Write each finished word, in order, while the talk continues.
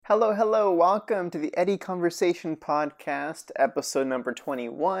Hello, hello. Welcome to the Eddie Conversation Podcast, episode number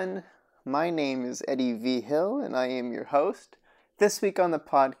 21. My name is Eddie V. Hill, and I am your host. This week on the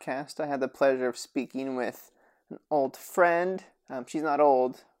podcast, I had the pleasure of speaking with an old friend. She's not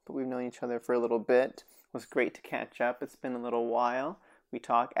old, but we've known each other for a little bit. It was great to catch up. It's been a little while. We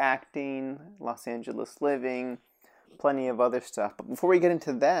talk acting, Los Angeles living, plenty of other stuff. But before we get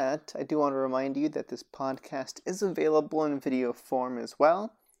into that, I do want to remind you that this podcast is available in video form as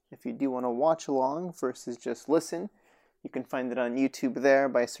well. If you do want to watch along versus just listen, you can find it on YouTube there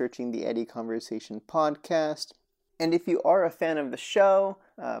by searching the Eddie Conversation Podcast. And if you are a fan of the show,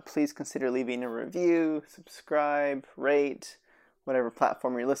 please consider leaving a review, subscribe, rate, whatever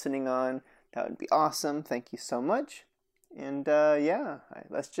platform you're listening on. That would be awesome. Thank you so much. And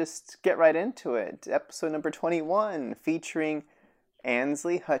let's just get right into it. Episode number 21, featuring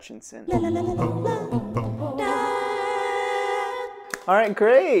Ansley Hutchinson. All right,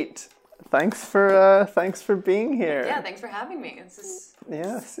 great. Thanks for being here. Yeah, thanks for having me.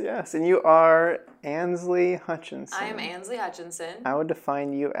 Yes. And you are Ansley Hutchinson. I am Ansley Hutchinson. I would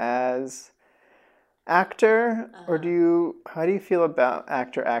define you as actor, or how do you feel about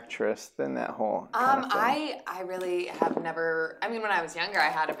actor, actress, then that whole kind of thing? I really have never, when I was younger, I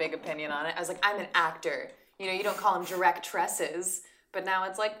had a big opinion on it. I was like, I'm an actor. You don't call them directresses, but now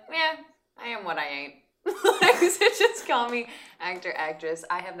it's like, I am what I ain't. So just call me actor, actress.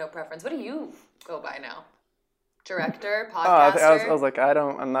 I have no preference. What do you go by now? Director, podcaster? I was like,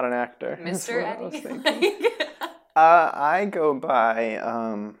 I'm not an actor. Mr. Eddie? I go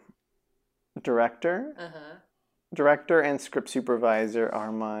by director. Director and script supervisor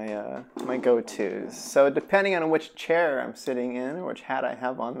are my go-tos. So depending on which chair I'm sitting in or which hat I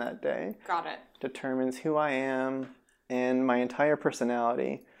have on that day, got it, determines who I am and my entire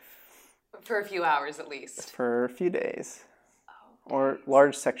personality. For a few hours at least. For a few days. Or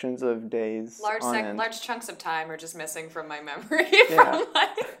large sections of days. Large chunks of time are just missing from my memory.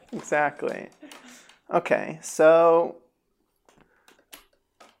 Exactly. Okay, so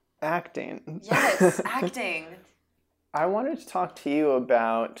acting. Yes, acting. I wanted to talk to you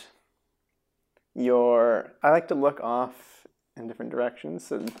about I like to look off in different directions.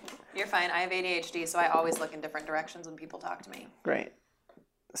 So you're fine. I have ADHD, so I always look in different directions when people talk to me. Great.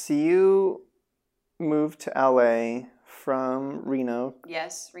 So you moved to LA from Reno.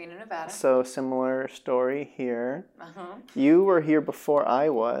 Yes, Reno, Nevada. So similar story here. You were here before I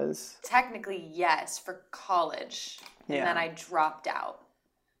was. Technically, yes, for college. And then I dropped out.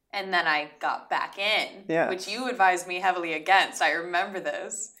 And then I got back in, which you advised me heavily against. I remember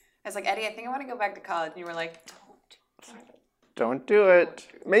this. I was like, Eddie, I think I want to go back to college. And you were like, don't do it.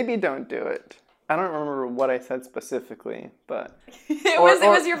 Maybe don't do it. I don't remember what I said specifically, but... it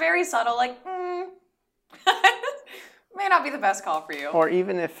was your very subtle, may not be the best call for you. Or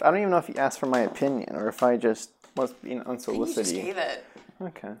even if... I don't even know if you asked for my opinion, or if I just was being unsolicited. I think you just gave it.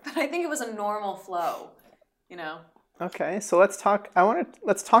 Okay. But I think it was a normal flow, Okay, so let's talk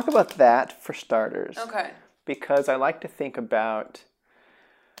about that for starters. Okay. Because I like to think about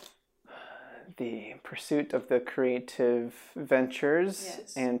the pursuit of the creative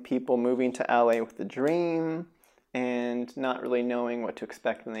ventures and people moving to LA with the dream and not really knowing what to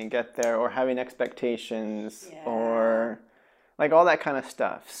expect when they get there, or having expectations or like all that kind of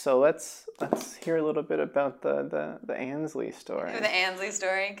stuff. So let's hear a little bit about the Ansley story. The Ansley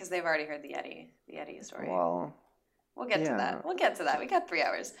story, because they've already heard the Eddie story. Well, we'll get to that. We got 3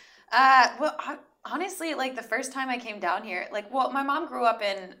 hours. Honestly, the first time I came down here, my mom grew up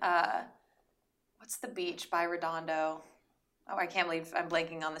in what's the beach by Redondo? Oh, I can't believe I'm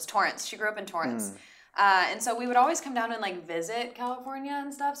blanking on this. Torrance. She grew up in Torrance. And so we would always come down and visit California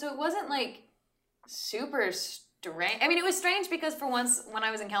and stuff. So it wasn't super strange. It was strange because for once when I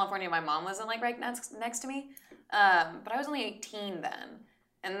was in California, my mom wasn't right next to me. But I was only 18 then.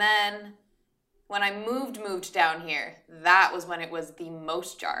 And then when I moved down here, that was when it was the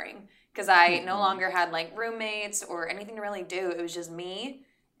most jarring. Because I no longer had roommates or anything to really do. It was just me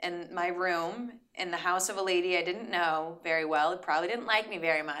in my room in the house of a lady I didn't know very well. It probably didn't like me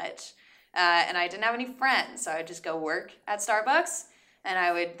very much. And I didn't have any friends, so I would just go work at Starbucks. And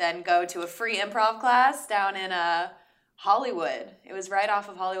I would then go to a free improv class down in Hollywood. It was right off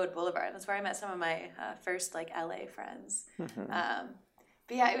of Hollywood Boulevard. That's where I met some of my first LA friends.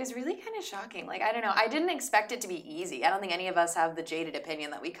 But yeah, it was really kind of shocking. I don't know. I didn't expect it to be easy. I don't think any of us have the jaded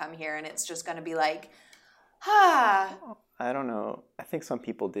opinion that we come here and it's just going to be I don't know. I think some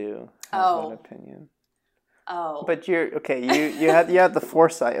people do have that opinion. Oh. But you're okay. You had the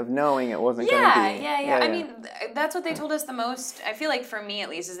foresight of knowing it wasn't going to be. Yeah. I mean, that's what they told us the most. I feel like for me at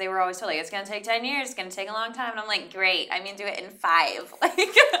least, is they were always told it's going to take 10 years. It's going to take a long time, and I'm like, great. I'm going to do it in 5.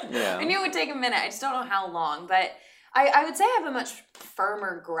 I knew it would take a minute. I just don't know how long. But I would say I have a much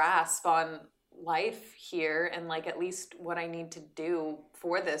firmer grasp on life here and like at least what I need to do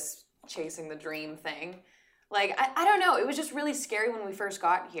for this chasing the dream thing. Like, I don't know. It was just really scary when we first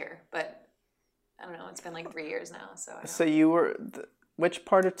got here. But I don't know. It's been like 3 years now. So you were, which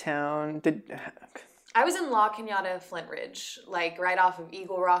part of town did... I was in La Cañada, Flint Ridge, like right off of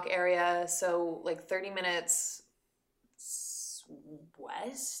Eagle Rock area. So like 30 minutes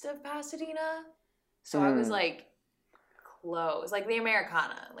west of Pasadena. So I was like close, like the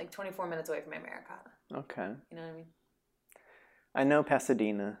Americana, like 24 minutes away from Americana. Okay. You know what I mean? I know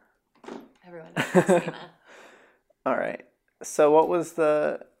Pasadena. Everyone knows Pasadena. All right. So what was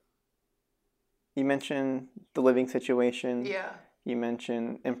you mentioned the living situation. Yeah. You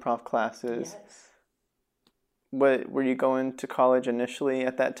mentioned improv classes. Yes. What, were you going to college initially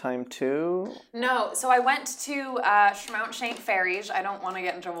at that time too? No, so I went to Schmount Shank Ferries. I don't want to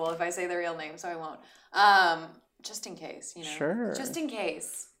get in trouble if I say the real name, so I won't. Just in case, you know. Sure. Just in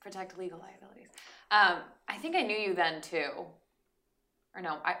case. Protect legal liabilities. I think I knew you then too. Or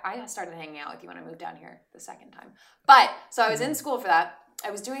no, I started hanging out with you when I moved down here the second time. But, so I was in school for that. I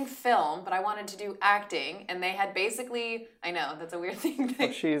was doing film, but I wanted to do acting, and they had basically, I know, that's a weird thing.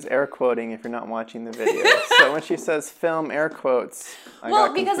 Well, she's air quoting if you're not watching the video. So when she says film, air quotes, I got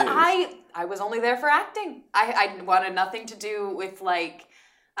confused. Because I was only there for acting. I wanted nothing to do with like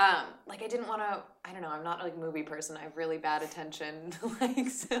I didn't want to, I don't know, I'm not like a movie person. I have really bad attention.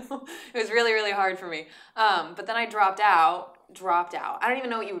 So it was really, really hard for me. But then I dropped out. I don't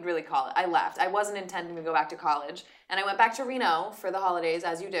even know what you would really call it. I left. I wasn't intending to go back to college. And I went back to Reno for the holidays,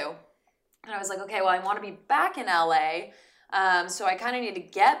 as you do. And I was like, okay, well, I want to be back in LA. So I kind of need to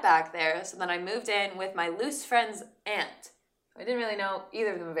get back there. So then I moved in with my loose friend's aunt. I didn't really know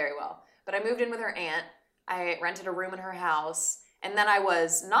either of them very well. But I moved in with her aunt. I rented a room in her house. And then I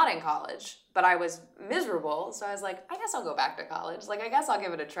was not in college, but I was miserable. So I was like, I guess I'll go back to college. Like, I guess I'll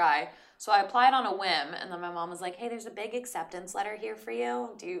give it a try. So I applied on a whim. And then my mom was like, hey, there's a big acceptance letter here for you.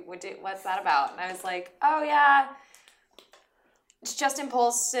 What's that about? And I was like, oh, yeah, it's just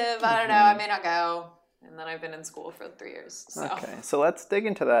impulsive. I don't know. I may not go. And then I've been in school for 3 years. So. Okay. So let's dig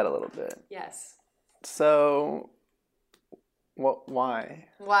into that a little bit. Yes. So why?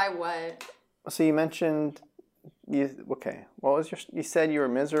 Why what? So you mentioned... you said you were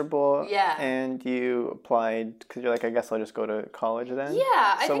miserable. Yeah. And you applied because you're like, I guess I'll just go to college then.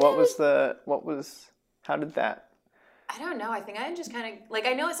 Yeah. How did that? I don't know. I think I just kind of, like,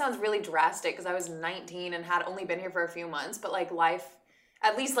 I know it sounds really drastic because I was 19 and had only been here for a few months, but like life,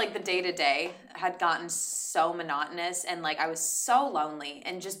 at least like the day to day had gotten so monotonous and like I was so lonely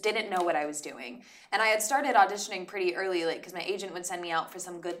and just didn't know what I was doing. And I had started auditioning pretty early, like, because my agent would send me out for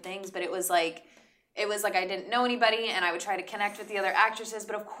some good things, but it was like I didn't know anybody and I would try to connect with the other actresses,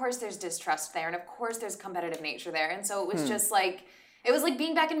 but of course there's distrust there and of course there's competitive nature there. And so it was just like, it was like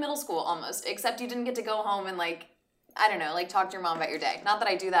being back in middle school almost, except you didn't get to go home and like, I don't know, like talk to your mom about your day. Not that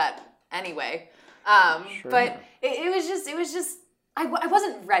I do that anyway. Sure. But it was just, I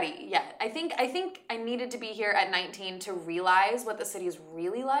wasn't ready yet. I think I needed to be here at 19 to realize what the city is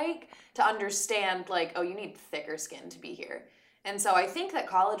really like, to understand like, oh, you need thicker skin to be here. And so I think that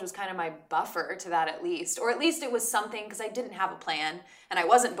college was kind of my buffer to that at least. Or at least it was something, because I didn't have a plan, and I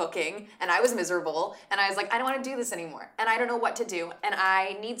wasn't booking, and I was miserable, and I was like, I don't want to do this anymore, and I don't know what to do, and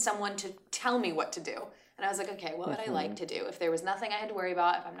I need someone to tell me what to do. And I was like, okay, what would I like to do? If there was nothing I had to worry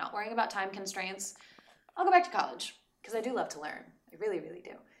about, if I'm not worrying about time constraints, I'll go back to college, because I do love to learn. I really, really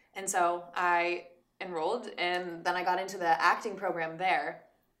do. And so I enrolled, and then I got into the acting program there,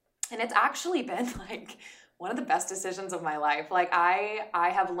 and it's actually been like one of the best decisions of my life. Like I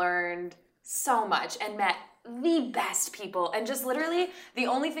have learned so much and met the best people, and just literally the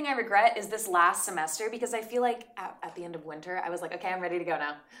only thing I regret is this last semester, because I feel like at the end of winter I was like, okay, I'm ready to go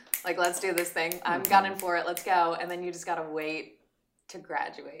now. Like, let's do this thing. I'm gunning for it. Let's go. And then you just gotta wait to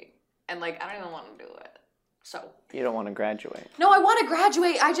graduate, and like I don't even want to do it. So you don't want to graduate? No, I want to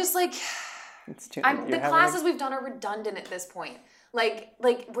graduate. I just like it's too. The classes we've done are redundant at this point. Like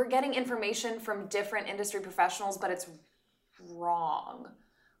we're getting information from different industry professionals, but it's wrong.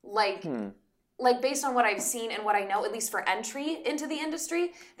 Like based on what I've seen and what I know, at least for entry into the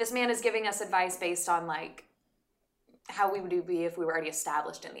industry, this man is giving us advice based on like how we would be if we were already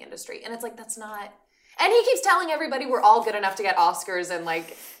established in the industry. And it's like, that's not, and he keeps telling everybody we're all good enough to get Oscars and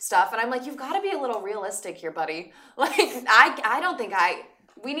like stuff. And I'm like, you've got to be a little realistic here, buddy. Like, I don't think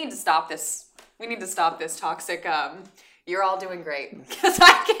we need to stop this. We need to stop this toxic, you're all doing great, because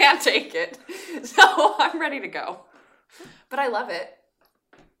I can't take it. So I'm ready to go. But I love it.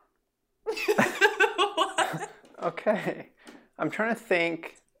 Okay. I'm trying to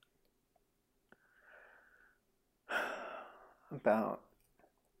think about?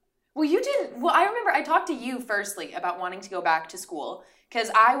 Well, you didn't. Well, I remember I talked to you firstly about wanting to go back to school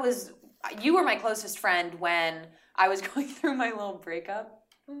because you were my closest friend when I was going through my little breakup.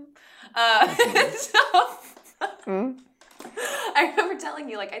 So I remember telling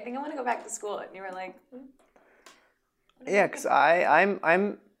you, like, I think I want to go back to school, and you were like, Yeah, because I'm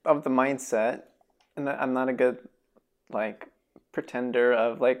of the mindset, and I'm not a good like pretender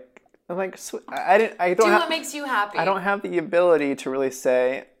of like I don't do have, what makes you happy. I don't have the ability to really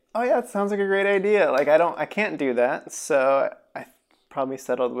say, oh yeah, it sounds like a great idea. Like I can't do that, so I probably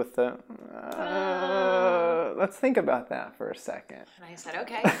settled with the let's think about that for a second. And I said,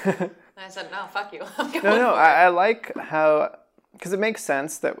 okay. And I said, no, fuck you. I'm going No, for I like how, because it makes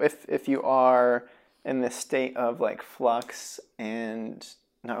sense that if you are in this state of like flux and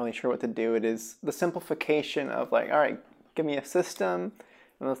not really sure what to do, it is the simplification of like, all right, give me a system,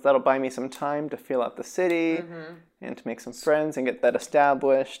 and that'll buy me some time to feel out the city and to make some friends and get that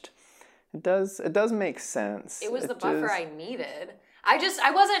established. It does make sense. It was the buffer I needed.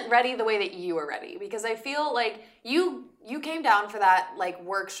 I wasn't ready the way that you were ready, because I feel like you came down for that like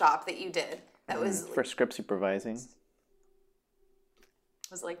workshop that you did. That was for script supervising.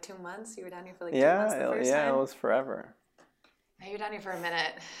 Was it like 2 months? You were down here for like 2 months the first time? Yeah, it was forever. You were down here for a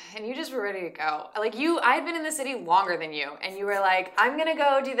minute, and you just were ready to go. Like I had been in the city longer than you, and you were like, I'm gonna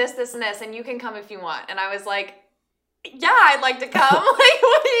go do this, this, and this, and you can come if you want. And I was like, yeah, I'd like to come. Like,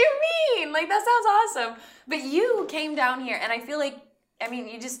 what do you mean? Like, that sounds awesome. But you came down here, and I feel like, I mean,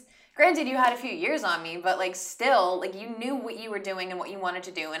 granted, you had a few years on me, but like still, like you knew what you were doing and what you wanted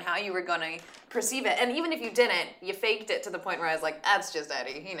to do and how you were going to perceive it. And even if you didn't, you faked it to the point where I was like, that's just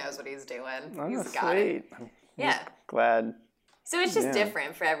Eddie. He knows what he's doing. He's got it. Yeah. Glad. So it's just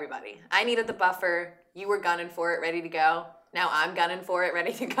different for everybody. I needed the buffer. You were gunning for it, ready to go. Now I'm gunning for it,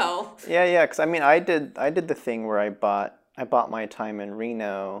 ready to go. Yeah, because I mean, I did the thing where I bought my time in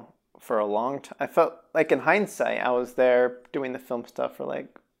Reno for a long time. I felt like in hindsight, I was there doing the film stuff for like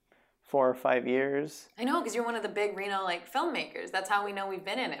 4 or 5 years. I know, because you're one of the big Reno like filmmakers. That's how we know we've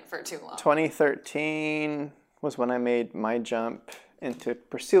been in it for too long. 2013 was when I made my jump into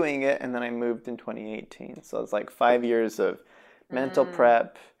pursuing it, and then I moved in 2018. So it's like 5 years of mental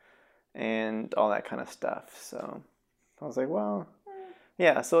prep and all that kind of stuff. So I was like, well,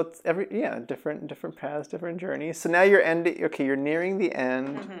 yeah. So it's different paths, different journeys. So now you're nearing the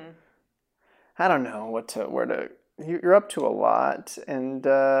end. I don't know you're up to a lot, and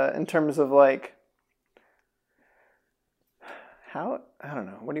in terms of like I don't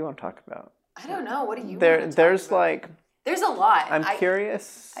know. What do you want to talk about? I don't know. What do you want to talk There's about? like... There's a lot. I'm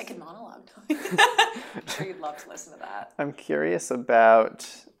curious. I could monologue. I'm sure you'd love to listen to that. I'm curious about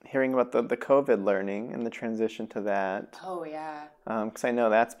hearing about the COVID learning and the transition to that. Oh, yeah. Because I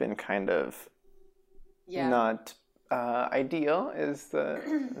know that's been kind of not ideal is the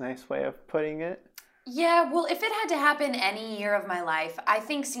nice way of putting it. Yeah, well, if it had to happen any year of my life, I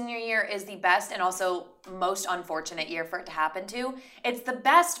think senior year is the best and also most unfortunate year for it to happen to. It's the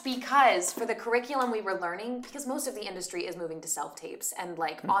best because for the curriculum we were learning, because most of the industry is moving to self-tapes and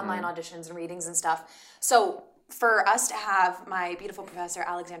like online auditions and readings and stuff. So for us to have my beautiful professor,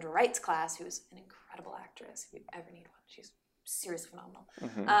 Alexandra Wright's class, who's an incredible actress, if you ever need one, she's seriously phenomenal.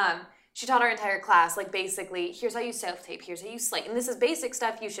 She taught our entire class, like, basically, here's how you self-tape, here's how you slate. And this is basic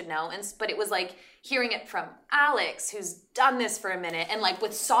stuff you should know. But it was, like, hearing it from Alex, who's done this for a minute, and, like,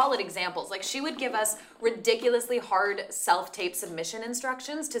 with solid examples. Like, she would give us ridiculously hard self-tape submission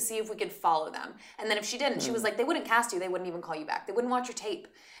instructions to see if we could follow them. And then if she didn't, she was like, they wouldn't cast you. They wouldn't even call you back. They wouldn't watch your tape.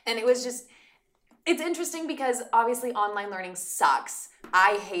 And it was just, it's interesting because, obviously, online learning sucks.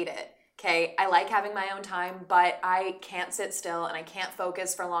 I hate it. Okay, I like having my own time, but I can't sit still and I can't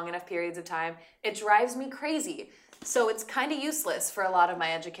focus for long enough periods of time. It drives me crazy. So it's kind of useless for a lot of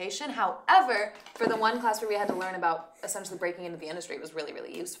my education. However, for the one class where we had to learn about essentially breaking into the industry, it was really,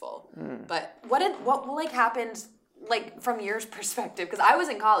 really useful. But what like happened like from your perspective? Because I was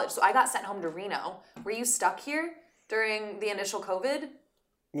in college, so I got sent home to Reno. Were you stuck here during the initial COVID?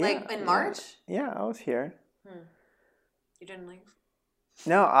 Like in March? Yeah, I was here. You didn't leave?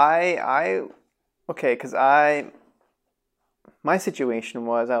 No, because my situation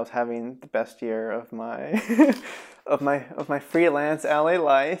was I was having the best year of my of my freelance LA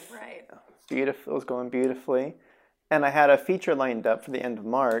life. Right. Beautiful, it was going beautifully, and I had a feature lined up for the end of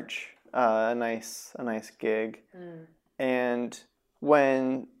March, a nice gig, and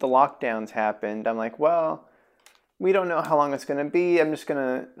when the lockdowns happened, I'm like, well, we don't know how long it's going to be. I'm just going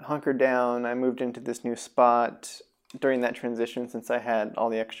to hunker down. I moved into this new spot during that transition, since I had all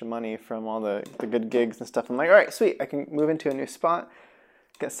the extra money from all the good gigs and stuff. I'm like, all right, sweet, I can move into a new spot,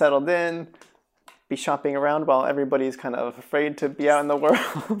 get settled in, be shopping around while everybody's kind of afraid to be out in the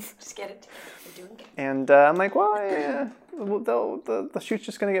world. Just get it. You're doing good. And I'm like, well, yeah, the shoot's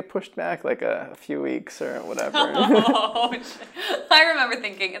just going to get pushed back like a few weeks or whatever. Oh, I remember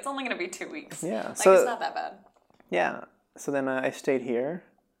thinking, it's only going to be 2 weeks. Yeah. Like, so, it's not that bad. Yeah. So then I stayed here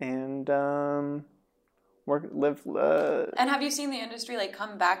and lived. And have you seen the industry like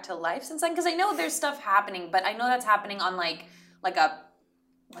come back to life since then? Because I know there's stuff happening, but I know that's happening on like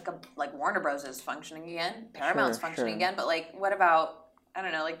Warner Bros. Is functioning again, Paramount's functioning again, but like what about, I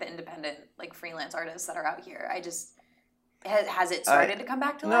don't know, like the independent like freelance artists that are out here? Has it started to come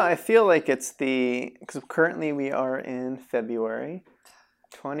back to life? No, I feel like it's because currently we are in February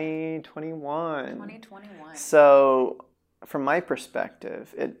 2021. 2021. So from my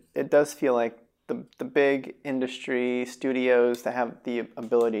perspective, it does feel like the big industry studios that have the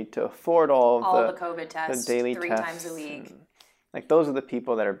ability to afford all the COVID tests, the daily 3 tests, times a week. Like those are the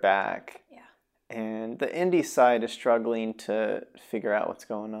people that are back. Yeah. And the indie side is struggling to figure out what's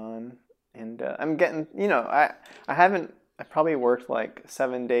going on. And I'm getting, I probably worked like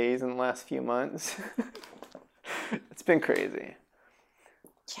 7 days in the last few months. It's been crazy.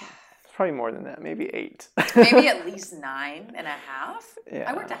 Yeah. Probably more than that, maybe 8. Maybe at least 9.5. Yeah.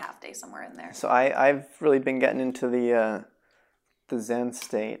 I worked a half day somewhere in there. So I've really been getting into the Zen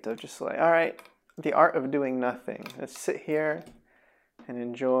state of just like, all right, the art of doing nothing. Let's sit here and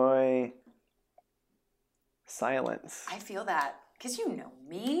enjoy silence. I feel that because you know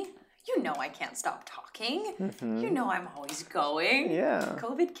me. You know I can't stop talking. Mm-hmm. You know I'm always going. Yeah.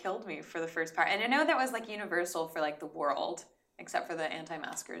 COVID killed me for the first part. And I know that was like universal for like the world, except for the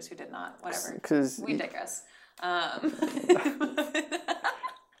anti-maskers who did not. Whatever. We digress.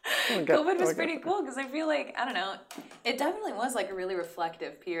 COVID was pretty cool because I feel like, I don't know, it definitely was like a really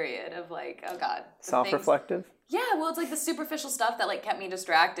reflective period of like, oh God. Self-reflective? Yeah, well, it's like the superficial stuff that like kept me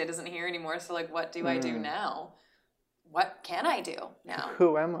distracted isn't here anymore. So like, what do I do now? What can I do now?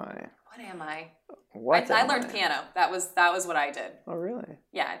 Who am I? What am I? I learned piano. That was what I did. Oh, really?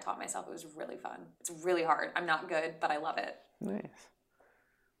 Yeah, I taught myself. It was really fun. It's really hard. I'm not good, but I love it. Nice.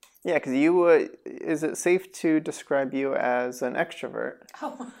 Yeah, because you is it safe to describe you as an extrovert?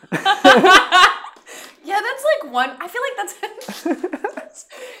 Oh. Yeah, that's like one. I feel like that's.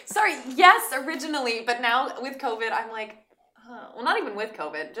 Sorry. Yes, originally, but now with COVID, I'm like, well, not even with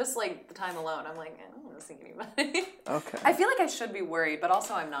COVID, just like the time alone. I'm like, I don't want to see anybody. Okay. I feel like I should be worried, but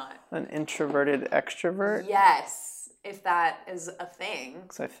also I'm not. An introverted extrovert? Yes, if that is a thing.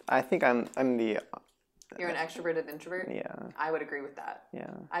 So I think I'm the. You're an extroverted introvert? Yeah. I would agree with that.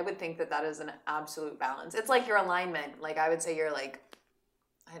 Yeah. I would think that is an absolute balance. It's like your alignment. Like I would say you're like,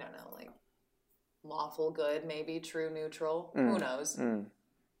 I don't know, like lawful good, maybe true neutral. Who knows?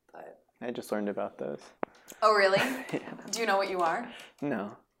 But I just learned about those. Oh, really? Yeah. Do you know what you are?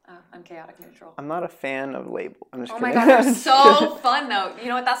 No. Oh, I'm chaotic neutral. I'm not a fan of labels. I'm just kidding. My God, they're so fun though. You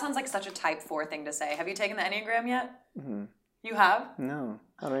know what? That sounds like such a type 4 thing to say. Have you taken the Enneagram yet? Mm-hmm. You have? No.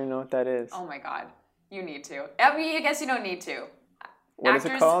 I don't even know what that is. Oh my God. You need to. I mean, I guess you don't need to. What is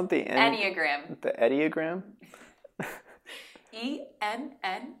it called? The Enneagram. The Enneagram?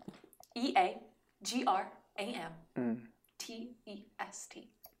 ENNEAGRAM. TEST.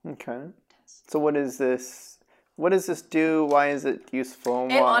 Okay. So what is this? What does this do? Why is it useful?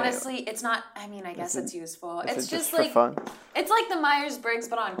 It honestly, it's not. I mean, I guess it's useful. It's just like for fun. It's like the Myers-Briggs,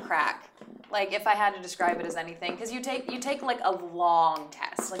 but on crack. Like if I had to describe it as anything, because you take like a long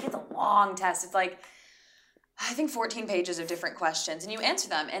test. Like it's a long test. It's like I think 14 pages of different questions, and you answer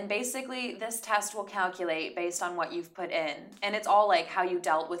them. And basically, this test will calculate based on what you've put in. And it's all like how you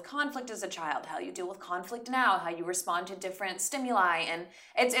dealt with conflict as a child, how you deal with conflict now, how you respond to different stimuli. And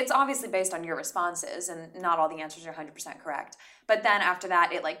it's obviously based on your responses, and not all the answers are 100% correct. But then after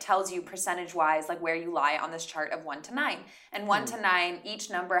that, it like tells you percentage-wise like where you lie on this chart of 1 to 9. And 1 to 9,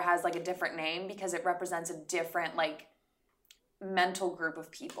 each number has like a different name because it represents a different like mental group of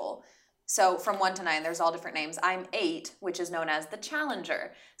people. So from 1 to 9, there's all different names. I'm 8, which is known as the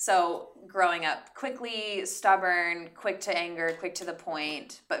challenger. So growing up quickly, stubborn, quick to anger, quick to the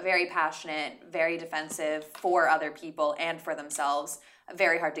point, but very passionate, very defensive for other people and for themselves.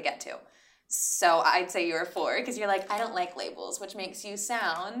 Very hard to get to. So I'd say you're a 4 because you're like, I don't like labels, which makes you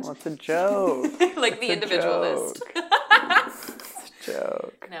sound... What's a joke? Like the individualist. It's a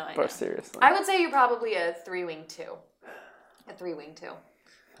joke. No, I know. But seriously. I would say you're probably a 3-wing 2. A 3-wing 2.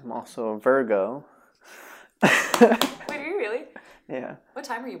 I'm also a Virgo. Wait, are you really? Yeah. What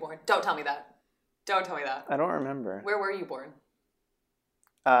time were you born? Don't tell me that. Don't tell me that. I don't remember. Where were you born?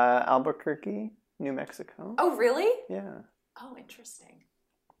 Albuquerque, New Mexico. Oh, really? Yeah. Oh, interesting.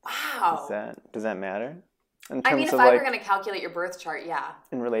 Wow. Does that matter? In I mean, terms if of, I like, were going to calculate your birth chart, yeah.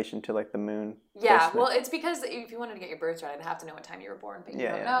 in relation to, like, the moon. Yeah, placement. well, it's because if you wanted to get your birth chart, I'd have to know what time you were born, but you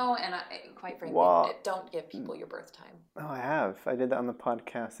don't know, and quite frankly, don't give people your birth time. Oh, I have. I did that on the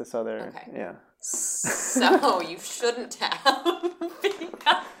podcast. This other, okay. Yeah. So you shouldn't have,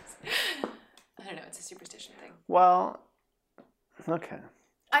 because I don't know. It's a superstition thing. Well, okay.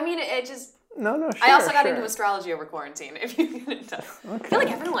 I mean, it just. No, sure. I also got into astrology over quarantine. If you get into, Okay. I feel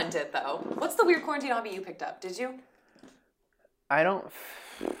like everyone did though. What's the weird quarantine hobby you picked up? Did you? I don't.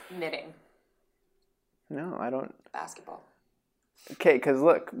 Knitting. No, I don't. Basketball. Okay, because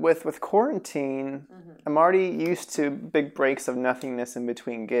look, with quarantine, I'm already used to big breaks of nothingness in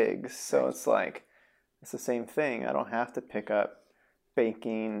between gigs. So it's like, it's the same thing. I don't have to pick up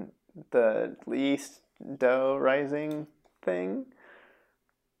baking the yeast dough rising thing.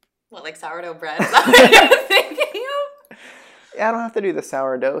 What, like sourdough bread? Is that what you're thinking of? Yeah, I don't have to do the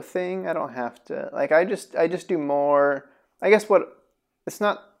sourdough thing. I don't have to, like, I just do more, I guess it's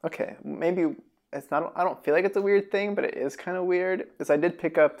not, okay, maybe it's not, I don't feel like it's a weird thing, but it is kind of weird, because I did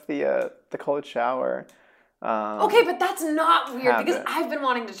pick up the cold shower. Okay, but that's not weird, because I've been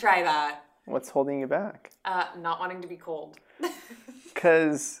wanting to try that. What's holding you back? Not wanting to be cold.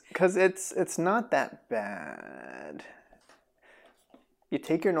 Because it's not that bad. You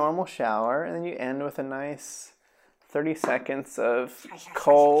take your normal shower, and then you end with a nice 30 seconds of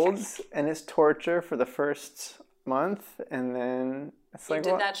cold, and it's torture for the first month, and then it's like,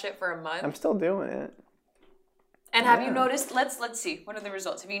 you did that shit for a month? I'm still doing it. And have you noticed, let's see, what are the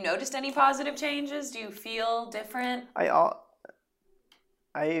results? Have you noticed any positive changes? Do you feel different? I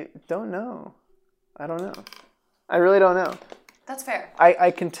don't know. I don't know. I really don't know. That's fair.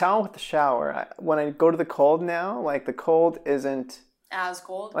 I can tell with the shower. When I go to the cold now, like, the cold isn't as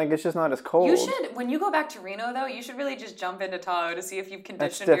cold? Like, it's just not as cold. You should, when you go back to Reno, though, you should really just jump into Tahoe to see if you've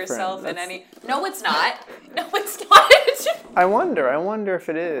conditioned yourself in any... No, it's not. No, it's not. I wonder if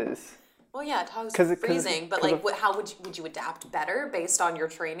it is. Well, yeah, Tahoe's freezing, but, like, how would you adapt better based on your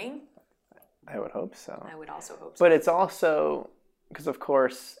training? I would hope so. I would also hope so. But it's also... Because, of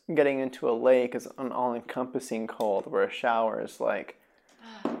course, getting into a lake is an all-encompassing cold, where a shower is like,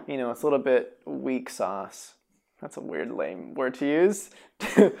 you know, it's a little bit weak sauce. That's a weird, lame word to use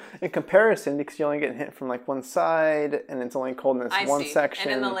in comparison, because you only get hit from, like, one side, and it's only cold in this one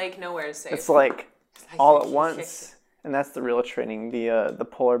section. And in the lake, nowhere is safe. It's like all at once. And that's the real training, the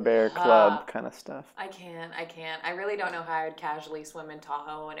polar bear club kind of stuff. I can't. I really don't know how I would casually swim in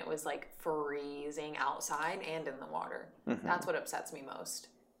Tahoe and it was like freezing outside and in the water. Mm-hmm. That's what upsets me most.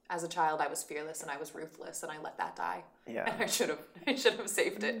 As a child, I was fearless and I was ruthless and I let that die. Yeah. And I should have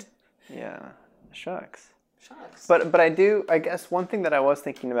saved it. Yeah. Shucks. But I guess one thing that I was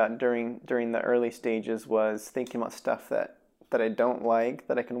thinking about during the early stages was thinking about stuff that I don't like,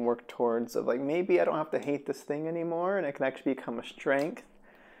 that I can work towards, of, like, maybe I don't have to hate this thing anymore and it can actually become a strength.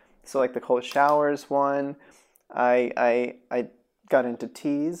 So, like, the cold showers one, I got into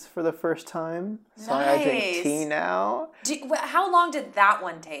teas for the first time. So nice. I drink tea now. How long did that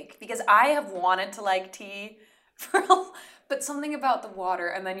one take? Because I have wanted to like tea but something about the water,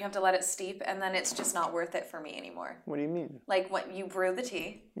 and then you have to let it steep, and then it's just not worth it for me anymore. What do you mean? Like, when you brew the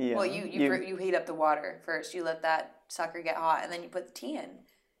tea. Yeah. Well, you heat up the water first. You let that sucker get hot, and then you put the tea in,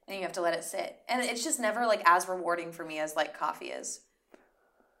 and you have to let it sit. And it's just never, like, as rewarding for me as, like, coffee is.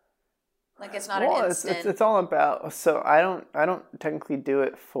 Like, it's not an instant. It's all about. So I don't technically do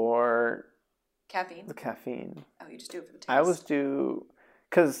it for caffeine. The caffeine. Oh, you just do it for the taste. I always do,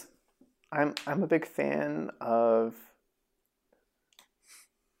 because I'm a big fan of.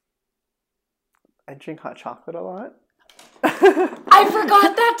 I drink hot chocolate a lot. I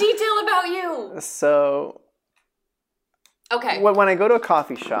forgot that detail about you. So, okay. When I go to a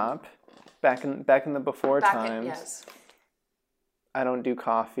coffee shop, back in the before times, yes. I don't do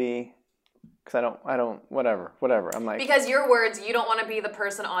coffee because I don't whatever. I'm like, because your words, you don't want to be the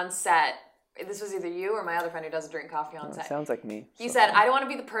person on set. This was either you or my other friend who doesn't drink coffee on set. Sounds like me. You said, I don't want to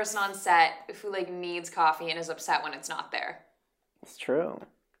be the person on set who, like, needs coffee and is upset when it's not there. It's true.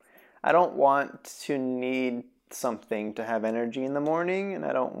 I don't want to need something to have energy in the morning, and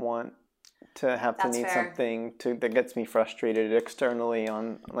I don't want to have to need something that gets me frustrated externally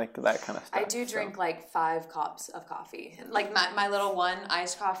on, like, that kind of stuff. I do drink like 5 cups of coffee. Like my little one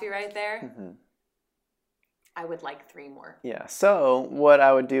iced coffee right there. Mm-hmm. I would like 3 more. Yeah. So what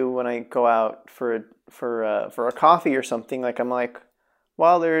I would do when I go out for a coffee or something, like, I'm like,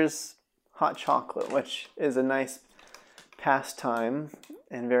 well, there's hot chocolate, which is a nice pastime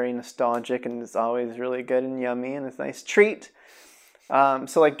and very nostalgic, and it's always really good and yummy, and it's a nice treat. So,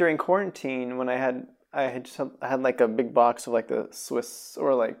 like, during quarantine, when I had I had like a big box of like the Swiss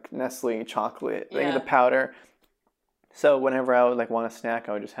or like Nestle chocolate, like the Yeah. powder. So whenever I would like want a snack,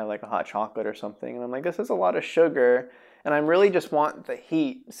 I would just have like a hot chocolate or something. And I'm like, this is a lot of sugar. And I really just want the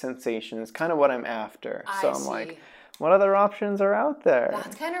heat sensation. It's kind of what I'm after. So I I'm like, see. what other options are out there?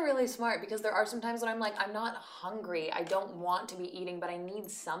 That's kind of really smart because there are some times when I'm like, I'm not hungry. I don't want to be eating, but I need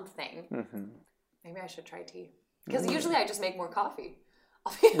something. Mm-hmm. Maybe I should try tea. Because usually I just make more coffee.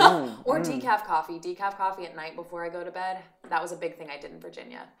 Or decaf coffee. Decaf coffee at night before I go to bed. That was a big thing I did in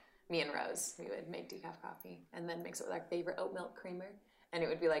Virginia. Me and Rose, we would make decaf coffee and then mix it with our favorite oat milk creamer. And it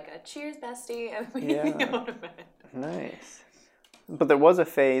would be like a cheers, bestie, and we go to bed. Nice. But there was a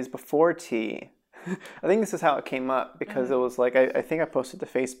phase before tea. I think this is how it came up because it was like, I think I posted to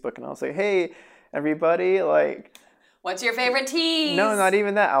Facebook and I was like, hey, everybody, like... What's your favorite teas? No, not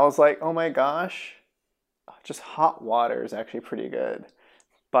even that. I was like, oh my gosh, just hot water is actually pretty good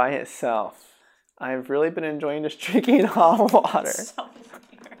by itself. I've really been enjoying just drinking hot water. So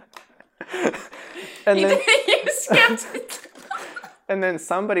And then, you skipped it. and then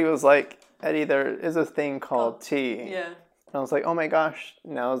somebody was like, Eddie, there is a thing called tea. Yeah. And I was like, oh my gosh,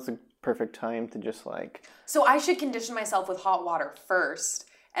 now's the perfect time to just like... So I should condition myself with hot water first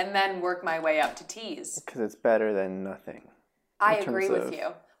and then work my way up to teas. Because it's better than nothing. I agree with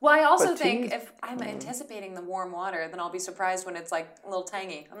you. Well, I also think teas, if I'm anticipating the warm water, then I'll be surprised when it's like a little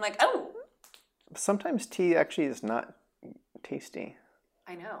tangy. I'm like, oh. Sometimes tea actually is not tasty.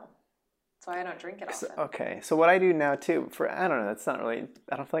 I know. That's why I don't drink it often. Okay, so what I do now too, I don't know, that's not really,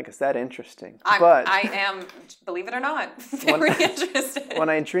 I don't feel like it's that interesting. I am, believe it or not, very interested. When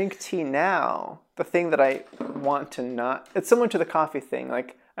I drink tea now, the thing that I want to not, it's similar to the coffee thing.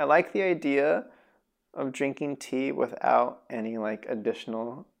 Like, I like the idea of drinking tea without any like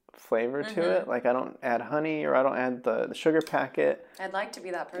additional flavor to it. Like, I don't add honey or I don't add the sugar packet. I'd like to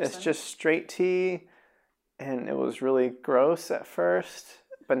be that person. It's just straight tea, and it was really gross at first.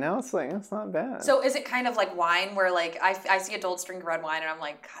 But now it's like, it's not bad. So is it kind of like wine where like I see adults drink red wine and I'm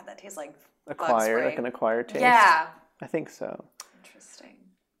like, God, that tastes like bug spray. Like an acquired taste? Yeah. I think so. Interesting.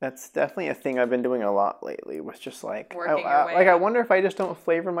 That's definitely a thing I've been doing a lot lately, was just like, I wonder if I just don't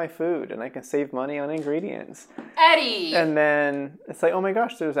flavor my food and I can save money on ingredients. Eddie! And then it's like, oh my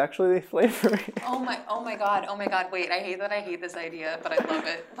gosh, there's actually flavoring. Oh my god, wait, I hate this idea, but I love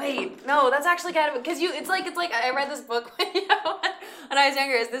it. Wait, no, that's actually kind of, because it's like, I read this book when I was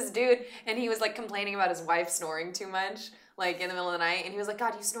younger, it's this dude, and he was like complaining about his wife snoring too much, like in the middle of the night, and he was like,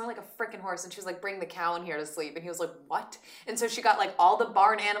 God, you snore like a freaking horse, and she was like, bring the cow in here to sleep, and he was like, what? And so she got like all the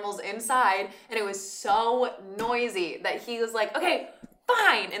barn animals inside, and it was so noisy that he was like, okay,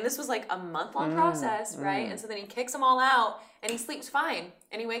 fine, and this was like a month-long process, right? And so then he kicks them all out, and he sleeps fine,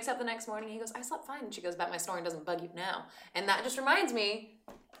 and he wakes up the next morning, and he goes, I slept fine, and she goes, bet my snoring doesn't bug you now, and that just reminds me.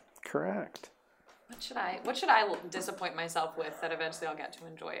 Correct. What should I disappoint myself with that eventually I'll get to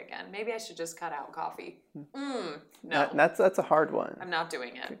enjoy again? Maybe I should just cut out coffee. No. That's a hard one. I'm not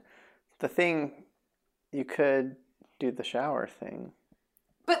doing it. The thing, you could do the shower thing.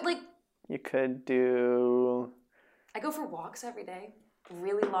 But like... You could do... I go for walks every day.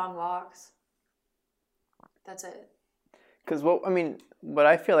 Really long walks. That's it. Because what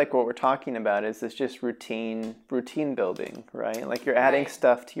I feel like what we're talking about is just routine building, right? Like you're adding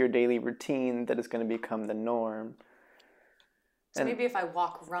stuff to your daily routine that is going to become the norm. So maybe if I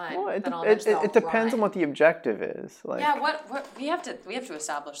run, then I'll it depends on what the objective is. Like, yeah, what we have to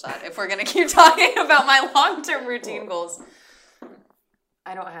establish that if we're going to keep talking about my long-term routine goals.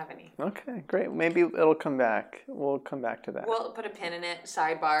 I don't have any. Okay, great. Maybe it'll come back. We'll come back to that. We'll put a pin in it.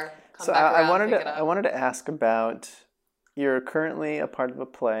 Sidebar. I wanted to ask about. You're currently a part of a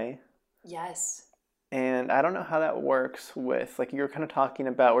play. Yes. And I don't know how that works with, like, you were kind of talking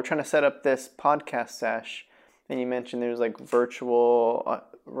about, we're trying to set up this podcast sesh, and you mentioned there's, like, virtual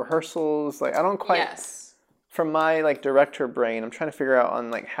rehearsals. Like, I don't quite, yes. From my, like, director brain, I'm trying to figure out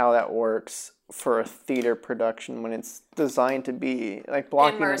on, like, how that works for a theater production when it's designed to be, like,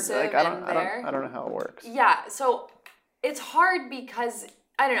 blocking. Immersive, like, I don't know how it works. Yeah, so it's hard because,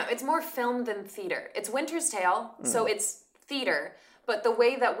 I don't know, it's more film than theater. It's Winter's Tale, so it's theater, but the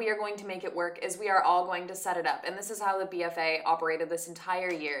way that we are going to make it work is we are all going to set it up, and this is how the BFA operated this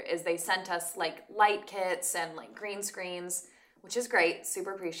entire year, is they sent us like light kits and like green screens, which is great,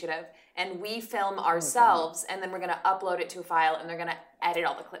 super appreciative, and we film ourselves, and then we're going to upload it to a file, and they're going to edit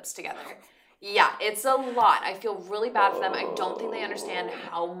all the clips together. Yeah, it's a lot. I feel really bad for them. I don't think they understand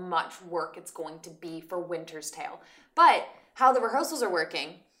how much work it's going to be for Winter's Tale. But how the rehearsals are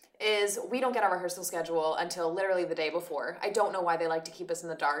working is we don't get our rehearsal schedule until literally the day before. I don't know why they like to keep us in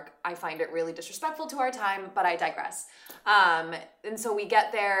the dark. I find it really disrespectful to our time, but I digress. And so we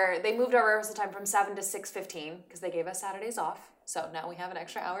get there. They moved our rehearsal time from 7 to 6:15 because they gave us Saturdays off. So now we have an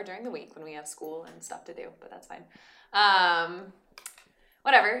extra hour during the week when we have school and stuff to do, but that's fine.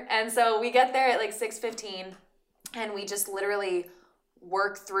 Whatever. And so we get there at like 6:15 and we just literally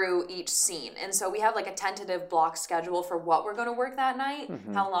work through each scene. And so we have like a tentative block schedule for what we're going to work that night.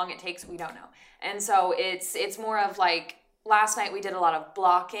 How long it takes, we don't know. And so it's more of like, last night we did a lot of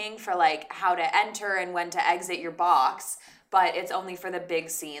blocking for like how to enter and when to exit your box, but it's only for the big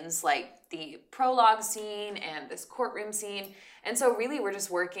scenes like the prologue scene and this courtroom scene. And so really we're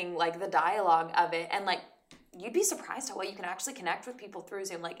just working like the dialogue of it, and like you'd be surprised how well you can actually connect with people through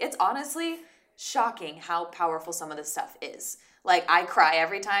Zoom. Like it's honestly shocking how powerful some of this stuff is. Like I cry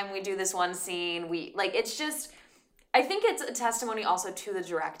every time we do this one scene. It's just, I think it's a testimony also to the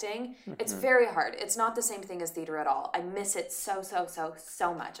directing. It's very hard. It's not the same thing as theater at all. I miss it so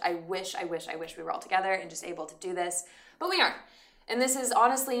much. I wish we were all together and just able to do this, but we aren't. And this is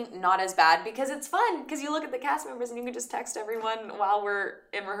honestly not as bad because it's fun, because you look at the cast members and you can just text everyone while we're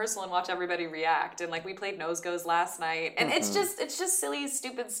in rehearsal and watch everybody react. And like we played Nose Goes last night, and it's just silly,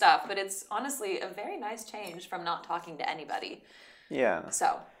 stupid stuff, but it's honestly a very nice change from not talking to anybody. Yeah.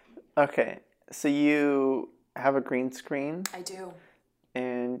 So. Okay. So you have a green screen? I do.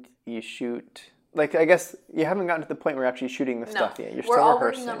 And you shoot, like, I guess you haven't gotten to the point where you're actually shooting the stuff yet. You're still rehearsing. We're all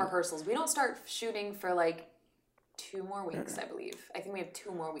working on rehearsals. We don't start shooting for like 2 more weeks, I believe. I think we have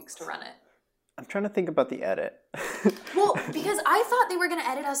 2 more weeks to run it. I'm trying to think about the edit. Well, because I thought they were going to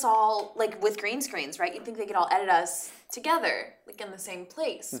edit us all, like, with green screens, right? You'd think they could all edit us together, like, in the same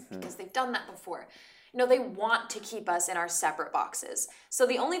place, because they've done that before. No, they want to keep us in our separate boxes. So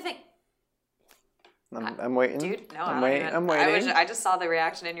the only thing... I'm waiting. Dude, no, I'm waiting. I just saw the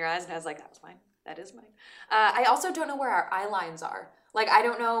reaction in your eyes, and I was like, that was mine. That is mine. I also don't know where our eye lines are. Like, I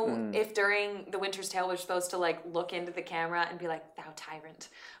don't know if during The Winter's Tale we're supposed to, like, look into the camera and be like, thou tyrant.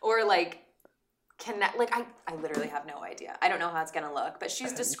 Or, like, connect. Like, I literally have no idea. I don't know how it's going to look, but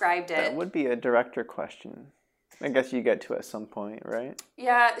she's described it. That would be a director question. I guess you get to at some point, right?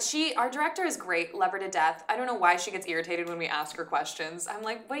 Yeah, our director is great, love her to death. I don't know why she gets irritated when we ask her questions. I'm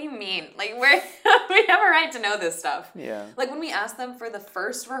like, what do you mean? Like, we have a right to know this stuff. Yeah. Like, when we asked them for the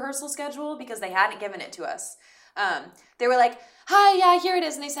first rehearsal schedule, because they hadn't given it to us, they were like, hi, yeah, here it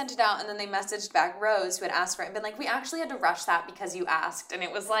is, and they sent it out, and then they messaged back Rose, who had asked for it, and been like, we actually had to rush that because you asked, and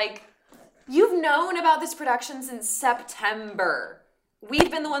it was like, you've known about this production since September.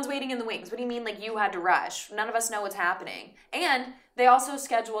 We've been the ones waiting in the wings. What do you mean, like, you had to rush? None of us know what's happening. And they also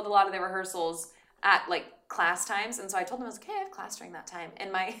scheduled a lot of their rehearsals at, like, class times, and so I told them, I was like, hey, I have class during that time,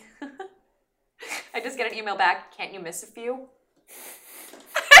 and I just get an email back, can't you miss a few?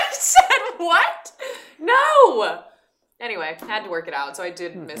 I said, what? No! Anyway, had to work it out, so I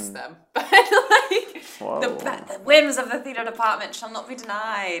did miss them. But, like, the whims of the theater department shall not be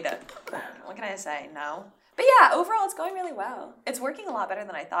denied. What can I say? No. But yeah, overall, it's going really well. It's working a lot better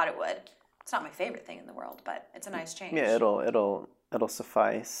than I thought it would. It's not my favorite thing in the world, but it's a nice change. Yeah, it'll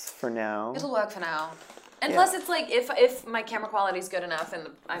suffice for now. It'll work for now. And plus, it's like, if my camera quality is good enough and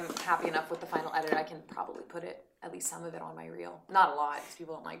I'm happy enough with the final edit, I can probably put it, at least some of it, on my reel. Not a lot, because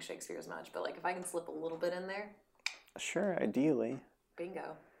people don't like Shakespeare as much, but like if I can slip a little bit in there. Sure, ideally.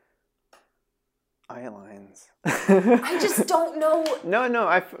 Bingo. Eye lines. I just don't know.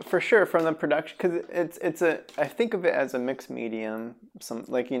 No, for sure from the production, because I think of it as a mixed medium. Some,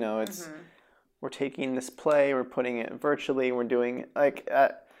 like, you know, it's we're taking this play, we're putting it virtually, we're doing like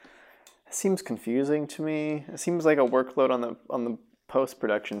it seems confusing to me. It seems like a workload on the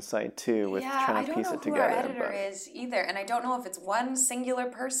post-production side too, with trying to piece it together. I don't know who our editor is either, and I don't know if it's one singular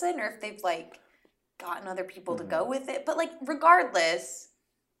person or if they've like gotten other people to go with it. But like, regardless.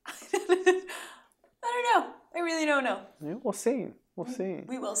 I don't know. I really don't know. Yeah, we'll see. We'll see.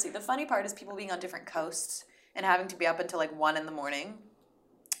 We will see. The funny part is people being on different coasts and having to be up until like 1 a.m.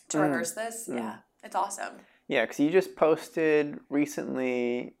 to rehearse this. Yeah, it's awesome. Yeah, because you just posted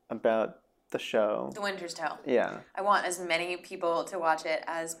recently about the show. The Winter's Tale. Yeah. I want as many people to watch it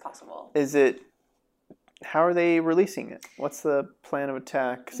as possible. How are they releasing it? What's the plan of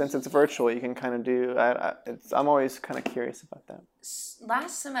attack? Since it's virtual, you can kind of do... I'm always kind of curious about that.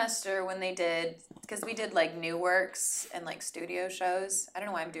 Last semester when they did... Because we did like new works and like studio shows. I don't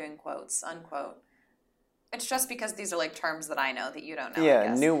know why I'm doing quotes, unquote. It's just because these are like terms that I know that you don't know.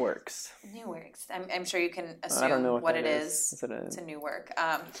 Yeah, new works. New works. I'm sure you can assume I don't know what it is. It's a new work.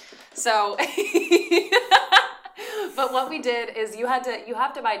 So... But what we did is you have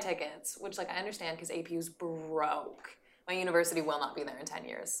to buy tickets, which like I understand because APU's broke. My university will not be there in 10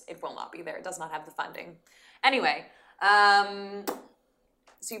 years. It will not be there. It does not have the funding. Anyway, so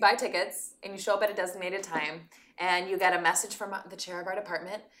you buy tickets and you show up at a designated time and you get a message from the chair of our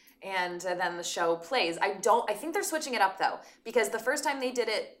department, and then the show plays. I think they're switching it up though, because the first time they did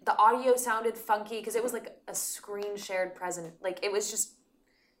it, the audio sounded funky because it was like a screen shared present. Like it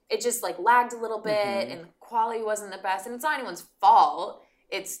just like lagged a little bit and the quality wasn't the best, and it's not anyone's fault.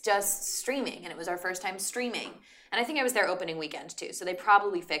 It's just streaming, and it was our first time streaming. And I think I was there opening weekend too, so they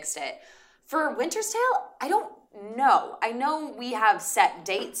probably fixed it. For Winter's Tale, I don't know. I know we have set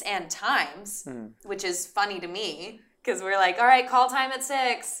dates and times, which is funny to me, because we're like, all right, call time at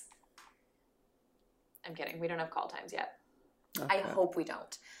 6. I'm kidding. We don't have call times yet. Okay. I hope we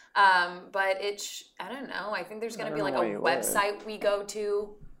don't. But I don't know. I think there's going to be like a website we go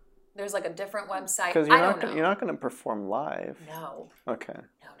to. There's like a different website. Because you're not going to perform live. No. Okay.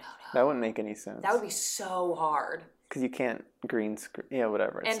 No. That wouldn't make any sense. That would be so hard. Because you can't green screen. Yeah,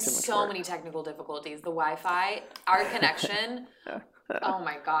 whatever. It's and too much so work. many technical difficulties. The Wi-Fi, our connection. Oh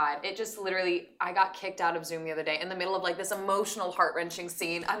my God. It just literally, I got kicked out of Zoom the other day in the middle of like this emotional, heart-wrenching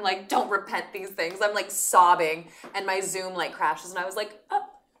scene. I'm like, don't repent these things. I'm like sobbing, and my Zoom like crashes, and I was like, oh,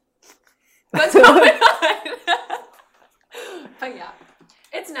 what's going on? But yeah,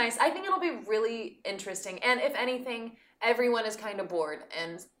 it's nice. I think it'll be really interesting. And if anything, everyone is kind of bored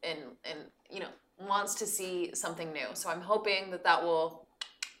and wants to see something new. So I'm hoping that will,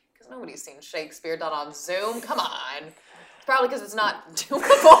 because nobody's seen Shakespeare done on Zoom. Come on. It's probably because it's not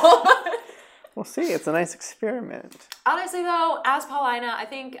doable. We'll see. It's a nice experiment. Honestly, though, as Paulina, I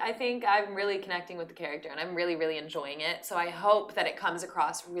think I'm really connecting with the character, and I'm really, really enjoying it. So I hope that it comes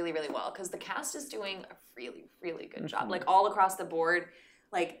across really, really well, because the cast is doing a really, really good job. Like all across the board,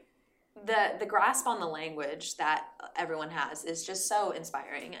 like the grasp on the language that everyone has is just so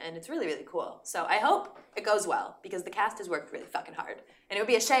inspiring, and it's really, really cool. So I hope it goes well, because the cast has worked really fucking hard, and it would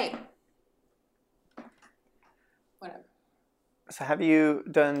be a shame. Whatever. So have you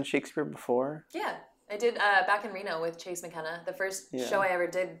done Shakespeare before? Yeah, I did back in Reno with Chase McKenna. The first show I ever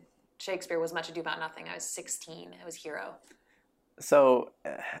did Shakespeare was Much Ado About Nothing. I was 16. It was Hero. So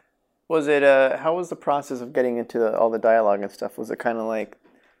was it, how was the process of getting into all the dialogue and stuff? Was it kind of like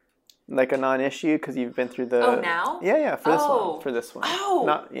a non-issue because you've been through the... Oh, now? Yeah, for this one.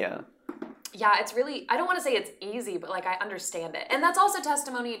 Oh! Yeah, it's really, I don't want to say it's easy, but like I understand it. And that's also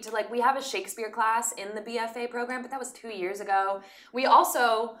testimony to like, we have a Shakespeare class in the BFA program, but that was 2 years ago. We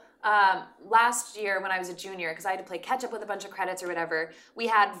also, last year when I was a junior, because I had to play catch up with a bunch of credits or whatever, we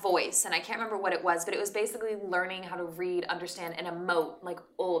had voice, and I can't remember what it was, but it was basically learning how to read, understand, and emote like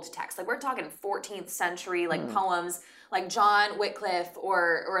old text. Like we're talking 14th century like poems, like John Wycliffe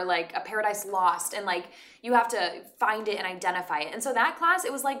or like A Paradise Lost, and like you have to find it and identify it. And so that class,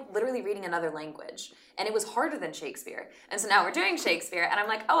 it was like literally reading another language, and it was harder than Shakespeare. And so now we're doing Shakespeare, and I'm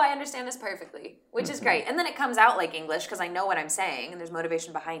like, oh, I understand this perfectly, which is great. And then it comes out like English because I know what I'm saying and there's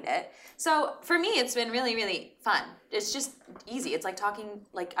motivation behind it. So for me, it's been really, really fun. It's just easy. It's like talking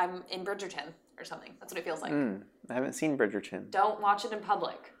like I'm in Bridgerton or something. That's what it feels like. I haven't seen Bridgerton. Don't watch it in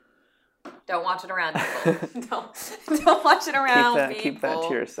public. Don't watch it around people. don't watch it around people. Keep that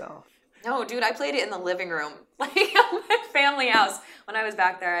to yourself. No, dude, I played it in the living room, like at my family house. When I was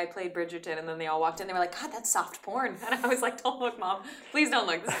back there, I played Bridgerton, and then they all walked in. They were like, God, that's soft porn. And I was like, don't look, Mom. Please don't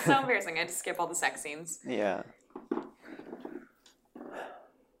look. This is so embarrassing. I had to skip all the sex scenes. Yeah.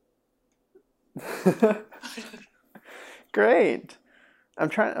 Great. I'm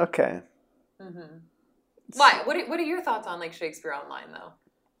trying, okay. Mm-hmm. Why? What are your thoughts on like Shakespeare Online, though?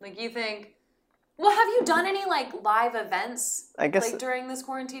 Like, you think... Well, have you done any, like, live events, I guess, like, during this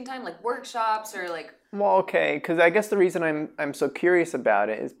quarantine time? Like, workshops or, like... Well, okay, because I guess the reason I'm so curious about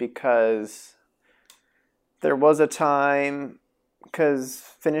it is because there was a time, because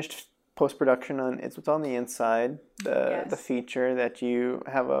finished post-production on It's What's on the Inside, the feature that you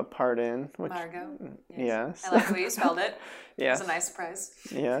have a part in. Which, Margot. Yes. I like the way you spelled it. Yes. It was a nice surprise.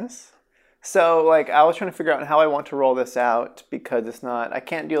 Yes. So, like, I was trying to figure out how I want to roll this out, because it's not, I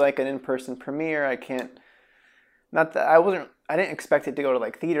can't do, like, an in-person premiere. I can't, not that, I didn't expect it to go to,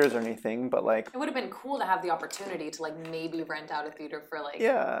 like, theaters or anything, but, like... It would have been cool to have the opportunity to, like, maybe rent out a theater for, like...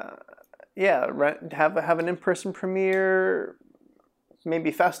 Yeah, have an in-person premiere, maybe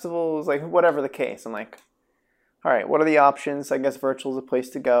festivals, like, whatever the case. I'm like, all right, what are the options? I guess virtual is a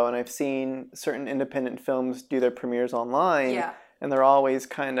place to go, and I've seen certain independent films do their premieres online, and they're always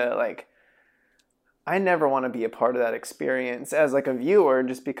kind of, like... I never want to be a part of that experience as like a viewer,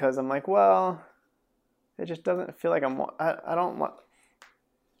 just because I'm like, well, it just doesn't feel like I don't want...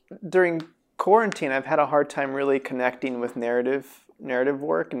 During quarantine, I've had a hard time really connecting with narrative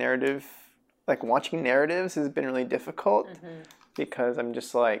work, like watching narratives has been really difficult because I'm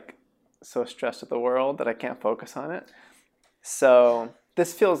just like so stressed with the world that I can't focus on it. So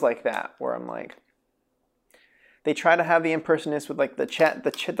this feels like that, where I'm like, they try to have the impersonist with like the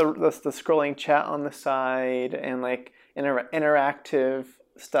scrolling chat on the side and like interactive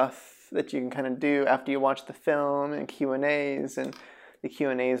stuff that you can kind of do after you watch the film and Q&As, and the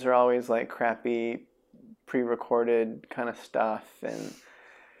Q&As are always like crappy pre-recorded kind of stuff, and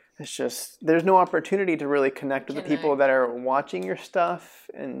it's just there's no opportunity to really connect with the people that are watching your stuff,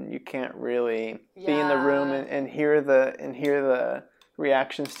 and you can't really be in the room and hear the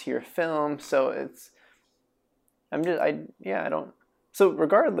reactions to your film. So I don't. So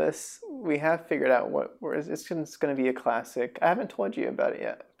regardless, we have figured out it's going to be a classic. I haven't told you about it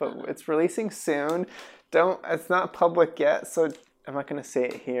yet, but it's releasing soon. It's not public yet, so I'm not going to say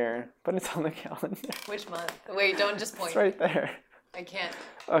it here, but it's on the calendar. Which month? Wait, don't just point. It's right there. I can't.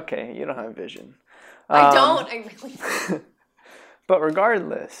 Okay, you don't have vision. I don't. I really don't. But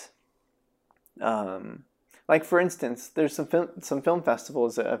regardless, like for instance, there's some film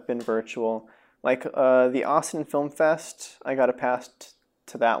festivals that have been virtual. Like the Austin Film Fest, I got a pass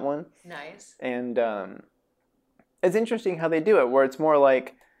to that one. Nice. And it's interesting how they do it, where it's more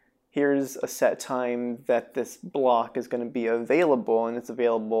like, here's a set time that this block is going to be available, and it's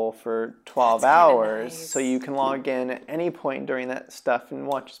available for 12 hours. Nice. So you can log in at any point during that stuff and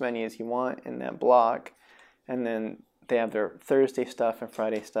watch as many as you want in that block. And then they have their Thursday stuff and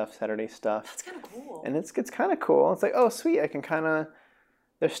Friday stuff, Saturday stuff. That's kind of cool. And it's kind of cool. It's like, oh, sweet, I can kind of...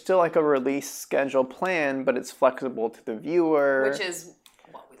 There's still like a release schedule plan, but it's flexible to the viewer. Which is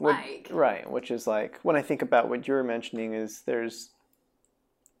what we like. Right, which is like, when I think about what you were mentioning is I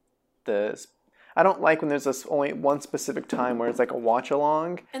don't like when there's only one specific time where it's like a watch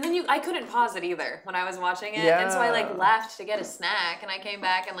along. And then I couldn't pause it either when I was watching it. Yeah. And so I like left to get a snack, and I came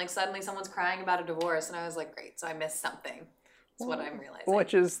back and like suddenly someone's crying about a divorce, and I was like, great, so I missed something. That's what I'm realizing.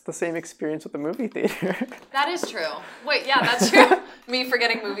 Which is the same experience with the movie theater. That is true. Wait, yeah, that's true. Me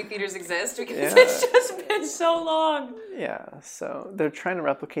forgetting movie theaters exist because it's just been so long. Yeah, so they're trying to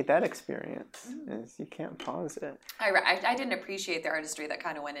replicate that experience. Is you can't pause it. I didn't appreciate the artistry that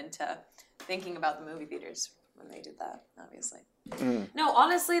kind of went into thinking about the movie theaters when they did that, obviously. No,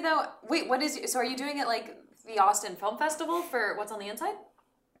 honestly though, wait, so are you doing it like the Austin Film Festival for What's on the Inside?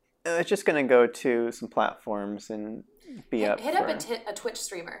 It's just going to go to some platforms and be up. Hit up a Twitch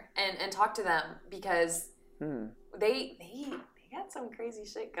streamer and talk to them, because they got some crazy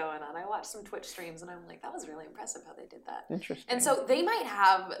shit going on. I watched some Twitch streams and I'm like, that was really impressive how they did that. Interesting. And so they might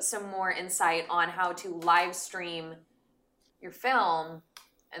have some more insight on how to live stream your film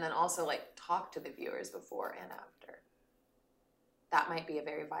and then also like talk to the viewers before and after. That might be a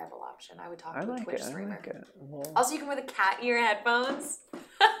very viable option. I would talk to a Twitch streamer. I like it. Well, also, you can wear the cat ear headphones.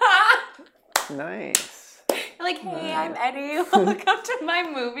 Nice. You're like, hey, I'm Eddie. Welcome to my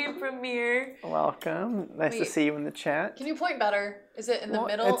movie premiere. Welcome. Nice to see you in the chat. Can you point better? Is it in the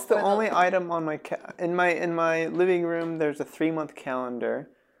middle? It's the only item on my in my living room. There's a 3-month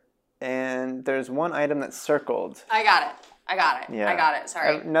calendar, and there's one item that's circled. I got it. Yeah. I got it.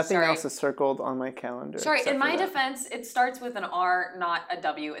 Sorry. Nothing else is circled on my calendar. Sorry, in my defense, it starts with an R, not a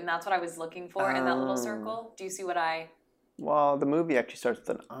W, and that's what I was looking for in that little circle. Do you see what I... Well, the movie actually starts with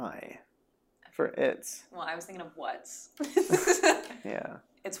an I for It's. Well, I was thinking of What's. Yeah.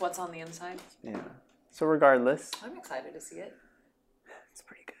 It's What's on the Inside. Yeah. So regardless. I'm excited to see it. It's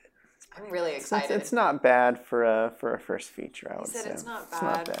pretty good. I'm really excited. It's not bad for a first feature, I would say. You said it's not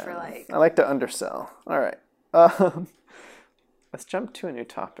bad for like... I like to undersell. All right. Let's jump to a new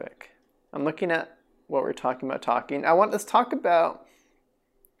topic. I'm looking at what we're talking about talking. Let's talk about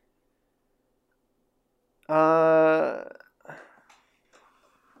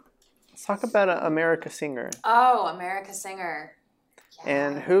America Singer. Oh, America Singer. Yeah.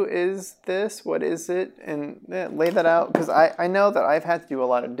 And who is this? What is it? And lay that out, because I know that I've had to do a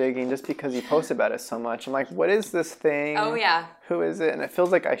lot of digging just because you post about it so much. I'm like, what is this thing? Oh, yeah. Who is it? And it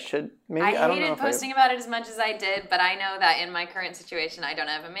feels like I should maybe. I don't know hated posting about it as much as I did, but I know that in my current situation, I don't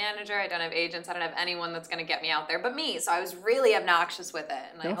have a manager, I don't have agents, I don't have anyone that's going to get me out there but me. So I was really obnoxious with it,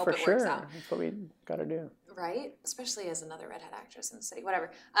 and I hope it works out. That's what we got to do. Right? Especially as another redhead actress in the city.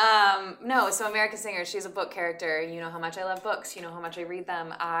 Whatever. No, so America Singer, she's a book character. You know how much I love books. You know how much I read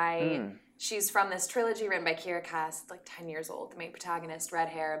them. She's from this trilogy written by Kira Cass, like 10 years old. The main protagonist, red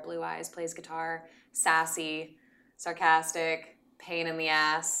hair, blue eyes, plays guitar, sassy, sarcastic, pain in the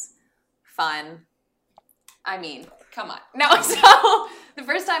ass, fun. I mean, come on. No, so the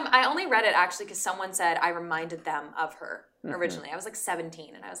first time, I only read it actually because someone said I reminded them of her originally. I was like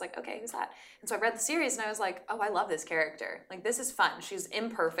 17 and I was like, okay, who's that? And so I read the series and I was like, oh, I love this character. Like, this is fun. She's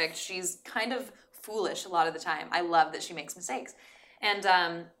imperfect. She's kind of foolish a lot of the time. I love that she makes mistakes. And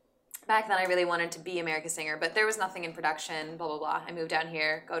back then I really wanted to be America's Singer, but there was nothing in production, blah, blah, blah. I moved down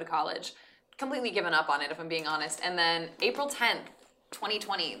here, go to college. Completely given up on it, if I'm being honest. And then April 10th,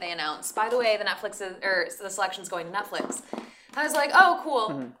 2020, they announced, by the way, the selection's going to Netflix. I was like, oh,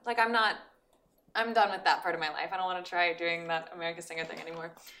 cool. Like, I'm done with that part of my life. I don't want to try doing that America's Singer thing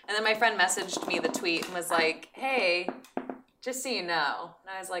anymore. And then my friend messaged me the tweet and was like, hey, just so you know.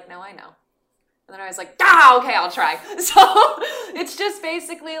 And I was like, no, I know. And then I was like, okay, I'll try. So it's just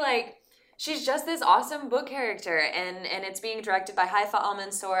basically like, she's just this awesome book character, and it's being directed by Haifa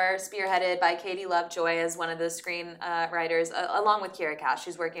Al-Mansour, spearheaded by Katie Lovejoy as one of the screenwriters, along with Kira Cash,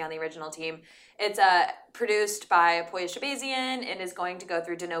 who's working on the original team. It's produced by Poya Shabazian. It is going to go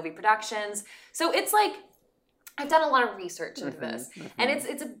through Denovi Productions. So it's like, I've done a lot of research into this, and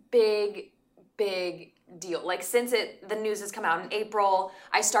it's a big, big deal. Like, since the news has come out in April,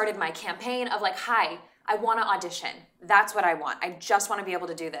 I started my campaign of like, hi, I want to audition. That's what I want. I just want to be able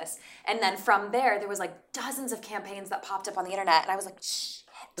to do this. And then from there was like dozens of campaigns that popped up on the internet. And I was like, shit,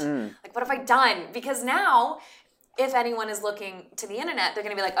 like, what have I done? Because now, if anyone is looking to the internet, they're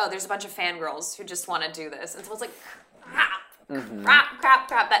going to be like, oh, there's a bunch of fangirls who just want to do this. And so it's like, crap.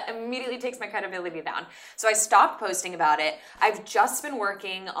 That immediately takes my credibility down. So I stopped posting about it. I've just been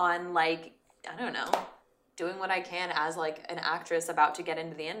working on, like, I don't know, doing what I can as like an actress about to get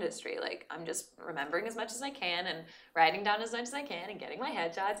into the industry. Like, I'm just remembering as much as I can and writing down as much as I can and getting my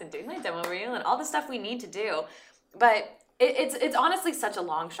headshots and doing my demo reel and all the stuff we need to do. But it's honestly such a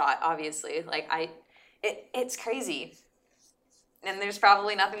long shot, obviously. Like, it's crazy. And there's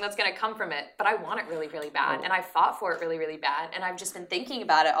probably nothing that's going to come from it, but I want it really, really bad. And I fought for it really, really bad. And I've just been thinking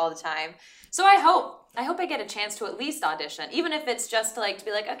about it all the time. So I hope I get a chance to at least audition, even if it's just to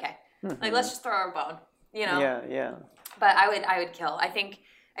be like, okay, like, let's just throw our bone. You know? Yeah. But I would kill. I think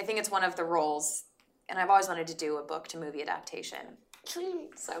it's one of the roles, and I've always wanted to do a book to movie adaptation.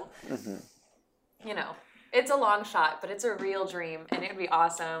 So, you know, it's a long shot, but it's a real dream, and it'd be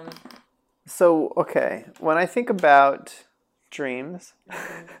awesome. So, okay, when I think about dreams,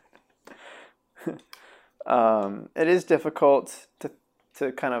 it is difficult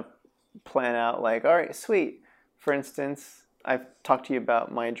to kind of plan out, like, all right, sweet. For instance, I've talked to you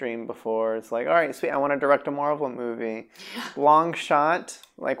about my dream before. It's like, all right, sweet, I want to direct a Marvel movie. Yeah. Long shot,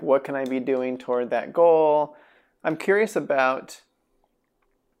 like, what can I be doing toward that goal? I'm curious about,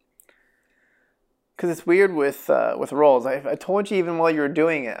 because it's weird with roles. I told you even while you were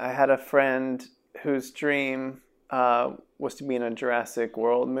doing it, I had a friend whose dream was to be in a Jurassic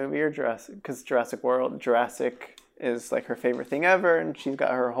World movie, or because Jurassic is like her favorite thing ever, and she's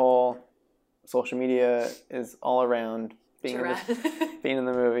got her whole social media is all around being in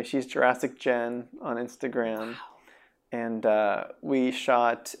the movie. She's Jurassic Jen on Instagram. Wow. And we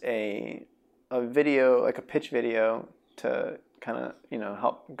shot a video, like a pitch video, to kind of,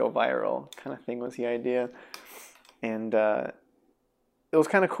 help go viral kind of thing was the idea. And it was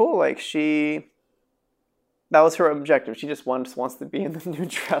kind of cool. Like, that was her objective. She just wants to be in the new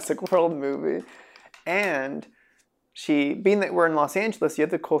Jurassic World movie. And being that we're in Los Angeles, the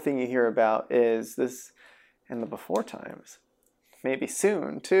other cool thing you hear about is this, in the before times, maybe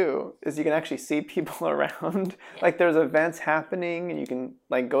soon too, is you can actually see people around. Yeah. Like, there's events happening, and you can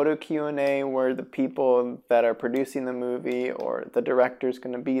like go to a Q&A where the people that are producing the movie or the director's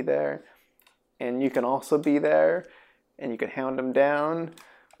going to be there, and you can also be there, and you can hound them down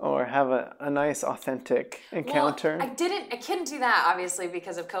or have a nice authentic encounter. Well, I couldn't do that obviously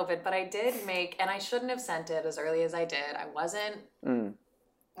because of COVID, but I did and I shouldn't have sent it as early as I did. I wasn't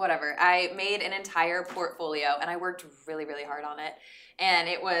whatever. I made an entire portfolio, and I worked really, really hard on it. And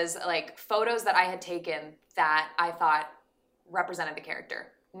it was like photos that I had taken that I thought represented the character.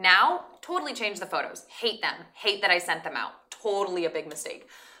 Now, totally changed the photos. Hate them. Hate that I sent them out. Totally a big mistake.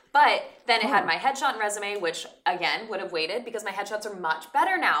 But then it had my headshot and resume, which, again, would have waited because my headshots are much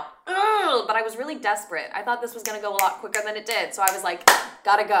better now. Ugh, but I was really desperate. I thought this was going to go a lot quicker than it did. So I was like,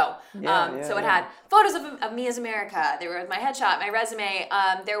 gotta go. So it had photos of me as America. There was my headshot, my resume.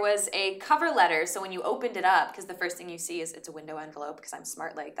 There was a cover letter. So when you opened it up, because the first thing you see is it's a window envelope, because I'm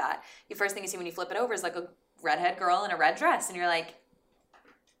smart like that. The first thing you see when you flip it over is like a redhead girl in a red dress. And you're like,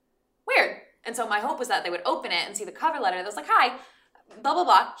 weird. And so my hope was that they would open it and see the cover letter. That was like, hi. Blah, blah,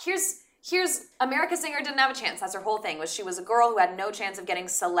 blah. Here's America's Singer didn't have a chance. That's her whole thing, was she was a girl who had no chance of getting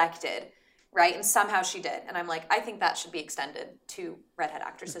selected, right? And somehow she did. And I'm like, I think that should be extended to redhead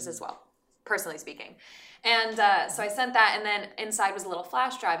actresses as well. personally speaking. And so I sent that, and then inside was a little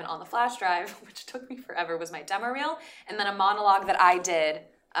flash drive, and on the flash drive, which took me forever, was my demo reel, and then a monologue that I did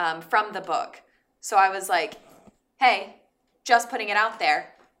from the book. So I was like, hey, just putting it out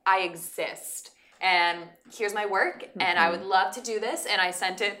there, I exist, and here's my work, and I would love to do this, and I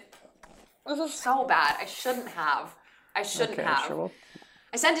sent it. This was so bad. I shouldn't have. Sure.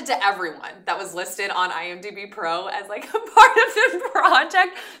 I sent it to everyone that was listed on IMDb Pro as like a part of the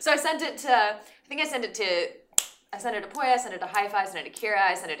project. So I sent it to, I sent it to Poya, I sent it to Hi-Fi, I sent it to Kira,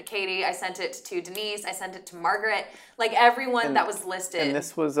 I sent it to Katie, I sent it to Denise, I sent it to Margaret, like everyone that was listed. And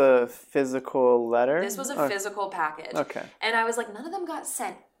this was a physical letter? This was a physical package. Okay. And I was like, none of them got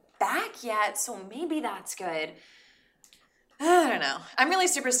sent back yet, so maybe that's good. I don't know. I'm really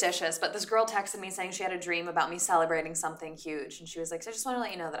superstitious, but this girl texted me saying she had a dream about me celebrating something huge. And she was like, so I just want to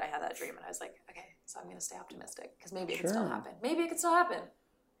let you know that I had that dream. And I was like, okay, so I'm going to stay optimistic because maybe it can still happen. Maybe it can still happen.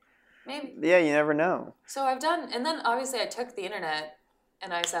 Maybe. Yeah, you never know. So I've done, and then obviously I took the internet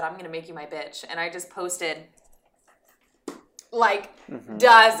and I said, I'm going to make you my bitch. And I just posted like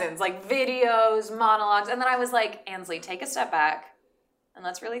dozens, like videos, monologues. And then I was like, Ansley, take a step back and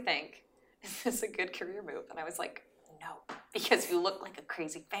let's really think, is this a good career move? And I was like, no, because you look like a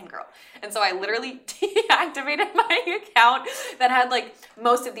crazy fangirl. And so I literally deactivated my account that had like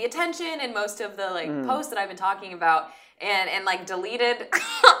most of the attention and most of the like posts that I've been talking about and like deleted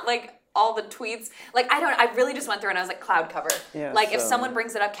like all the tweets. Like I really just went through and I was like cloud cover. Yeah, like if someone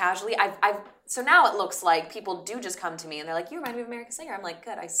brings it up casually, so now it looks like people do just come to me and they're like, you remind me of American Singer. I'm like,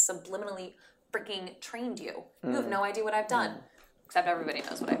 good, I subliminally freaking trained you. You have no idea what I've done. Except everybody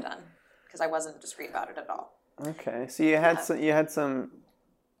knows what I've done because I wasn't discreet about it at all. Okay, so you had some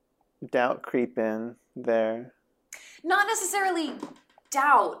doubt creep in there. Not necessarily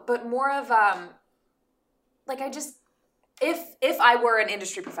doubt, but more of like I just if I were an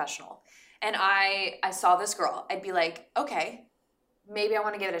industry professional and I saw this girl, I'd be like, okay, maybe I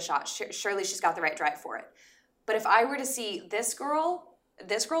want to give it a shot. Surely she's got the right drive for it. But if I were to see this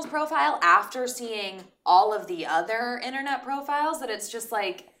girl's profile after seeing all of the other internet profiles, that it's just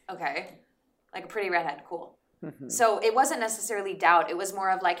like, okay, like a pretty redhead, cool. So it wasn't necessarily doubt. It was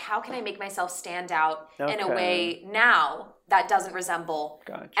more of like, how can I make myself stand out in a way now that doesn't resemble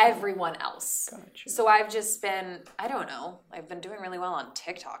everyone else? So I've just been, I don't know, I've been doing really well on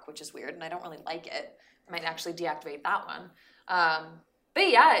TikTok, which is weird, and I don't really like it. I might actually deactivate that one. But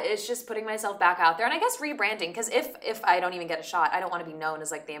yeah, it's just putting myself back out there. And I guess rebranding, because if I don't even get a shot, I don't want to be known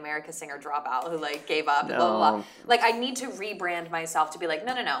as like the America Singer dropout who like gave up and blah, blah, blah. Like I need to rebrand myself to be like,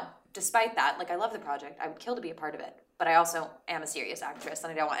 no. Despite that, like I love the project. I would kill to be a part of it. But I also am a serious actress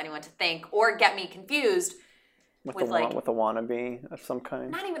and I don't want anyone to think or get me confused with a wannabe of some kind.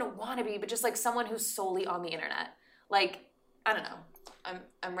 Not even a wannabe, but just like someone who's solely on the internet. Like, I don't know.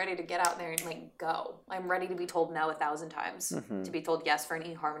 I'm ready to get out there and like go. I'm ready to be told no 1,000 times. To be told yes for an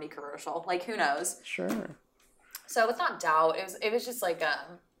eHarmony commercial. Like who knows? Sure. So it's not doubt. It was just like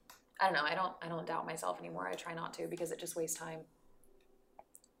I don't know. I don't doubt myself anymore. I try not to because it just wastes time.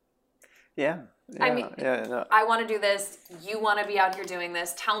 Yeah. I mean, I want to do this. You want to be out here doing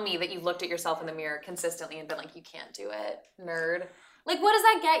this. Tell me that you looked at yourself in the mirror consistently and been like, you can't do it, nerd. Like, what does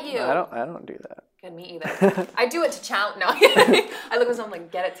that get you? No, I don't do that. Good, me either. I do it to challenge. No, I look at someone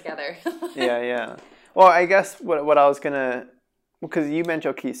like, get it together. Yeah. Well, I guess what I was gonna, because you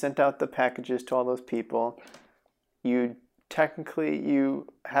mentioned, okay, you sent out the packages to all those people. You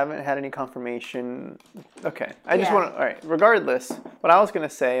haven't had any confirmation. Okay. I just want to, all right, regardless, what I was going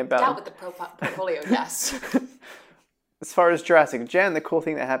to say about... Doubt with the portfolio, yes. As far as Jurassic Jen, the cool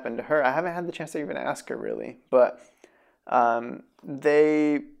thing that happened to her, I haven't had the chance to even ask her really, but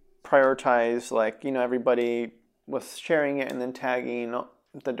they prioritize, like, everybody was sharing it and then tagging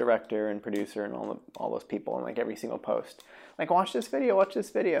the director and producer and all those people in like every single post. Like, watch this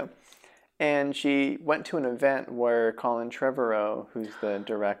video. And she went to an event where Colin Trevorrow, who's the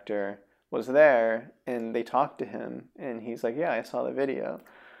director, was there, and they talked to him, and he's like, yeah, I saw the video.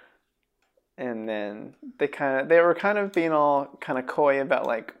 And then they were kind of being all kind of coy about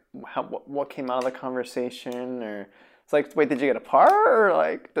like what came out of the conversation, or it's like, wait, did you get a part, or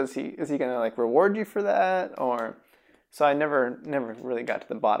like is he gonna like reward you for that, or so I never really got to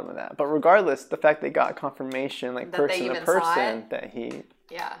the bottom of that. But regardless, the fact they got confirmation, like that person to person, that he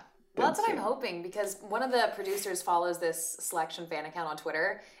Well, that's what I'm hoping, because one of the producers follows this Selection fan account on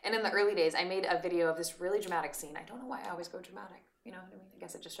Twitter, and in the early days, I made a video of this really dramatic scene. I don't know why I always go dramatic. You know what I mean? I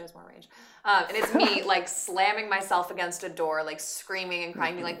guess it just shows more range. And it's me, like, slamming myself against a door, like, screaming and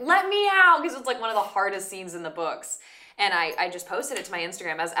crying, being like, let me out! Because it's, like, one of the hardest scenes in the books. And I just posted it to my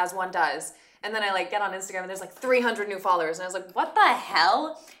Instagram, as one does. And then I like get on Instagram and there's like 300 new followers. And I was like, what the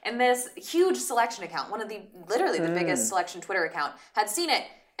hell? And this huge selection account, one of the, literally the biggest selection Twitter account, had seen it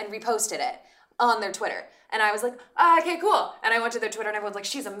and reposted it on their Twitter. And I was like, okay, cool. And I went to their Twitter and everyone's like,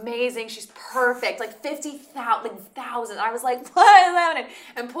 she's amazing. She's perfect. Like 50,000. I was like, what is happening?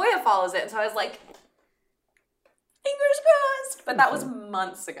 And Poya follows it. And so I was like, fingers crossed. But that was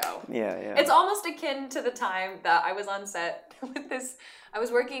months ago. Yeah. It's almost akin to the time that I was on set with this. I was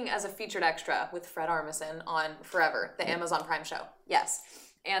working as a featured extra with Fred Armisen on Forever, the Amazon Prime show. Yes.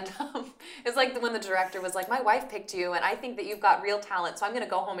 And it's like when the director was like, my wife picked you, and I think that you've got real talent, so I'm going to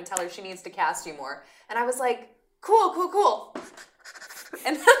go home and tell her she needs to cast you more. And I was like, cool.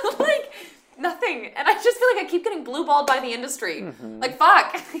 And then, like, nothing. And I just feel like I keep getting blue-balled by the industry. Like,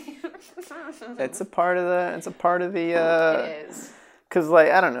 fuck. It's a part of the, It is. Because,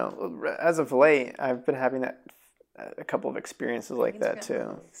 like, I don't know, as of late, I've been having a couple of experiences like that,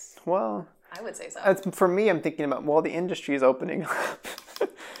 too. Well, I would say so. For me, I'm thinking about, well, the industry is opening up.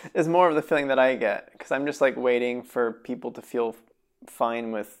 Is more of the feeling that I get. Because I'm just, like, waiting for people to feel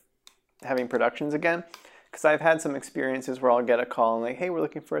fine with having productions again. Because I've had some experiences where I'll get a call and like, hey, we're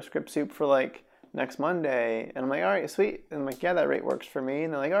looking for a script soup for, like, next Monday. And I'm like, all right, sweet. And I'm like, yeah, that rate works for me.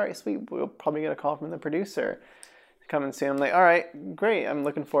 And they're like, all right, sweet. We'll probably get a call from the producer. Come and see. I'm like, all right, great. I'm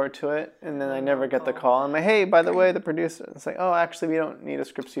looking forward to it. And then I never get the call. I'm like, hey, by the way, the producer. It's like, oh, actually, we don't need a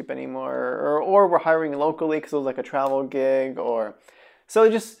script soup anymore. Or we're hiring locally because it was like a travel gig. Or so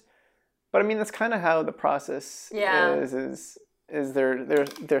just, but I mean, that's kind of how the process is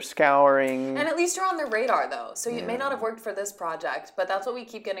they're scouring. And at least you're on their radar, though. So you may not have worked for this project, but that's what we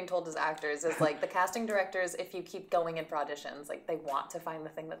keep getting told as actors is like the casting directors, if you keep going in for auditions, like they want to find the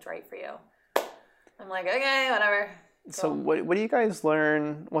thing that's right for you. I'm like, okay, whatever. Cool. So what do you guys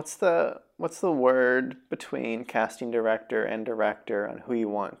learn? What's the word between casting director and director on who you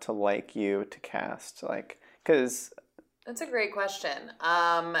want to like you to cast? Like, because that's a great question.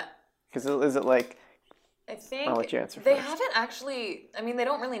 Because is it like? I think I'll let you answer they first. haven't actually. I mean, they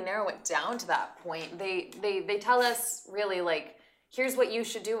don't really narrow it down to that point. They tell us really like, here's what you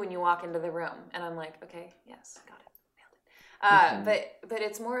should do when you walk into the room, and I'm like, okay, yes, got it, nailed it. But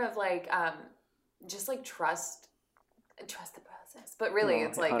it's more of like. Just like trust the process. But really,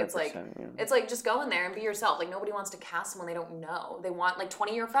 it's like just go in there and be yourself. Like nobody wants to cast someone they don't know. They want like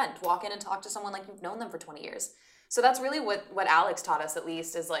 20-year friend to walk in and talk to someone like you've known them for 20 years. So that's really what Alex taught us, at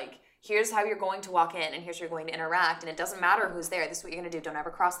least, is like, here's how you're going to walk in and here's how you're going to interact. And it doesn't matter who's there. This is what you're going to do. Don't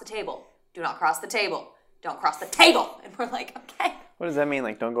ever cross the table. Do not cross the table. Don't cross the table. And we're like, okay. What does that mean?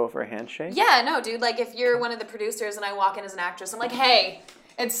 Like, don't go for a handshake? Yeah, no, dude. Like if you're one of the producers and I walk in as an actress, I'm like, hey,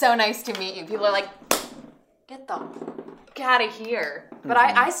 it's so nice to meet you. People are like, get the fuck out of here. But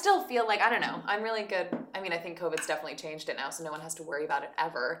I still feel like, I don't know, I'm really good. I mean, I think COVID's definitely changed it now, so no one has to worry about it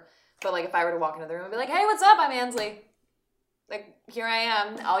ever. But like if I were to walk into the room and be like, hey, what's up? I'm Ansley. Like, here I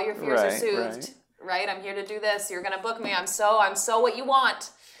am. All your fears are soothed. Right? I'm here to do this. You're going to book me. I'm so what you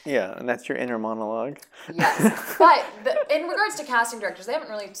want. Yeah, and that's your inner monologue. Yes. But in regards to casting directors, they haven't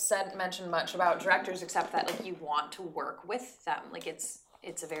really mentioned much about directors except that like you want to work with them. Like it's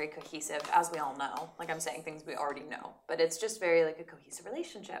a very cohesive, as we all know. Like I'm saying things we already know, but it's just very like a cohesive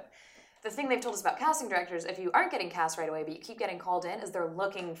relationship. The thing they've told us about casting directors, if you aren't getting cast right away, but you keep getting called in, is they're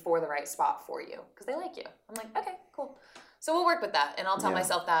looking for the right spot for you because they like you. I'm like, okay, cool. So we'll work with that, and I'll tell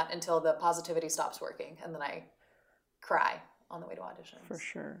myself that until the positivity stops working, and then I cry on the way to auditions. For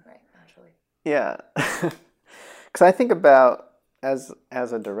sure. Right, naturally. Yeah. Because I think about, as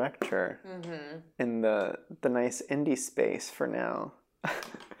a director, in the nice indie space for now,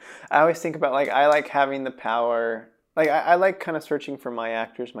 I always think about, like, I like having the power. Like, I like kind of searching for my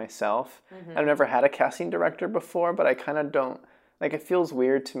actors myself. I've never had a casting director before, but I kind of don't, like, it feels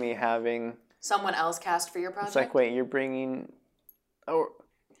weird to me having... Someone else cast for your project? It's like, wait, you're bringing...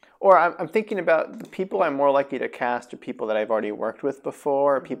 Or I'm thinking about the people I'm more likely to cast are people that I've already worked with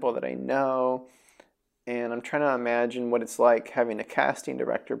before, or people that I know. And I'm trying to imagine what it's like having a casting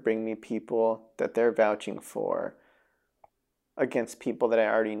director bring me people that they're vouching for against people that I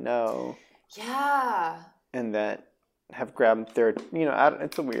already know. Yeah. And that have grabbed their,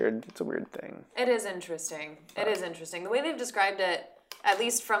 it's a weird thing. It is interesting. It is interesting. The way they've described it, at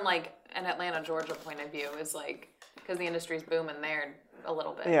least from like an Atlanta, Georgia point of view, is like, because the industry's booming there a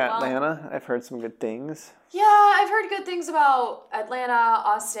little bit. Yeah, well, Atlanta, I've heard some good things. Yeah, I've heard good things about Atlanta,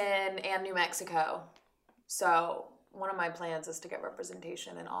 Austin, and New Mexico. So one of my plans is to get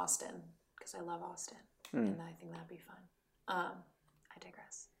representation in Austin, because I love Austin, and I think that'd be fun. I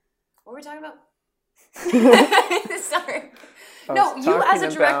digress. What were we talking about? Sorry. No, you as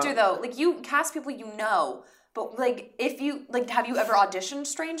a director, though, like, you cast people you know, but, like, if you, like, have you ever auditioned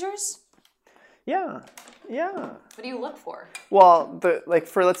strangers? Yeah, yeah. What do you look for? Well,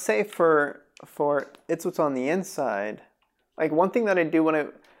 let's say for It's What's on the Inside, like one thing that I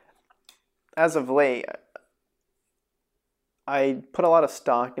do as of late, I put a lot of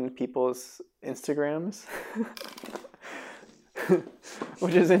stock in people's Instagrams,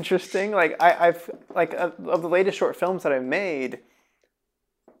 which is interesting. Like I've of the latest short films that I've made,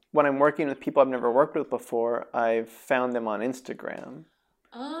 when I'm working with people I've never worked with before, I've found them on Instagram.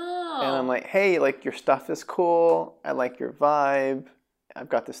 Oh. And I'm like, hey, like your stuff is cool. I like your vibe. I've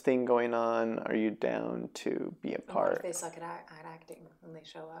got this thing going on. Are you down to be a part? What if they suck at acting when they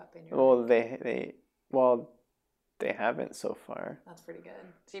show up? And they haven't so far. That's pretty good.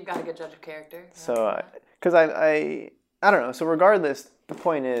 So you've got a good judge of character. So, because I don't know. So regardless, the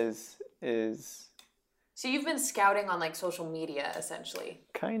point is. So you've been scouting on like social media essentially.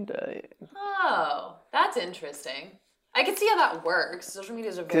 Kinda. Oh, that's interesting. I can see how that works. Social media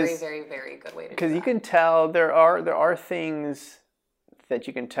is a very, very, very good way to do that. Because you can tell there are things that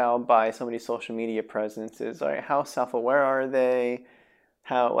you can tell by somebody's social media presence is like how self-aware are they,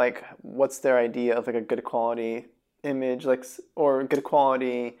 how like what's their idea of like a good quality image, like, or good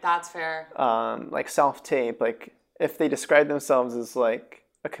quality. That's fair. Like self-tape, like if they describe themselves as like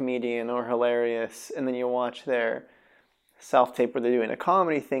a comedian or hilarious, and then you watch their self-tape where they're doing a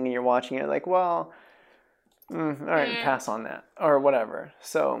comedy thing, and you're watching it like, well, all right, pass on that or whatever.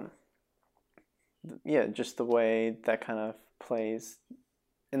 So yeah, just the way that kind of plays,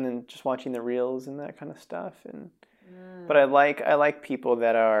 and then just watching the reels and that kind of stuff. And but I like people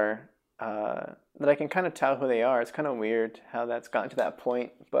that are that I can kind of tell who they are. It's kind of weird how that's gotten to that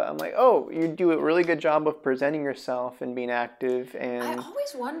point, but I'm like, oh, you do a really good job of presenting yourself and being active. And I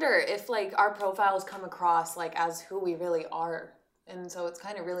always wonder if like our profiles come across like as who we really are. And so it's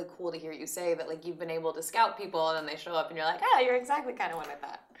kind of really cool to hear you say that like you've been able to scout people and then they show up and you're like, you're exactly kind of what I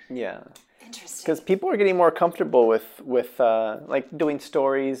thought. Yeah. Interesting. Because people are getting more comfortable with like doing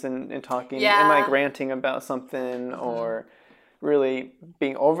stories and talking and like ranting about something or really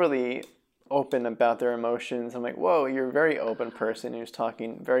being overly open about their emotions. I'm like, whoa, you're a very open person who's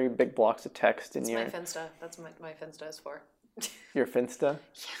talking very big blocks of text. And my Finsta. That's what my Finsta is for. Your Finsta?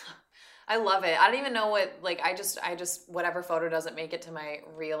 Yeah. I love it. I don't even know what, like, I just, whatever photo doesn't make it to my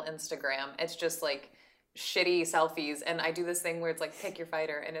real Instagram. It's just like shitty selfies. And I do this thing where it's like, pick your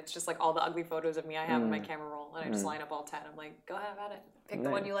fighter. And it's just like all the ugly photos of me I have in my camera roll. And I just line up all 10. I'm like, go have at it. Pick the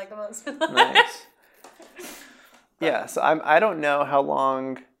one you like the most. Nice. Yeah. So I don't know how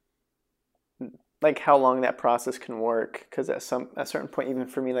long that process can work. Because at a certain point, even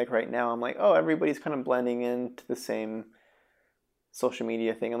for me, like right now, I'm like, oh, everybody's kind of blending into the same social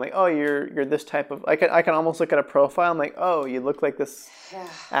media thing. I'm like, oh, you're this type of. I can almost look at a profile. I'm like, oh, you look like this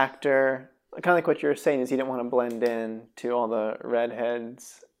actor. Kind of like what you were saying is you didn't want to blend in to all the redhead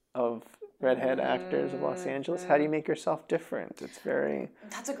actors of Los Angeles. How do you make yourself different?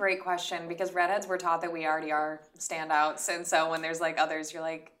 That's a great question, because redheads were taught that we already are standouts, and so when there's like others, you're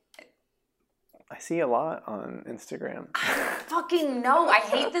like, I see a lot on Instagram. I fucking know. I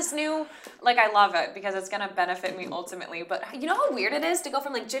hate this new, like, I love it because it's going to benefit me ultimately. But you know how weird it is to go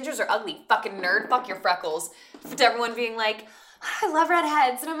from, like, gingers are ugly, fucking nerd, fuck your freckles, to everyone being like, I love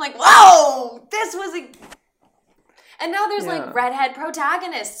redheads. And I'm like, whoa, this was a... And now there's, like, redhead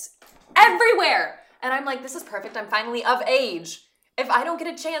protagonists everywhere. And I'm like, this is perfect. I'm finally of age. If I don't get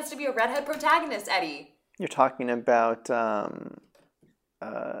a chance to be a redhead protagonist, Eddie. You're talking about the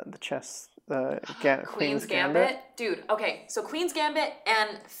chess... Queen's Gambit? Dude, okay, so Queen's Gambit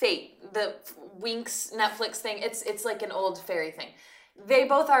and Fate, the Winx Netflix thing, it's like an old fairy thing. They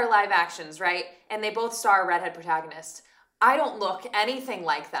both are live actions, right? And they both star redhead protagonists. I don't look anything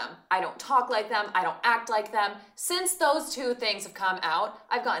like them. I don't talk like them. I don't act like them. Since those two things have come out,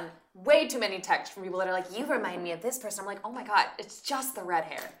 I've gotten way too many texts from people that are like, you remind me of this person. I'm like, oh my God, it's just the red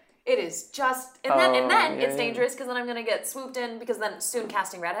hair. It is just, and then it's dangerous because then I'm gonna get swooped in, because then soon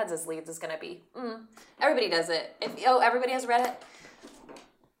casting redheads as leads is gonna be, everybody does it. Everybody has a redhead.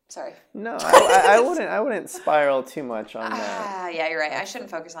 Sorry. No, I wouldn't spiral too much on that. Yeah, you're right. I shouldn't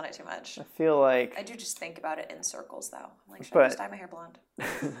focus on it too much. I feel like I do just think about it in circles, though. I'm like, should I just dye my hair blonde?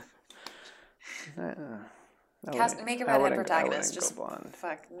 Make a redhead protagonist. Just blonde.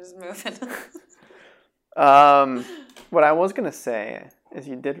 Fuck, just move it. What I was gonna say is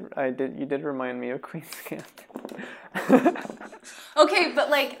you did remind me of Queen's Gambit. Okay, but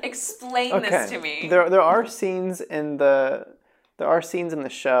like explain this to me. There are scenes in the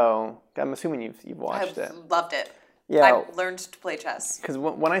show. I'm assuming you've watched it. I've loved it. Yeah, I've learned to play chess. Because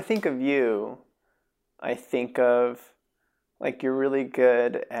when I think of you, I think of like you're really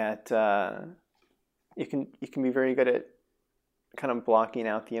good at you can be very good at kind of blocking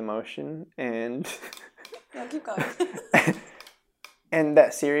out the emotion and Yeah, keep going. and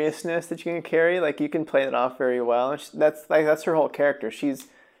that seriousness that you can carry. Like, you can play it off very well. That's her whole character. She's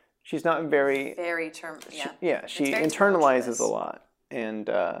not very she very internalizes tumultuous. a lot, and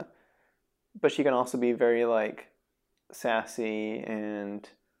but she can also be very like sassy and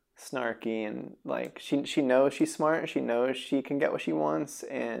snarky, and like she knows she's smart, she knows she can get what she wants,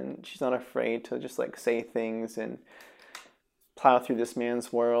 and she's not afraid to just like say things and plow through this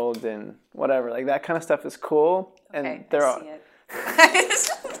man's world and whatever. Like, that kind of stuff is cool. Okay, And they're all, see it.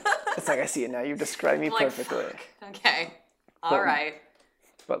 it's like, I see it now. You've described me perfectly. Okay. All right.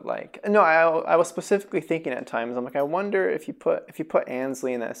 But like, no, I was specifically thinking at times, I'm like, I wonder if you put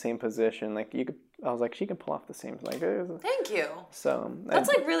Ansley in that same position, like you could. I was like, she can pull off the same. Like, Thank you. So That's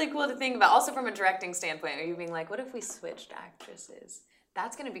like really cool to think about. Also from a directing standpoint, are you being like, what if we switched actresses?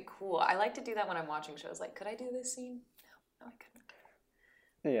 That's gonna be cool. I like to do that when I'm watching shows. Like, could I do this scene? No, I couldn't.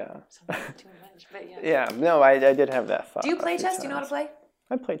 Yeah. Something too much, but yeah. Yeah. No, I did have that thought. Do you play chess? Do you know how to play?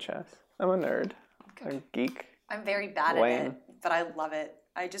 I play chess. I'm a nerd. I'm a geek. I'm very bad at Wayne. it, but I love it.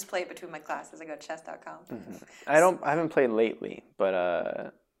 I just play it between my classes. I go to chess.com. Mm-hmm. I haven't played lately, but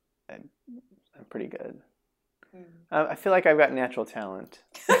I'm pretty good. I feel like I've got natural talent.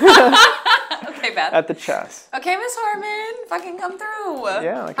 Okay, Beth. At the chess. Okay, Miss Harmon, fucking come through.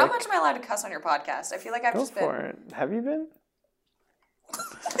 Yeah. Like, How much am I allowed to cuss on your podcast? I feel like I've Go just for it. Have you been?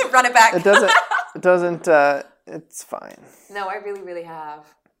 Run it back. It doesn't. It's fine. No, I really, really have.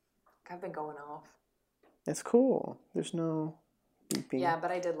 I've been going off. It's cool. There's no beeping. Yeah,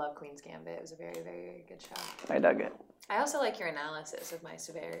 but I did love Queen's Gambit. It was a very, very, very good show. I dug it. I also like your analysis of my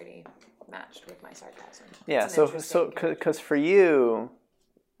severity matched with my sarcasm. Yeah, because for you,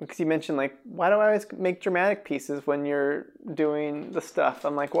 because you mentioned, like, why do I always make dramatic pieces when you're doing the stuff?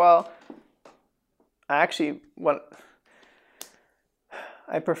 I'm like, well, I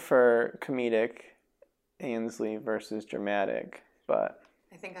prefer comedic Ansley versus dramatic, but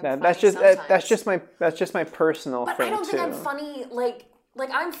I think I'm that's just my personal but thing I don't think I'm funny. Like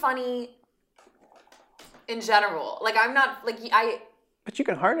I'm funny in general. Like, I'm not like But you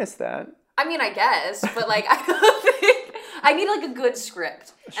can harness that. I mean, I guess, but like I don't think I need like a good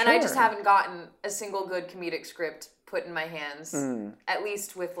script, and I just Sure. haven't gotten a single good comedic script put in my hands. At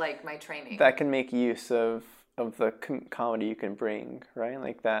least with like my training. That can make use of the comedy you can bring, right?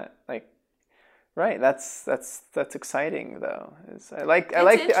 Like that, like. Right, that's exciting though. I like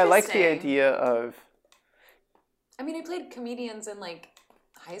the idea of. I mean, I played comedians in like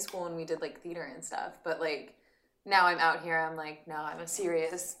high school and we did like theater and stuff, but like now I'm out here. I'm like, no, I'm a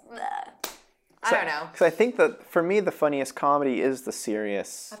serious. I don't know. Because I think that for me, the funniest comedy is the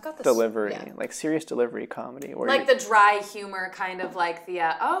serious delivery, like serious delivery comedy, where like the dry humor, kind of like the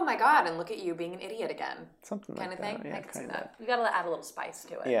oh my god, and look at you being an idiot again, something kind like of thing. that. Yeah, I can see that. You gotta add a little spice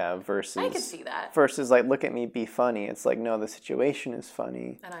to it. Yeah, versus I can see that. Versus like, look at me, be funny. It's like, no, the situation is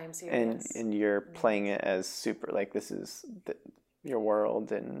funny, and I am serious, and you're playing it as super, like this is your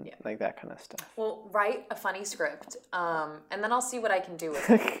world and like that kind of stuff. Well, write a funny script, and then I'll see what I can do with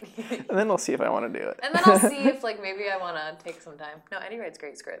it. And then I'll see if I want to do it. And then I'll see if like maybe I want to take some time. No, Eddie writes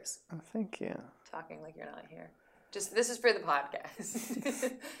great scripts. Oh, thank you. Talking like you're not here. Just this is for the podcast. Yes.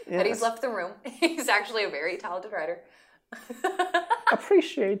 Eddie's left the room. He's actually a very talented writer.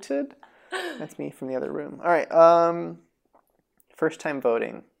 Appreciated. That's me from the other room. All right. First time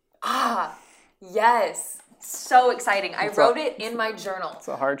voting. Ah, yes. So exciting. I wrote it in my journal. It's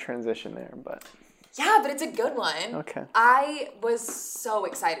a hard transition there, but... Yeah, but it's a good one. Okay. I was so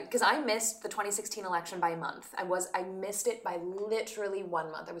excited because I missed the 2016 election by a month. I missed it by literally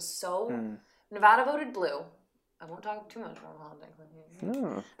 1 month. I was so... Nevada voted blue. I won't talk too much about politics.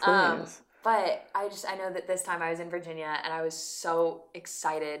 No, please. But I know that this time I was in Virginia and I was so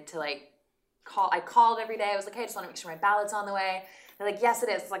excited to like call. I called every day. I was like, hey, I just want to make sure my ballot's on the way. They're like, yes, it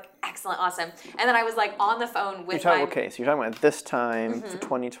is. It's like, excellent, awesome. And then I was like on the phone with Okay, so you're talking about this time, for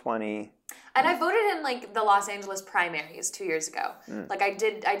 2020. And I voted in like the Los Angeles primaries 2 years ago. Like I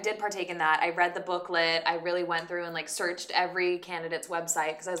did partake in that. I read the booklet. I really went through and like searched every candidate's website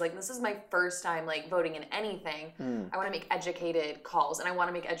because I was like, this is my first time like voting in anything. I want to make educated calls, and I want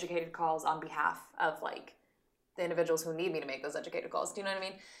to make educated calls on behalf of like the individuals who need me to make those educated calls. Do you know what I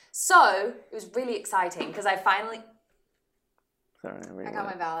mean? So it was really exciting because I finally... I got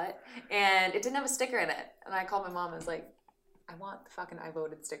my ballot, and it didn't have a sticker in it. And I called my mom and was like, I want the fucking I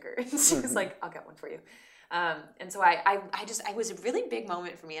voted sticker. And she was like, I'll get one for you. And so it was a really big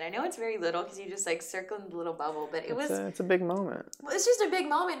moment for me. And I know it's very little because you just like circle in the little bubble, but it's a big moment. It's just a big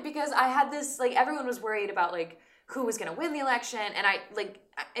moment because I had this, like, everyone was worried about like who was going to win the election. And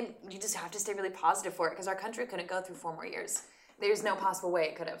and you just have to stay really positive for it because our country couldn't go through 4 more years. There's no possible way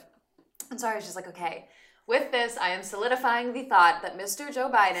it could have. And so I was just like, okay, with this, I am solidifying the thought that Mr. Joe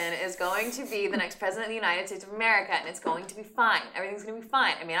Biden is going to be the next president of the United States of America, and it's going to be fine. Everything's going to be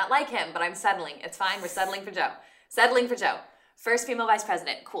fine. I may not like him, but I'm settling. It's fine. We're settling for Joe. Settling for Joe. First female vice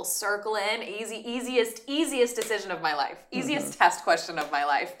president. Cool. Circle in. Easiest decision of my life. Easiest test question of my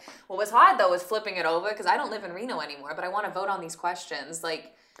life. What was hard, though, was flipping it over, because I don't live in Reno anymore, but I want to vote on these questions.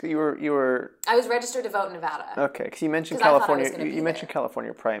 Like, You were. I was registered to vote in Nevada. Okay, because you mentioned 'Cause I thought I California. was gonna be You mentioned there.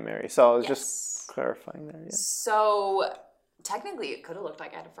 California primary, so I was Yes. just clarifying there. Yeah. So technically, it could have looked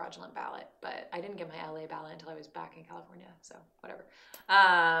like I had a fraudulent ballot, but I didn't get my LA ballot until I was back in California, so whatever.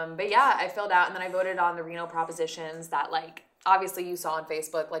 But yeah, I filled out, and then I voted on the Reno propositions that, like, obviously you saw on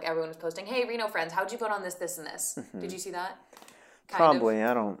Facebook, like, everyone was posting, hey, Reno friends, how'd you vote on this, this, and this? Did you see that? Probably.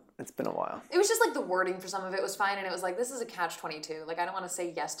 I don't. It's been a while. It was just like the wording for some of it was fine, and it was like, this is a catch-22. Like, I don't want to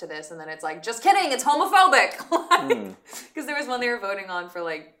say yes to this, and then it's like, just kidding, it's homophobic. Because there was one they were voting on for,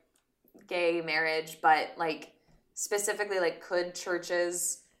 like, gay marriage, but, like, specifically, like, could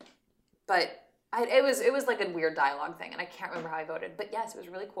churches, but it was like a weird dialogue thing, and I can't remember how I voted, but yes, it was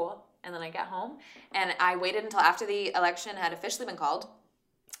really cool. And then I got home, and I waited until after the election had officially been called,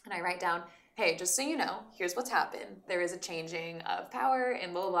 and I write down, hey, just so you know, here's what's happened. There is a changing of power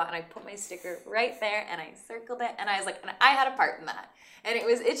and blah, blah, blah, and I put my sticker right there, and I circled it, and I was like, and I had a part in that. And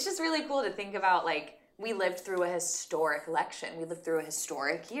it's just really cool to think about, like, we lived through a historic election. We lived through a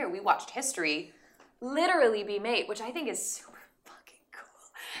historic year. We watched history literally be made, which I think is super fucking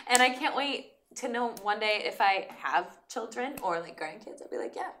cool. And I can't wait to know one day if I have children or, like, grandkids, I'll be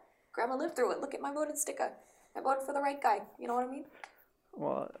like, yeah, Grandma lived through it. Look at my voted sticker. I voted for the right guy. You know what I mean?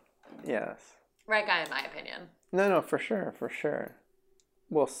 Well, yes. Right guy, in my opinion. No, for sure.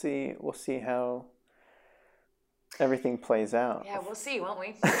 We'll see how everything plays out. Yeah, we'll see, won't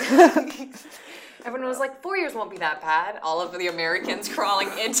we? Everyone was like, 4 years won't be that bad. All of the Americans crawling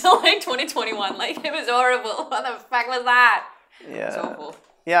into, like, 2021. Like, it was horrible. What the fuck was that? Yeah. It was awful.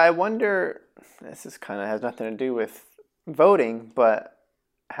 Yeah, I wonder, this is kind of has nothing to do with voting, but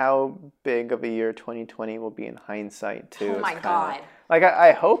how big of a year 2020 will be in hindsight too. Oh my God. Like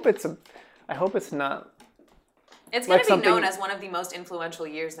I hope it's not. It's going like to be known as one of the most influential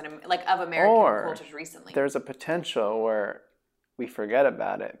years of American cultures recently. There's a potential where we forget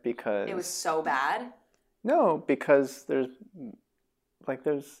about it because it was so bad. No, because there's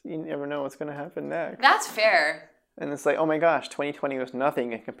you never know what's going to happen next. That's fair. And it's like, oh my gosh, 2020 was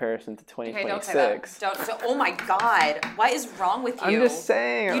nothing in comparison to 2026. Okay, don't say that. Oh my God, what is wrong with you? I'm just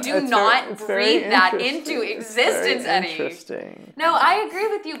saying. You do not breathe that into existence, Eddie. Interesting. No, I agree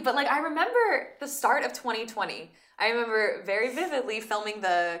with you, but, like, I remember the start of 2020. I remember very vividly filming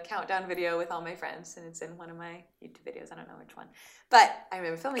the countdown video with all my friends, and it's in one of my YouTube videos. I don't know which one, but I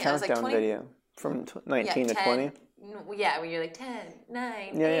remember filming it. I was like 20 video from 19 to 20. Yeah, when you're like 10, 9,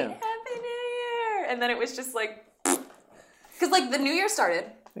 8, yeah. Happy New Year, and then it was just like. Because, like, the new year started,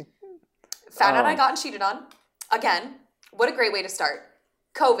 found out I got cheated on, again, what a great way to start,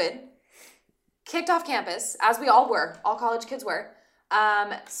 COVID, kicked off campus, as we all were, all college kids were,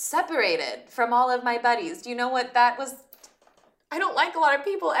 separated from all of my buddies. Do you know what that was? I don't like a lot of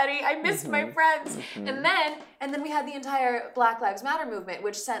people, Eddie. I missed my friends. And then we had the entire Black Lives Matter movement,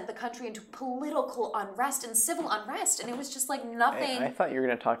 which sent the country into political unrest and civil unrest. And it was just like nothing. I thought you were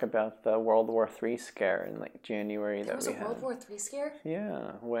going to talk about the World War III scare in, like, January There was a World War III scare?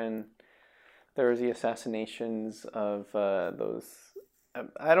 Yeah, when there was the assassinations of those.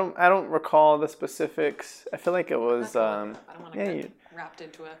 I don't recall the specifics. I feel like it was. I don't want to get wrapped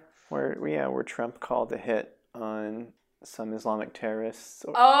into it. Where Trump called a hit on some Islamic terrorists.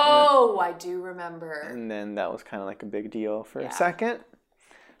 I do remember. And then that was kind of like a big deal for a second.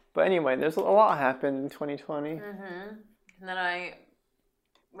 But anyway, there's a lot happened in 2020. And then I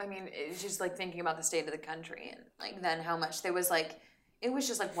mean, it's just like thinking about the state of the country and, like, then how much there was, like, it was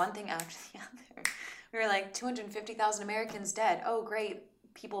just like one thing after the other. We were like 250,000 Americans dead. Oh, great.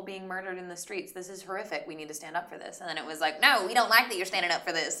 People being murdered in the streets. This is horrific. We need to stand up for this. And then it was like, no, we don't like that you're standing up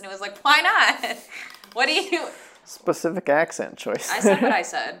for this. And it was like, why not? What do you... Specific accent choice. I said what I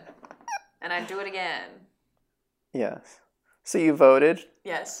said. And I'd do it again. Yes. So you voted?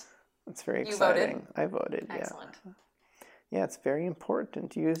 Yes. That's very You exciting. voted? I voted, Excellent. yeah. Yeah, it's very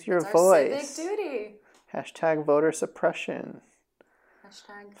important. Use your It's voice. our civic duty. Hashtag voter suppression.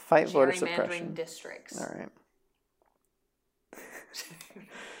 Hashtag Fight voter gerrymandering suppression. districts. All right.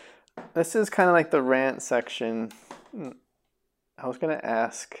 This is kind of like the rant section. I was going to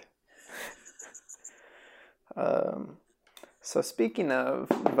ask. So speaking of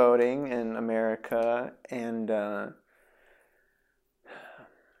voting in America, and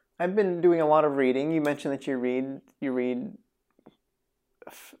I've been doing a lot of reading. You mentioned that you read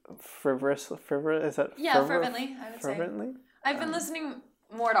frivolous, is that fervently, I would fervently? say. I've been listening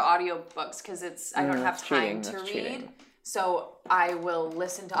more to audiobooks because I don't have time to read. Cheating. So I will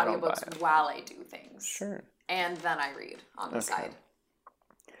listen to audiobooks while I do things. Sure. And then I read on the side.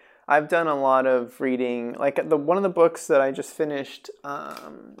 I've done a lot of reading. Like one of the books that I just finished, I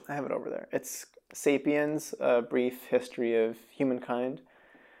have it over there. It's Sapiens, A Brief History of Humankind.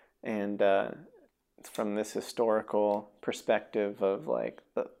 And it's from this historical perspective of like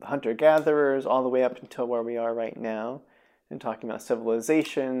the hunter-gatherers all the way up until where we are right now. And talking about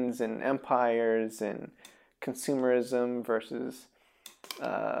civilizations and empires and consumerism versus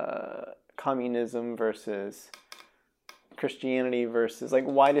communism versus Christianity versus like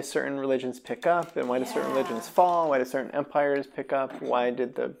why do certain religions pick up and why do certain religions fall? Why do certain empires pick up? Why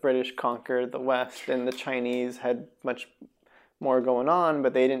did the British conquer the West and the Chinese had much more going on,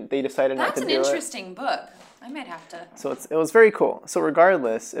 but they didn't? They decided not to do it. That's an interesting book. I might have to. So it was very cool. So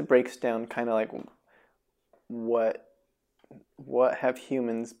regardless, it breaks down kind of like what have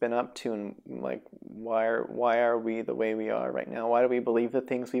humans been up to, and like why are we the way we are right now? Why do we believe the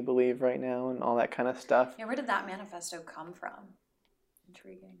things we believe right now, and all that kind of stuff? Yeah, where did that manifesto come from?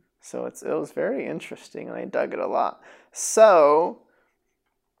 Intriguing. So it was very interesting, and I dug it a lot. So,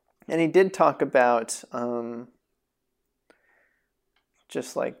 and he did talk about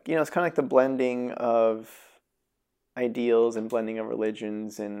just like, it's kind of like the blending of ideals and blending of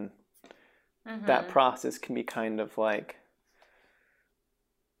religions, and that process can be kind of like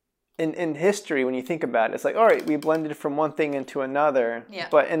in history, when you think about it, it's like, all right, we blended from one thing into another. Yeah.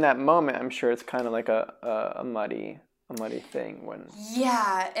 But in that moment, I'm sure it's kind of like a muddy thing when.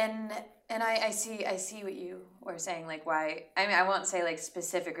 Yeah, and I see what you were saying, like why. I mean, I won't say like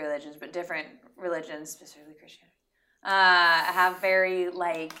specific religions, but different religions, specifically Christianity, have very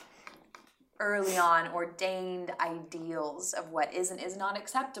like early on ordained ideals of what is and is not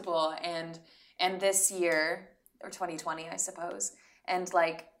acceptable, and this year or 2020, I suppose, and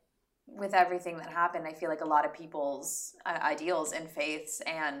like. With everything that happened, I feel like a lot of people's ideals and faiths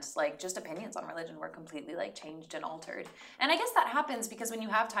and like just opinions on religion were completely like changed and altered. And I guess that happens because when you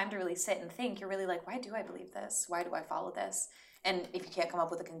have time to really sit and think, you're really like, why do I believe this? Why do I follow this? And if you can't come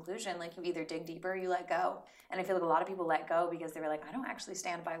up with a conclusion, like you either dig deeper or you let go. And I feel like a lot of people let go because they were like, I don't actually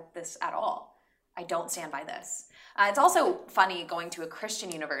stand by this at all. I don't stand by this. It's also funny going to a Christian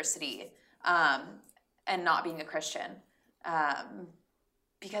university and not being a Christian.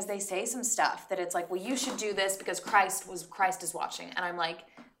 Because they say some stuff that it's like, well, you should do this because Christ is watching. And I'm like,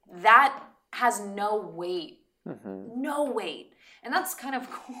 that has no weight. No weight. And that's kind of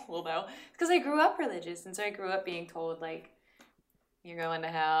cool, though, because I grew up religious. And so I grew up being told, like, you're going to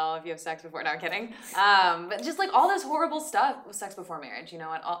hell if you have sex before. No, I'm kidding. But just, like, all this horrible stuff with sex before marriage, and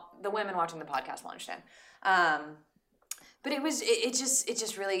the women watching the podcast will understand. But it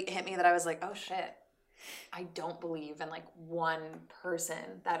just really hit me that I was like, oh, shit. I don't believe in like one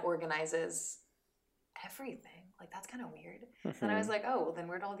person that organizes everything. Like that's kind of weird. And I was like, oh, well, then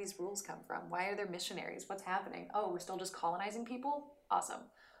where'd all these rules come from? Why are there missionaries? What's happening? Oh, we're still just colonizing people? Awesome.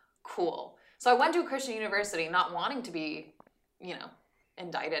 Cool. So I went to a Christian university not wanting to be,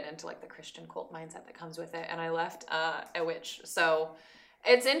 indicted into like the Christian cult mindset that comes with it. And I left a witch. So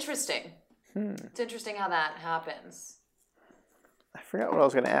it's interesting. It's interesting how that happens. I forgot what I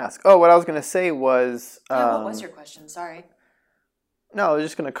was going to ask. Oh, what I was going to say was... what was your question? Sorry. No, I was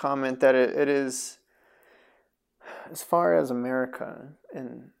just going to comment that it is, as far as America,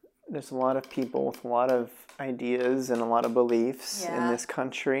 and there's a lot of people with a lot of ideas and a lot of beliefs in this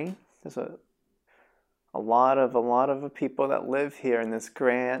country. There's a lot of people that live here in this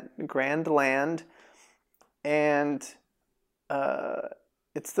grand land, and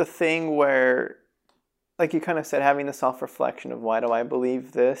it's the thing where... Like you kind of said, having the self-reflection of why do I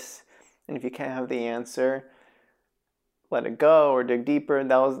believe this? And if you can't have the answer, let it go or dig deeper.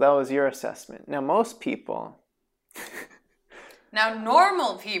 That was your assessment. Now, most people... Now,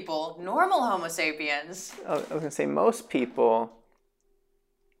 normal people, normal Homo sapiens... I was going to say, most people,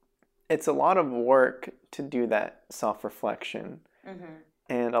 it's a lot of work to do that self-reflection.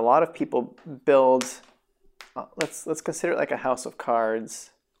 And a lot of people build... Let's consider it like a house of cards...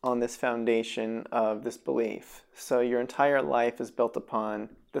 on this foundation of this belief. So your entire life is built upon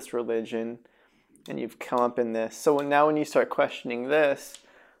this religion, and you've come up in this. So now when you start questioning this,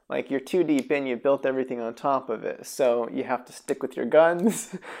 like you're too deep in, you built everything on top of it. So you have to stick with your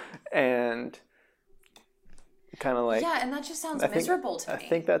guns and kind of like... Yeah, and that just sounds miserable to me. I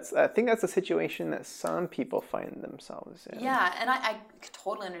think that's a situation that some people find themselves in. Yeah, and I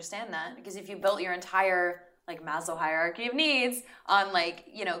totally understand that, because if you built your entire... like Maslow hierarchy of needs on like,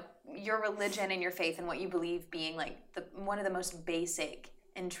 your religion and your faith and what you believe being like one of the most basic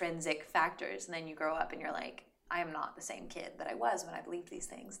intrinsic factors, and then you grow up and you're like, I am not the same kid that I was when I believed these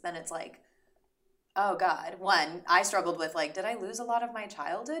things. Then it's like, oh God, one, I struggled with like, did I lose a lot of my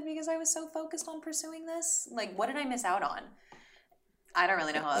childhood because I was so focused on pursuing this? Like, what did I miss out on? I don't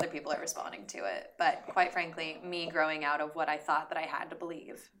really know how other people are responding to it, but quite frankly, me growing out of what I thought that I had to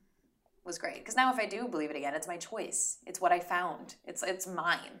believe was great. Because now if I do believe it again, it's my choice. It's what I found. It's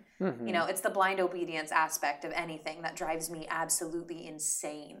mine. Mm-hmm. You know, it's the blind obedience aspect of anything that drives me absolutely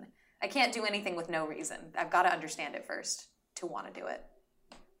insane. I can't do anything with no reason. I've got to understand it first to want to do it.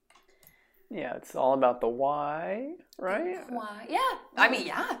 Yeah, it's all about the why, right? Why? Yeah. I mean,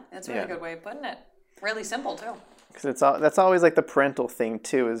 yeah. That's a really good way of putting it. Really simple, too. Because that's always like the parental thing,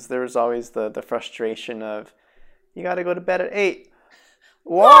 too, is there's always the frustration of, you got to go to bed at 8.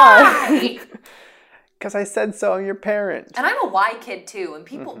 Why? Because I said so, I'm your parent. And I'm a why kid, too, and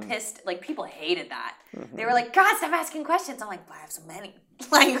people people hated that. Mm-hmm. They were like, God, stop asking questions. I'm like, well, I have so many.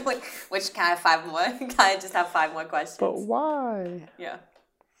 like, which can I have 5 more? Can I just have 5 more questions? But why? Yeah.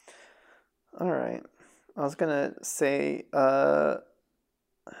 All right. I was going to say, I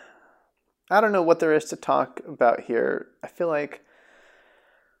don't know what there is to talk about here. I feel like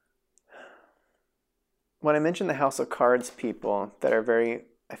when I mentioned the House of Cards people that are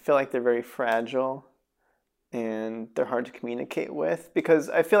I feel like they're very fragile and they're hard to communicate with, because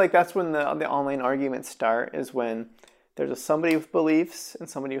I feel like that's when the online arguments start, is when there's somebody with beliefs and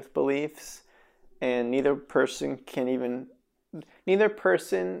somebody with beliefs, and neither person can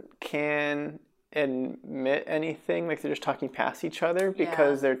admit anything. Like, they're just talking past each other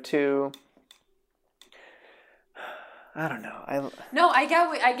because they're too, I don't know. No, I get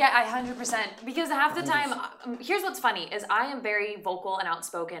 100%, because half the time, here's what's funny, is I am very vocal and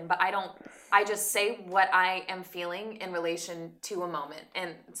outspoken, but I just say what I am feeling in relation to a moment.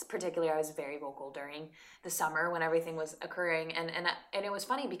 And particularly, I was very vocal during the summer when everything was occurring. And it was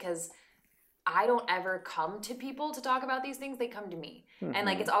funny because I don't ever come to people to talk about these things. They come to me. Mm-hmm. And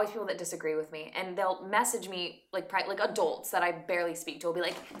like, it's always people that disagree with me, and they'll message me like adults that I barely speak to will be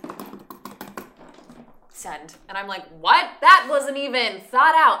like, send. And I'm like, what? That wasn't even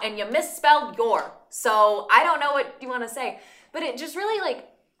thought out, and you misspelled your. So I don't know what you want to say. But it just really, like,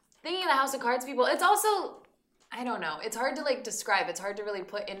 thinking of the House of Cards people, it's also, I don't know. It's hard to like describe. It's hard to really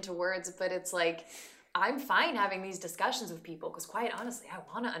put into words, but it's like, I'm fine having these discussions with people because, quite honestly, I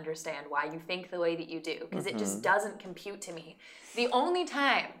want to understand why you think the way that you do, because it just doesn't compute to me. The only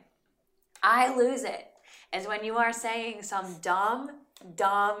time I lose it is when you are saying some dumb,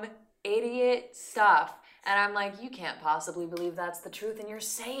 idiot stuff, and I'm like, you can't possibly believe that's the truth, and you're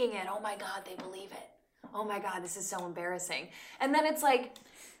saying it. Oh my God, they believe it. Oh my God, this is so embarrassing. And then it's like,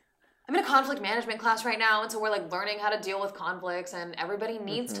 I'm in a conflict management class right now, and so we're like learning how to deal with conflicts, and everybody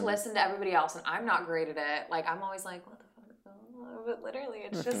needs to listen to everybody else, and I'm not great at it. Like, I'm always like, what the fuck? But literally,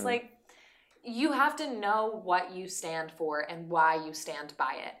 it's just like, you have to know what you stand for and why you stand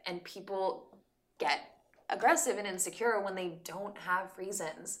by it. And people get aggressive and insecure when they don't have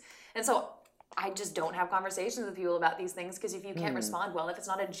reasons. And so I just don't have conversations with people about these things, because if you can't respond well, if it's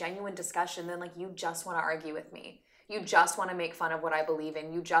not a genuine discussion, then like, you just want to argue with me. You just want to make fun of what I believe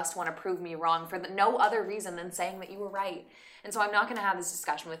in. You just want to prove me wrong for no other reason than saying that you were right. And so I'm not going to have this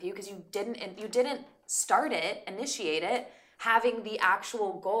discussion with you, because you didn't start it, initiate it, having the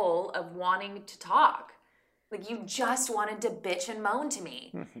actual goal of wanting to talk. Like, you just wanted to bitch and moan to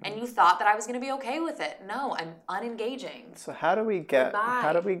me, and you thought that I was going to be okay with it. No, I'm unengaging. So how do we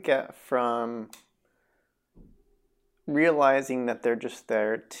get from realizing that they're just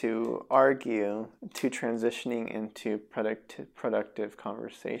there to argue to transitioning into productive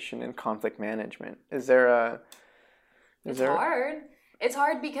conversation and conflict management? It's hard. It's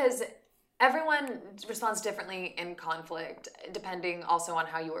hard because everyone responds differently in conflict, depending also on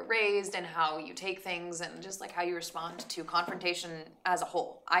how you were raised and how you take things, and just like how you respond to confrontation as a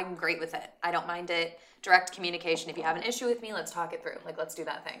whole. I'm great with it. I don't mind it. Direct communication. If you have an issue with me, let's talk it through. Like, let's do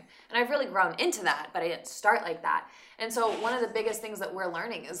that thing. And I've really grown into that, but I didn't start like that. And so one of the biggest things that we're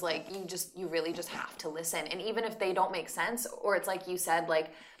learning is like, you really just have to listen. And even if they don't make sense, or it's like you said,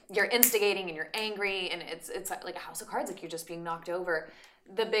 like, you're instigating and you're angry and it's like a house of cards, like you're just being knocked over.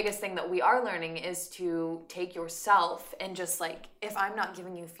 The biggest thing that we are learning is to take yourself and just like, if I'm not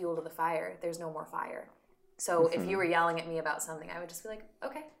giving you fuel to the fire, there's no more fire. So if you were yelling at me about something, I would just be like,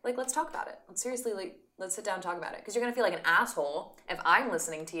 okay, like, let's talk about it. Let's seriously, like, let's sit down and talk about it. Because you're going to feel like an asshole if I'm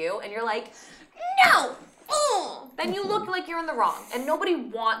listening to you and you're like, no, then you look like you're in the wrong. And nobody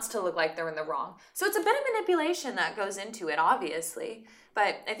wants to look like they're in the wrong. So it's a bit of manipulation that goes into it, obviously.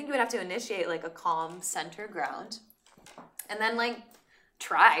 But I think you would have to initiate like a calm center ground. And then like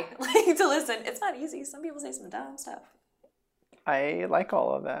try like to listen. It's not easy. Some people say some dumb stuff. I like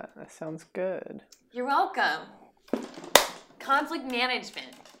all of that. That sounds good. You're welcome. Conflict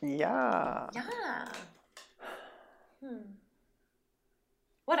management. Yeah. Yeah.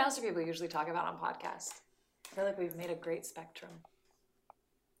 What else do people usually talk about on podcasts? I feel like we've made a great spectrum.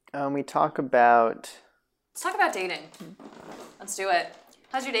 We talk about... Let's talk about dating. Let's do it.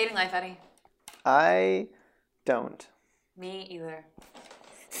 How's your dating life, Eddie? I don't. Me either.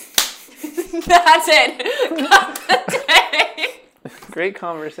 That's it. Got the day. Great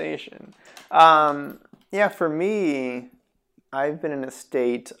conversation. Yeah, for me, I've been in a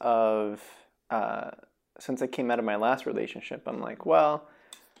state of, since I came out of my last relationship, I'm like, well,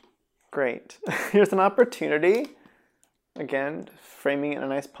 great. Here's an opportunity. Again, framing it in a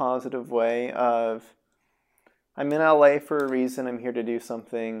nice positive way of, I'm in LA for a reason. I'm here to do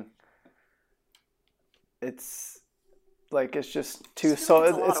something. It's like it's just too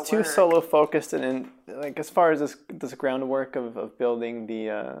it's too solo focused, and like as far as this groundwork of building the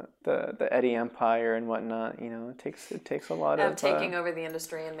Eddie empire and whatnot, it takes a lot of taking over the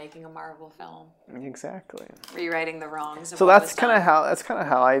industry and making a Marvel film. Exactly. Rewriting the wrongs. So that's kind of how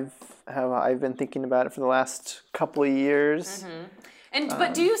I've been thinking about it for the last couple of years. Mm-hmm.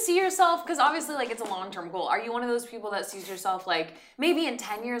 But do you see yourself, because obviously like it's a long-term goal, are you one of those people that sees yourself like maybe in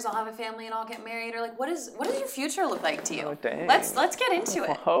 10 years I'll have a family and I'll get married, or like what does your future look like to you? Oh, dang. Let's get into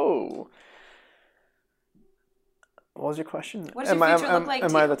it. Oh. What was your question? What does your future look like to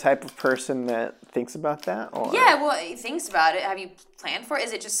you? Am I the type of person that thinks about that? Or? Yeah, well, thinks about it. Have you planned for it?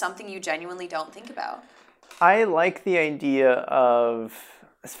 Is it just something you genuinely don't think about? I like the idea of,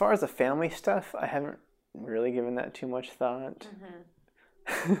 as far as the family stuff, I haven't really given that too much thought. Mm-hmm.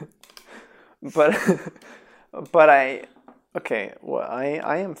 but I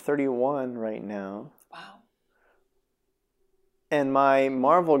am 31 right now. Wow. And my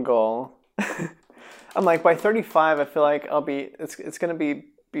Marvel goal, I'm like, by 35 I feel like it's going to be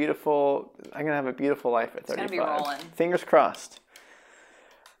beautiful. I'm going to have a beautiful life at 35. It's going to be rolling. Fingers crossed.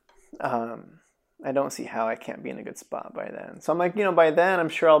 I don't see how I can't be in a good spot by then. So I'm like, by then I'm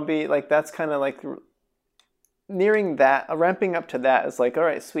sure I'll be like, that's kind of like nearing that, ramping up to that is like, all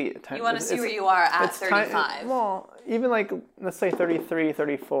right, sweet. You want to see where you are at 35. Well, even like, let's say 33,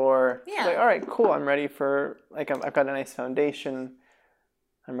 34. Yeah. Like, all right, cool. I'm ready for, like, I've got a nice foundation.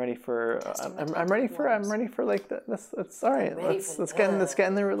 I'm ready for, I'm ready for like, that's all right. Let's get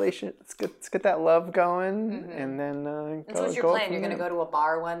in the relation. Let's get that love going. Mm-hmm. And then, and so what's your plan? You're going to go to a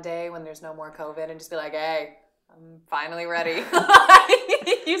bar one day when there's no more COVID and just be like, hey, I'm finally ready.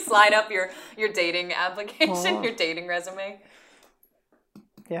 You slide up your dating application, your dating resume.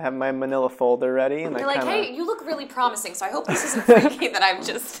 Yeah, have my manila folder ready. And you're like, hey, you look really promising, so I hope this isn't freaky that I'm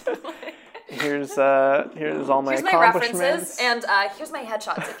just... Here's all my accomplishments. References, and here's my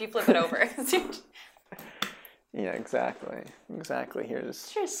headshots if you flip it over. Yeah, exactly. Here's...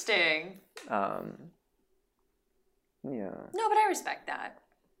 Interesting. Yeah. No, but I respect that.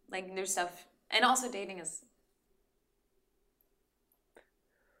 Like, there's stuff... And also dating is...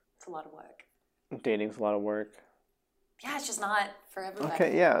 It's a lot of work. Dating's a lot of work. Yeah, it's just not for everybody.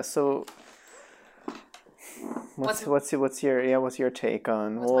 Okay, yeah. So, what's your take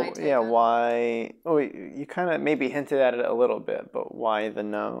on? Why? Oh, you kind of maybe hinted at it a little bit, but why the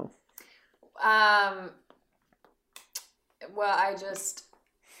no? Well, I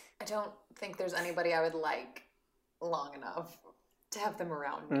don't think there's anybody I would like long enough to have them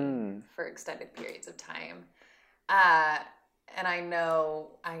around me for extended periods of time. And I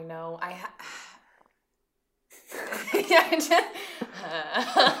know,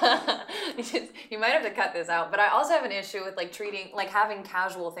 you might have to cut this out, but I also have an issue with like having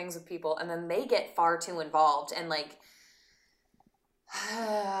casual things with people and then they get far too involved and like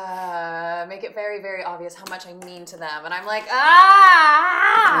make it very, very obvious how much I mean to them. And I'm like,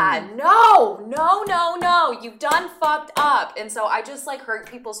 no, you've done fucked up. And so I just like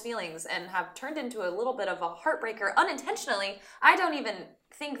hurt people's feelings and have turned into a little bit of a heartbreaker unintentionally. I don't even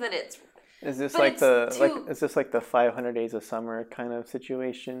think that it's... Is this like the 500 Days of Summer kind of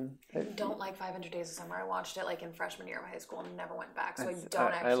situation? I don't like 500 Days of Summer. I watched it like in freshman year of high school and never went back. So I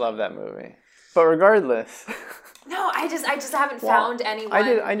don't actually... I love that movie. But regardless... No, I just haven't found anyone.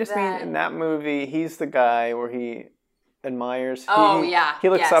 I just mean in that movie, he's the guy where he admires. He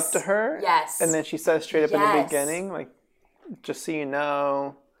looks up to her. Yes. And then she says straight up in the beginning, like, just so you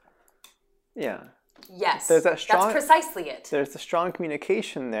know. Yeah. Yes. That's precisely it. There's the strong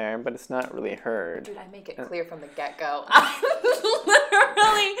communication there, but it's not really heard. Dude, I make it clear from the get-go.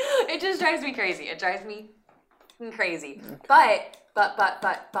 Literally, it just drives me crazy. It drives me crazy. Okay. But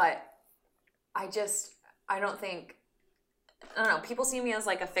I don't know, people see me as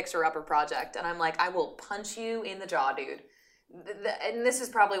like a fixer-upper project, and I'm like, I will punch you in the jaw, dude. and this is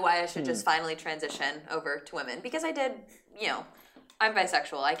probably why I should just finally transition over to women, because I did, I'm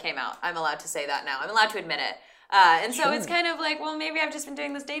bisexual. I came out. I'm allowed to say that now. I'm allowed to admit it. And so it's kind of like, well, maybe I've just been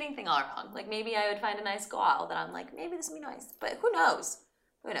doing this dating thing all wrong. Like, maybe I would find a nice gal that I'm like, maybe this would be nice. But who knows?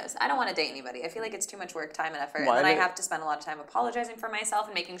 Who knows? I don't want to date anybody. I feel like it's too much work, time, and effort. And then I have to spend a lot of time apologizing for myself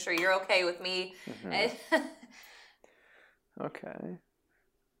and making sure you're okay with me. Okay.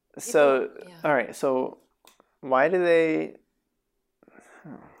 So, all right. So, why do they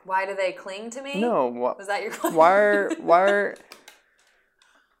cling to me? No. Was that your question? Why are...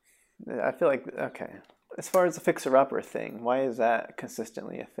 I feel like, okay. As far as the fixer-upper thing, why is that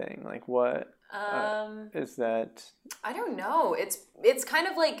consistently a thing? Like, what is that? I don't know. It's kind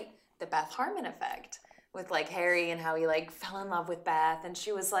of like the Beth Harmon effect with, like, Harry and how he, like, fell in love with Beth. And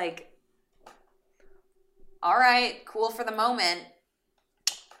she was like, all right, cool for the moment.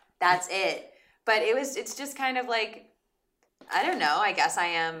 That's it. But it's just kind of like, I don't know. I guess I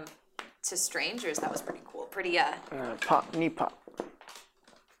am to strangers. That was pretty cool. Pretty, knee pop.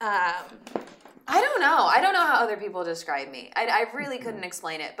 I don't know. I don't know how other people describe me. I really couldn't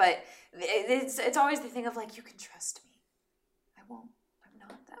explain it, but it's always the thing of like, you can trust me. I won't. I'm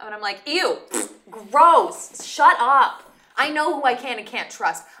not that. And I'm like, ew, gross. Shut up. I know who I can and can't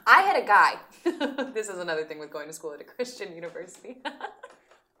trust. I had a guy. This is another thing with going to school at a Christian university.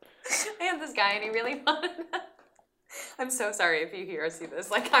 I had this guy and he really wanted I'm so sorry if you hear or see this.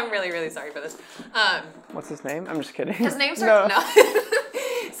 Like, I'm really, really sorry for this. What's his name? I'm just kidding. His name starts... No.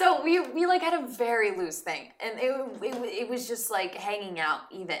 So we like had a very loose thing, and it was just like hanging out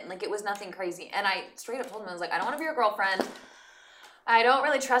even. Like, it was nothing crazy. And I straight up told him, I was like, I don't want to be your girlfriend. I don't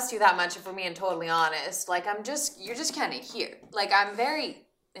really trust you that much, if we're being totally honest. Like, you're just kind of here. Like, I'm very,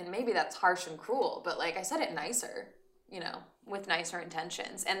 and maybe that's harsh and cruel, but like I said it nicer, with nicer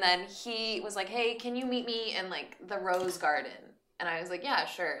intentions. And then he was like, hey, can you meet me in like the Rose Garden? And I was like, yeah,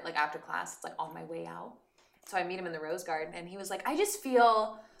 sure. Like, after class, it's like on my way out. So I meet him in the Rose Garden, and he was like, I just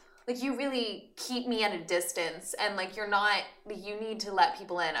feel like you really keep me at a distance, and like you need to let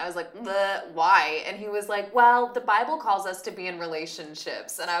people in. I was like, why? And he was like, well, the Bible calls us to be in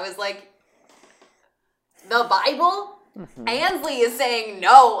relationships. And I was like, the Bible? Mm-hmm. Ansley is saying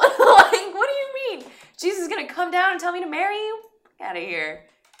no. Like, what do you mean? Jesus is going to come down and tell me to marry you? Get out of here.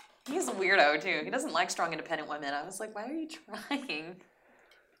 He's a weirdo, too. He doesn't like strong, independent women. I was like, why are you trying?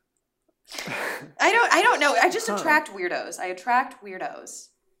 I don't know. I just attract weirdos. I attract weirdos.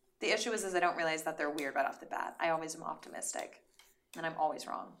 The issue is I don't realize that they're weird right off the bat. I always am optimistic, and I'm always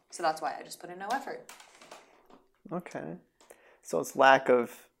wrong. So that's why I just put in no effort. Okay. So it's lack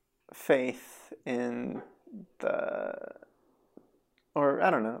of faith in or I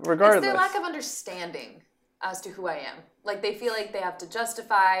don't know, regardless. It's their lack of understanding as to who I am. Like, they feel like they have to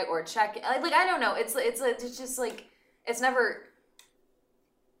justify or check. Like, I don't know. It's just like, it's never...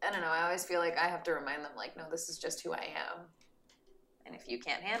 I don't know, I always feel like I have to remind them, like, no, this is just who I am. And if you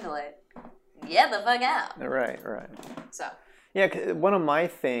can't handle it, get the fuck out. Right. So. Yeah, one of my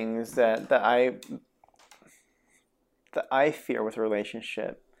things that I fear with a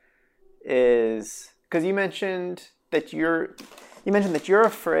relationship is, because you mentioned that you're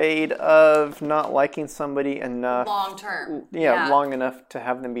afraid of not liking somebody enough. Long term. Yeah, long enough to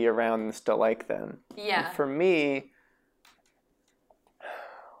have them be around and still like them. Yeah. And for me...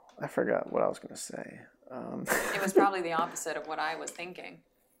 I forgot what I was going to say. It was probably the opposite of what I was thinking.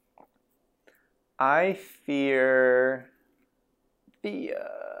 I fear the...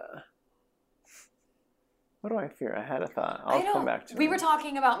 What do I fear? I had a thought. I'll come back to it. We were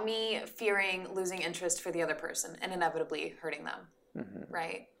talking about me fearing losing interest for the other person and inevitably hurting them,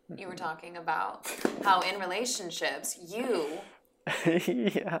 right? Mm-hmm. You were talking about how in relationships, you...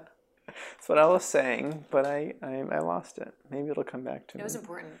 Yeah. That's what I was saying, but I lost it. Maybe it'll come back to me. It was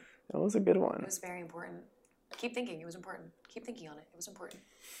important. It was a good one. It was very important. Keep thinking. It was important. Keep thinking on it. It was important.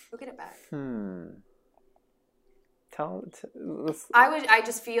 We'll get it back. I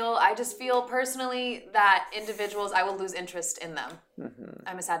just feel personally that individuals, I will lose interest in them. Mm-hmm.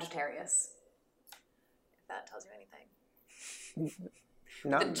 I'm a Sagittarius. If that tells you anything.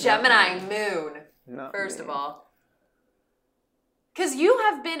 The Gemini moon. First of all. Because you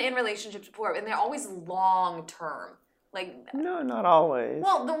have been in relationships before, and they're always long term. Like, no, not always.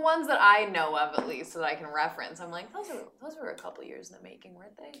 Well, the ones that I know of, at least, that I can reference, I'm like, those were a couple years in the making,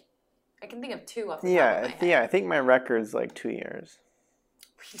 weren't they? I can think of two off the top of my head. Yeah, I think my record's like 2 years.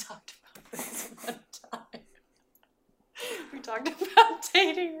 We talked about this one time. We talked about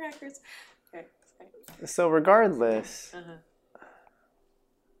dating records. Okay. So regardless. Uh-huh.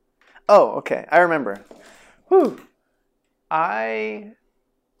 Oh, okay. I remember. Whew. I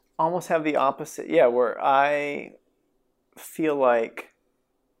almost have the opposite. Yeah, where feel like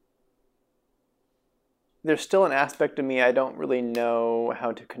there's still an aspect of me I don't really know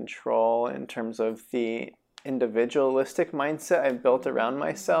how to control in terms of the individualistic mindset I've built around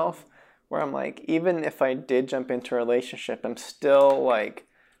myself, where I'm like, even if I did jump into a relationship, I'm still like,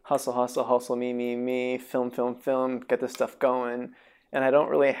 hustle, hustle, hustle, me, film, get this stuff going. And I don't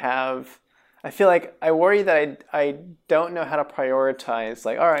really have, I feel like I worry that I don't know how to prioritize,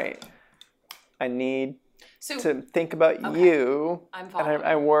 like, all right, I need to think about you. I'm and following.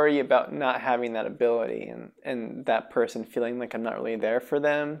 I worry about not having that ability and that person feeling like I'm not really there for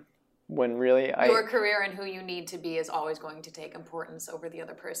them when really your career and who you need to be is always going to take importance over the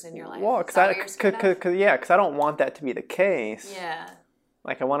other person in your life. Well, because I don't want that to be the case. Yeah.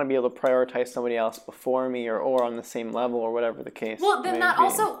 Like, I want to be able to prioritize somebody else before me or on the same level or whatever the case Well, then may that be.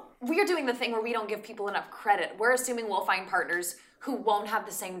 also, we're doing the thing where we don't give people enough credit. We're assuming we'll find partners who won't have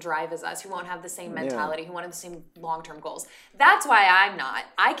the same drive as us, who won't have the same mentality, who won't have the same long-term goals. That's why I'm not.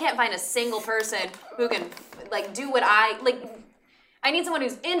 I can't find a single person who can, like, do what I need someone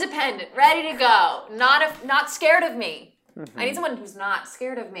who's independent, ready to go, not scared of me. Mm-hmm. I need someone who's not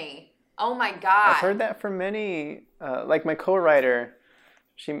scared of me. Oh my God. I've heard that from many, like my co-writer,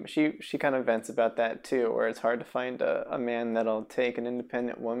 she kind of vents about that too, where it's hard to find a man that'll take an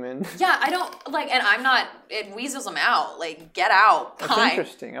independent woman. Yeah, I don't, like, and I'm not, it weasels them out. Like, get out. That's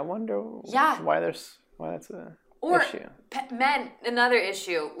interesting. I wonder why that's a issue. Men, another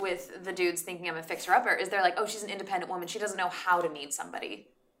issue with the dudes thinking I'm a fixer-upper is they're like, oh, she's an independent woman. She doesn't know how to need somebody.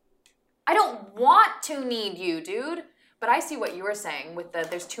 I don't want to need you, dude. But I see what you were saying with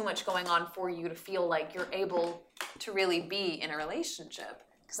there's too much going on for you to feel like you're able to really be in a relationship.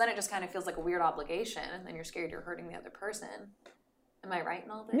 Because then it just kind of feels like a weird obligation, and then you're scared you're hurting the other person. Am I right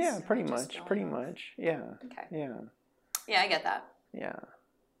in all this? Yeah, pretty much. Yeah. Okay. Yeah. Yeah, I get that. Yeah.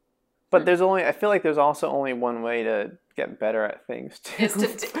 But I feel like there's also only one way to get better at things too.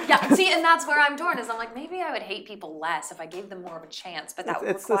 See, and that's where I'm torn. Is I'm like, maybe I would hate people less if I gave them more of a chance, but that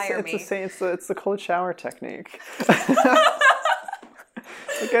would require me. It's the cold shower technique.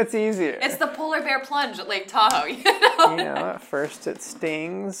 It gets easier. It's the polar bear plunge at Lake Tahoe, you know? At first it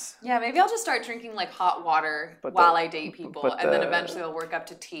stings. Yeah, maybe I'll just start drinking like hot water while I date people, and then eventually I'll work up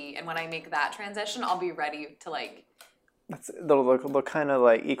to tea. And when I make that transition, I'll be ready to like. They'll kind of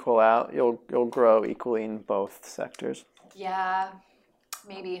like equal out. You'll grow equally in both sectors. Yeah,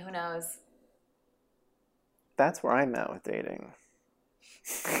 maybe. Who knows? That's where I'm at with dating.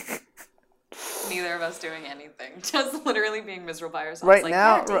 Neither of us doing anything. Just literally being miserable by ourselves. Right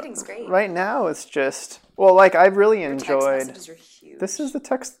now, dating's great. Right now, it's just I've really enjoyed. Text messages are huge. This is the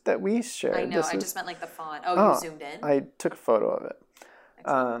text that we shared. I know. I just meant like the font. Oh, you zoomed in. I took a photo of it.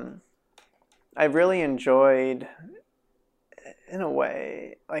 I really enjoyed, in a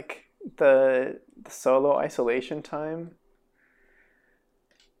way, like the solo isolation time.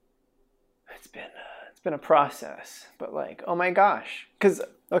 It's been a process, but like, oh my gosh, because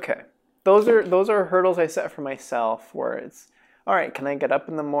those are hurdles I set for myself, where it's, all right, can I get up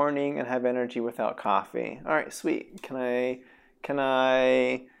in the morning and have energy without coffee? All right, sweet. Can I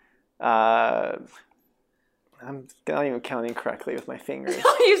I'm not even counting correctly with my fingers.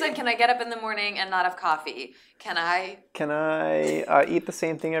 You said, can I get up in the morning and not have coffee? Can I eat the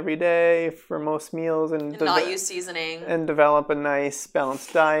same thing every day for most meals and not use seasoning? And develop a nice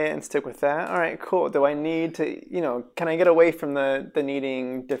balanced diet and stick with that? All right, cool. Do I need to, can I get away from the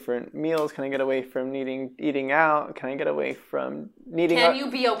needing different meals? Can I get away from eating out? Can I get away from needing... Can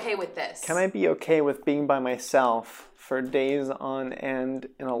you be okay with this? Can I be okay with being by myself for days on end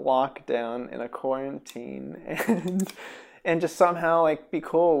in a lockdown, in a quarantine, and just somehow like be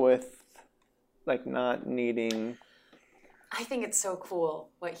cool with like not needing... I think it's so cool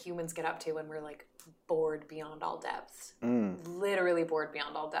what humans get up to when we're like bored beyond all depths. Literally bored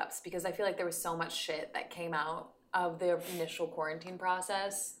beyond all depths, because I feel like there was so much shit that came out of the initial quarantine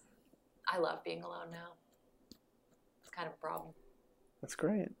process. I love being alone now. It's kind of a problem. That's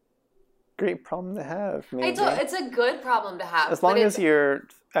great. Great problem to have, maybe. It's a good problem to have. As long as you're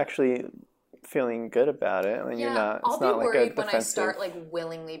actually feeling good about it, and you're not. I'll it's be not worried like when I start like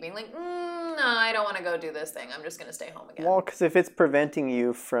willingly being like, no, I don't want to go do this thing. I'm just going to stay home again. Well, because if it's preventing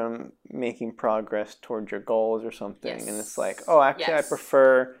you from making progress towards your goals or something, and it's like, oh, actually, I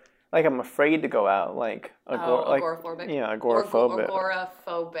prefer. Like, I'm afraid to go out. Like agoraphobic. Yeah, agoraphobic.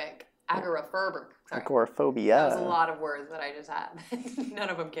 Agoraphobic. Sorry. Agoraphobia. That was a lot of words that I just had. None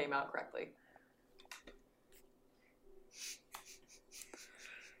of them came out correctly.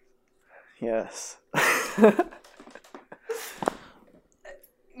 Yes.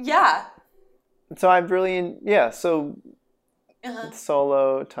 Yeah. So I've really,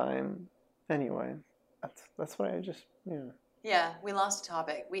 solo time. Anyway, that's what I just Yeah, we lost a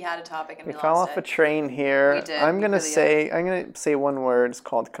topic. We had a topic and we fell lost off it. a train here. We did. I'm We gonna really say one word. It's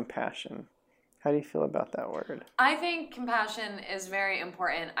called compassion. How do you feel about that word? I think compassion is very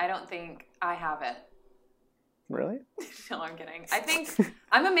important. I don't think I have it. Really? No, I'm kidding. I think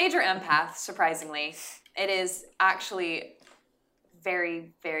I'm a major empath, surprisingly. It is actually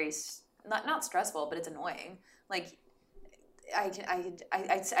very, very, not stressful, but it's annoying. Like,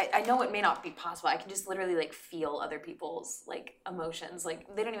 I know it may not be possible. I can just literally like feel other people's like emotions.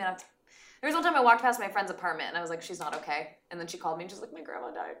 Like they don't even have to. There was one time I walked past my friend's apartment and I was like, she's not okay. And then she called me and she's like, my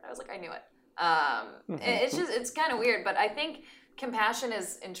grandma died. I was like, I knew it. It's kind of weird, but I think compassion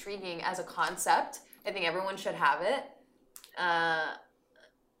is intriguing as a concept. I think everyone should have it.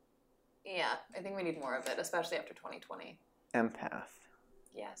 Yeah, I think we need more of it, especially after 2020. Empath.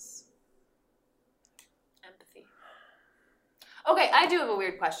 Yes. Empathy. Okay, I do have a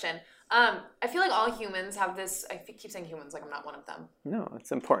weird question. I feel like all humans have this. I keep saying humans like I'm not one of them. No,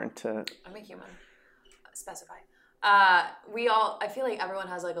 it's important to. I'm a human. Specify. I feel like everyone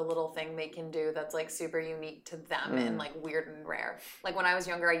has like a little thing they can do that's like super unique to them and like weird and rare. Like when I was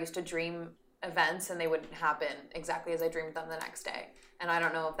younger, I used to dream events and they would happen exactly as I dreamed them the next day. And I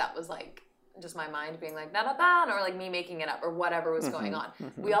don't know if that was like just my mind being like da da da, or like me making it up or whatever was going on.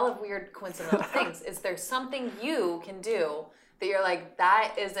 We all have weird coincidental things. Is there something you can do that you're like,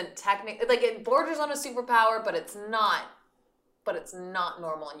 that isn't technically, like it borders on a superpower, but it's not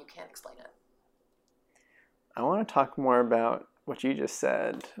normal and you can't explain it? I want to talk more about what you just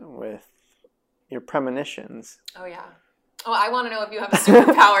said with your premonitions. Oh yeah. Oh, I want to know if you have a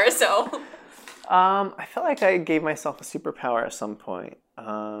superpower, so. I feel like I gave myself a superpower at some point.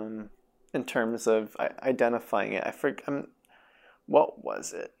 In terms of identifying it. What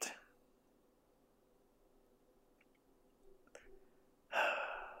was it?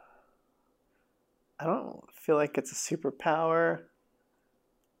 I don't feel like it's a superpower.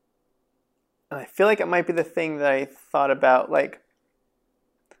 And I feel like it might be the thing that I thought about, like,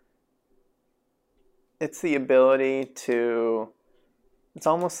 it's the ability to, it's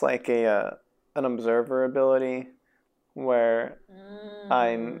almost like an observer ability where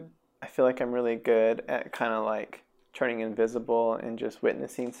I feel like I'm really good at kind of like turning invisible and just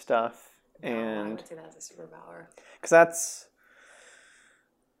witnessing stuff. And I would say that's a superpower. Because that's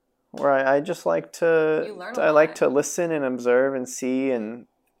where I just like to, like to listen and observe and see and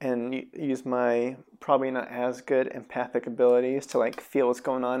use my probably not as good empathic abilities to like feel what's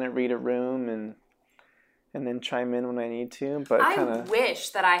going on and read a room and then chime in when I need to. But I wish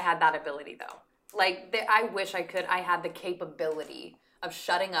that I had that ability though. Like I wish I had the capability of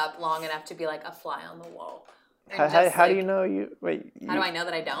shutting up long enough to be like a fly on the wall. How do you know you... Wait. How do I know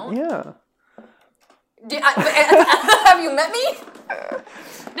that I don't? Yeah. Have you met me?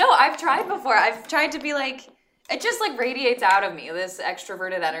 No, I've tried before. I've tried to be like... It just like radiates out of me, this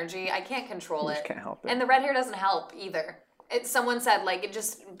extroverted energy. I can't control it. You just can't help it. And the red hair doesn't help either. Someone said like, it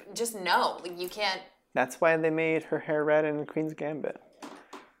just no. Like, you can't... That's why they made her hair red in Queen's Gambit.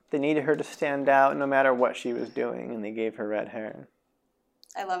 They needed her to stand out no matter what she was doing, and they gave her red hair.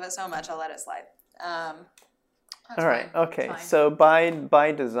 I love it so much. I'll let it slide. All right. Okay. So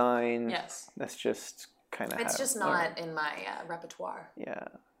by design, yes, that's just kind of. It's just not in my repertoire. Yeah.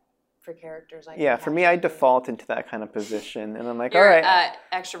 For characters, for me, I default into that kind of position, and I'm like, all right.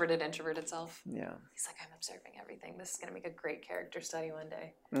 Extroverted, introverted self. Yeah. He's like, I'm observing everything. This is gonna make a great character study one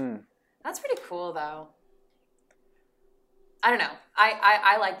day. That's pretty cool, though. I don't know.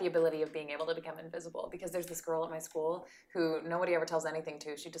 I like the ability of being able to become invisible because there's this girl at my school who nobody ever tells anything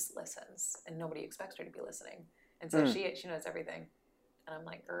to. She just listens, and nobody expects her to be listening. And so she knows everything. And I'm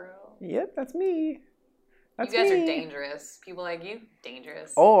like, girl. Yep, that's me. You guys are dangerous. People like you,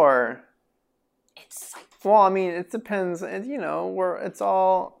 dangerous. Or... It's like... Well, I mean, it depends. It's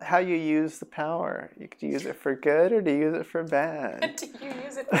all how you use the power. You could use it for good or do you use it for bad? Do you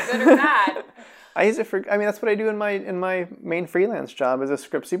use it for good or bad? I use it for. I mean, that's what I do in my main freelance job as a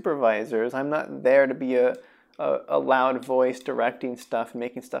script supervisor. I'm not there to be a loud voice directing stuff and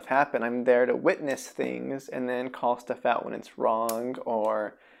making stuff happen. I'm there to witness things and then call stuff out when it's wrong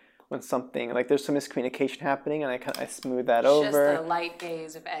or when something like there's some miscommunication happening, and I smooth that over. Just the light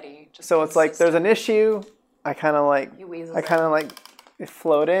gaze of Eddie. So it's like there's an issue. I kind of like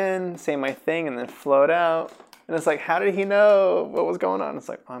float in, say my thing, and then float out. And it's like, how did he know what was going on? It's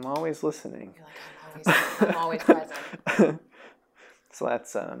like, I'm always listening. You're like, I'm always present. So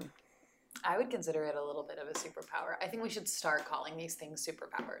that's... I would consider it a little bit of a superpower. I think we should start calling these things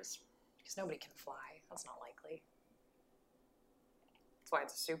superpowers. Because nobody can fly. That's not likely. That's why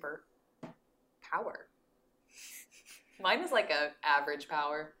it's a super power. Mine is like a average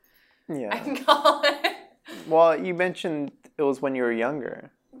power. Yeah. I can call it. Well, you mentioned it was when you were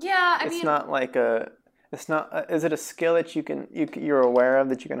younger. Yeah, I mean... It's not like a... It's not... is it a skill that you're aware of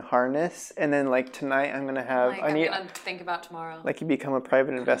that you can harness? And then, like, tonight I'm going to have... I'm going to think about tomorrow. Like, you become a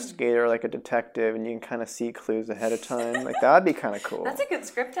private investigator or, like, a detective, and you can kind of see clues ahead of time. Like, that would be kind of cool. That's a good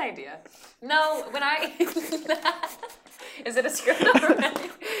script idea. No, when I... Is it a script already?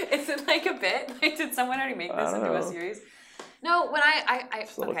 Is it, like, a bit? Like, did someone already make this into a series? No, when I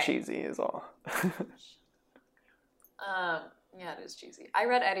it's a little cheesy is all. Yeah, it is cheesy. I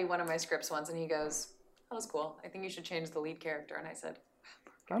read Eddie one of my scripts once, and he goes... That was cool. I think you should change the lead character. And I said...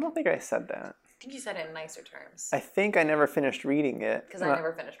 I don't think I said that. I think you said it in nicer terms. I think I never finished reading it. Because I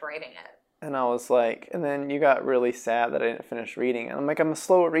never finished writing it. And I was like... And then you got really sad that I didn't finish reading it. I'm like, I'm a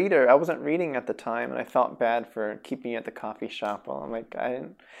slow reader. I wasn't reading at the time, and I felt bad for keeping you at the coffee shop. While I'm like, I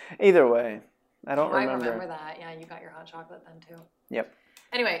didn't... Either way, I don't remember. I remember that. Yeah, you got your hot chocolate then, too. Yep.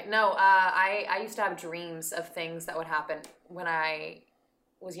 Anyway, no, I used to have dreams of things that would happen when I...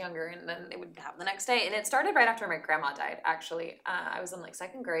 was younger, and then it would happen the next day. And it started right after my grandma died, actually. I was in like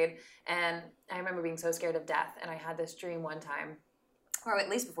second grade, and I remember being so scared of death, and I had this dream one time, or at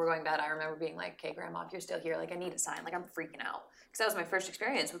least before going to bed, I remember being like, okay, Grandma, if you're still here, like, I need a sign. Like, I'm freaking out. Because that was my first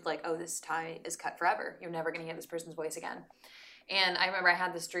experience with like, oh, this tie is cut forever. You're never going to hear this person's voice again. And I remember I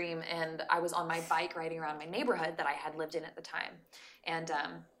had this dream, and I was on my bike riding around my neighborhood that I had lived in at the time. And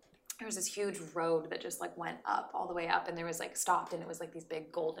there was this huge road that just like went up all the way up, and there was like stopped, and it was like these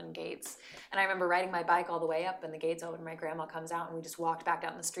big golden gates. And I remember riding my bike all the way up, and the gates open, and my grandma comes out, and we just walked back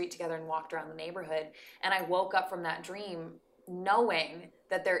down the street together and walked around the neighborhood. And I woke up from that dream knowing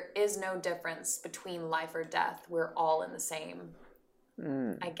that there is no difference between life or death. We're all in the same,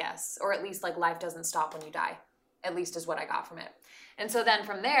 I guess. Or at least like life doesn't stop when you die, at least is what I got from it. And so then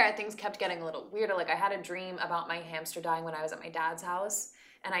from there, things kept getting a little weirder. Like I had a dream about my hamster dying when I was at my dad's house.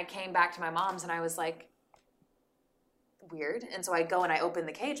 And I came back to my mom's, and I was like, weird. And so I go and I open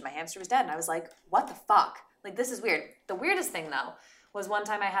the cage. My hamster was dead. And I was like, what the fuck? Like, this is weird. The weirdest thing, though, was one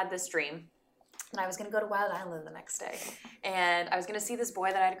time I had this dream. And I was going to go to Wild Island the next day. And I was going to see this boy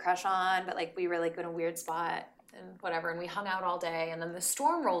that I had a crush on. But, like, we were, like, in a weird spot and whatever. And we hung out all day. And then the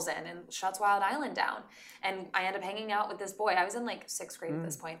storm rolls in and shuts Wild Island down. And I end up hanging out with this boy. I was in, like, 6th grade at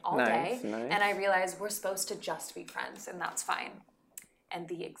this point all day. Nice. And I realized we're supposed to just be friends. And that's fine. And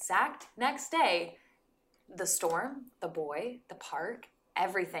the exact next day, the storm, the boy, the park,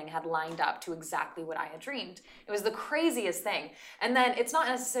 everything had lined up to exactly what I had dreamed. It was the craziest thing. And then it's not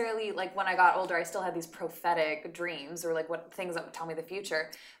necessarily like when I got older, I still had these prophetic dreams or like what things that would tell me the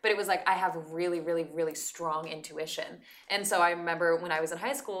future. But it was like I have really, really, really strong intuition. And so I remember when I was in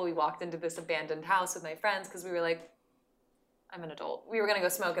high school, we walked into this abandoned house with my friends because we were like, I'm an adult. We were going to go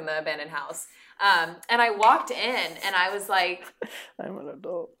smoke in the abandoned house. And I walked in, and I was like... I'm an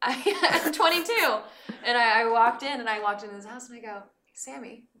adult. I'm 22. And I walked in, and I walked into this house, and I go,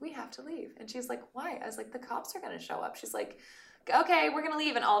 Sammy, we have to leave. And she's like, why? I was like, the cops are going to show up. She's like, okay, we're going to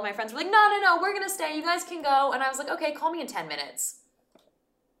leave. And all of my friends were like, no, we're going to stay. You guys can go. And I was like, okay, call me in 10 minutes.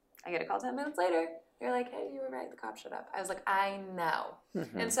 I get a call 10 minutes later. You're like, hey, you were right. The cops showed up. I was like, I know.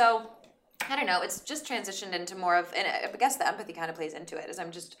 Mm-hmm. And so... I don't know, it's just transitioned into more of, and I guess the empathy kind of plays into it, is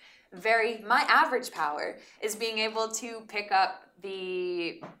I'm just my average power is being able to pick up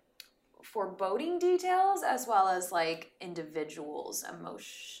the foreboding details as well as like individuals'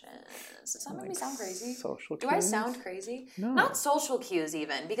 emotions. Does that make me sound crazy? Social cues? Do I sound crazy? No. Not social cues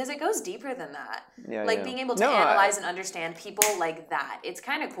even, because it goes deeper than that. Yeah, like being able to analyze and understand people like that. It's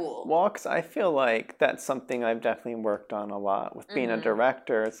kind of cool. Well, because I feel like that's something I've definitely worked on a lot. With being a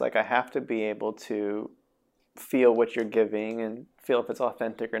director, it's like I have to be able to feel what you're giving and feel if it's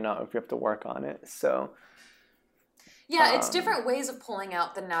authentic or not, if you have to work on it. So... Yeah, it's different ways of pulling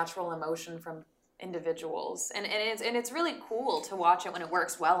out the natural emotion from individuals, and it's really cool to watch it when it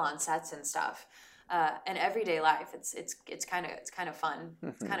works well on sets and stuff. And everyday life, it's kind of fun.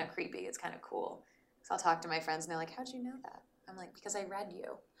 It's kind of creepy. It's kind of cool. So I'll talk to my friends, and they're like, "How'd you know that?" I'm like, "Because I read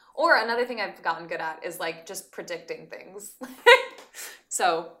you." Or another thing I've gotten good at is like just predicting things.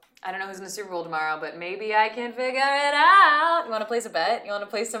 So I don't know who's in the Super Bowl tomorrow, but maybe I can figure it out. You want to place a bet? You want to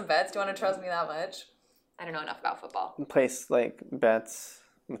place some bets? Do you want to trust me that much? I don't know enough about football. Place like bets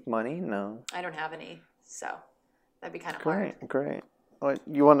with money? No. I don't have any, so that'd be kind of hard. Great. What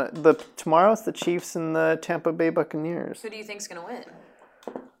you want to? Tomorrow's the Chiefs and the Tampa Bay Buccaneers. Who do you think's gonna win?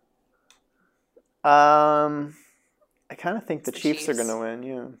 I kind of think the Chiefs are gonna win.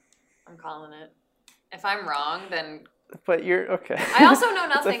 Yeah. I'm calling it. If I'm wrong, then. But you're okay. I also know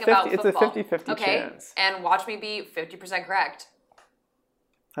nothing about football. It's a 50-50 chance. And watch me be 50% correct.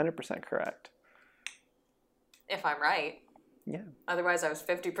 100% correct. If I'm right. Yeah. Otherwise, I was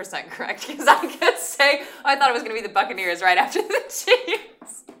 50% correct because I could say I thought it was going to be the Buccaneers right after the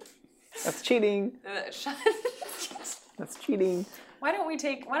Chiefs. That's cheating. That's cheating. Why don't we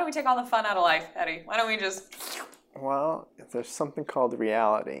take all the fun out of life, Eddie? Why don't we just... Well, there's something called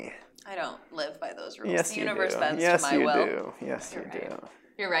reality. I don't live by those rules. Yes, the you universe do. bends Yes, to my you will. do. Yes, you do.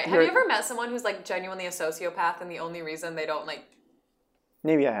 You're right. Have you ever met someone who's like genuinely a sociopath and the only reason they don't like...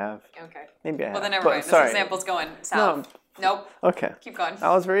 Maybe I have. Okay. Maybe I have. Well, then never mind. This example's going south. Nope. Okay. Keep going.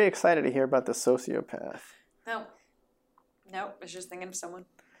 I was very excited to hear about the sociopath. No. I was just thinking of someone.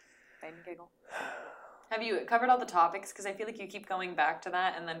 Bang and giggle. Have you covered all the topics? Because I feel like you keep going back to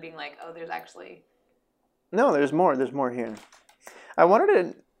that and then being like, oh, there's actually... No, there's more. There's more here. I wanted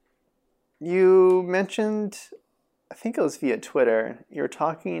to... You mentioned, I think it was via Twitter, you were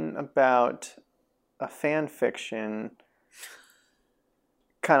talking about a fan fiction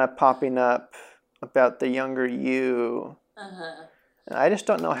kind of popping up about the younger you. Uh-huh. And I just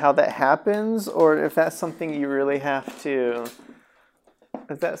don't know how that happens, or if that's something you really have to...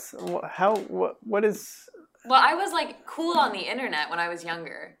 If that's... What is... Well, I was like cool on the internet when I was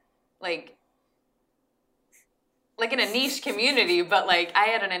younger. Like in a niche community, but like I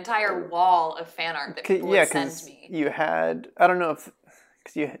had an entire wall of fan art that people would send me. You had, I don't know if,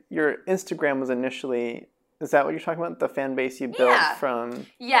 because your Instagram was initially, is that what you're talking about? The fan base you built from?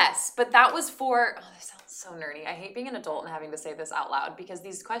 Yes, but that was for, oh, this sounds so nerdy. I hate being an adult and having to say this out loud because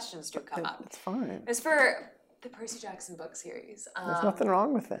these questions do come up. It's fine. It's for the Percy Jackson book series. There's nothing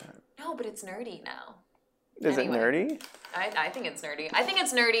wrong with that. No, but it's nerdy now. Is it nerdy? I think it's nerdy. I think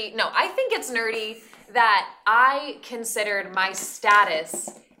it's nerdy. No, I think it's nerdy that I considered my status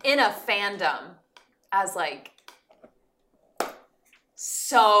in a fandom as like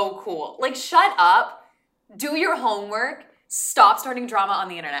so cool. Like, shut up, do your homework, stop starting drama on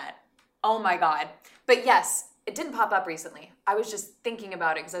the internet. Oh my God. But yes, it didn't pop up recently. I was just thinking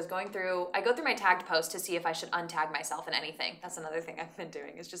about it because I go through my tagged posts to see if I should untag myself in anything. That's another thing I've been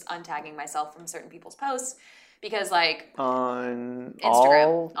doing is just untagging myself from certain people's posts. Because like on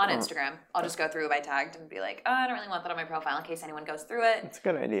Instagram, I'll just go through by tagged and be like, oh, I don't really want that on my profile in case anyone goes through it. It's a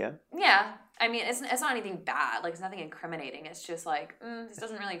good idea. Yeah, I mean, it's not anything bad. Like, it's nothing incriminating. It's just like, this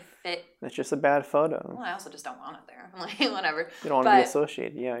doesn't really fit. It's just a bad photo. Well, I also just don't want it there. I'm like, whatever. You don't want to be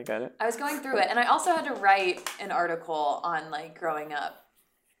associated. Yeah, I got it. I was going through it, and I also had to write an article on like growing up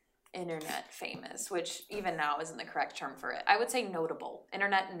internet famous, which even now isn't the correct term for it. I would say notable,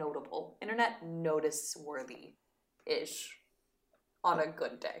 internet notice-worthy-ish on a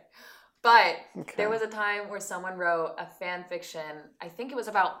good day. But there was a time where someone wrote a fan fiction. I think it was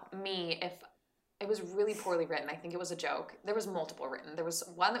about me. If it was really poorly written, I think it was a joke. There was multiple written. There was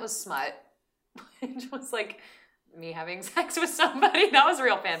one that was smut, which was like me having sex with somebody. That was a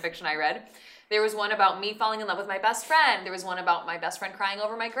real fan fiction I read. There was one about me falling in love with my best friend. There was one about my best friend crying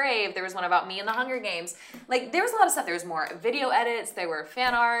over my grave. There was one about me in the Hunger Games. Like, there was a lot of stuff. There was more video edits. There were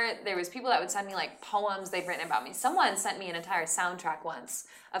fan art. There was people that would send me, like, poems they've written about me. Someone sent me an entire soundtrack once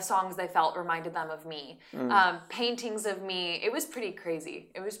of songs they felt reminded them of me. Paintings of me. It was pretty crazy.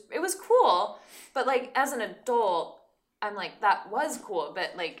 It was cool. But, like, as an adult, I'm like, that was cool.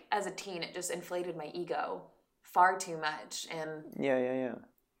 But, like, as a teen, it just inflated my ego far too much. And Yeah.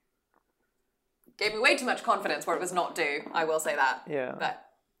 gave me way too much confidence where it was not due. I will say that. Yeah. But,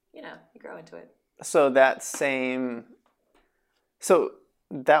 you grow into it. So that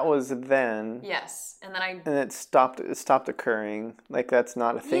was then. Yes. And then And it stopped occurring. Like, that's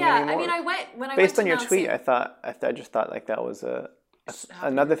not a thing anymore. I mean, Based on your tweet, I just thought like that was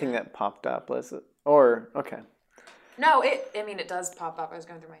another thing that popped up. Okay. No, it does pop up. I was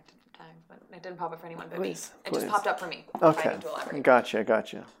going through my time, but it didn't pop up for anyone but me. It just popped up for me. Okay. Gotcha.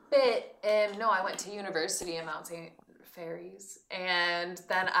 But no, I went to university in Mount St. Fairies, and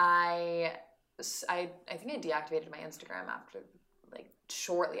then I think I deactivated my Instagram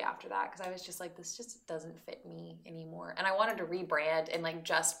shortly after that because I was just like, this just doesn't fit me anymore, and I wanted to rebrand and like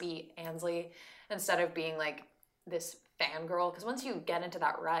just be Ansley instead of being like this fangirl. Because once you get into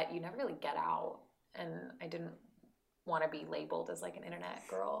that rut, you never really get out, and I didn't want to be labeled as like an internet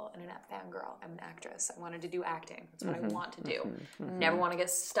fangirl. I'm an actress. I wanted to do acting. That's what I want to do. Never want to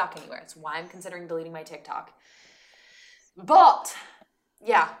get stuck anywhere. It's why I'm considering deleting my TikTok. But,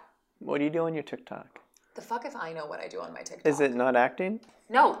 yeah. What do you do on your TikTok? The fuck if I know what I do on my TikTok. Is it not acting?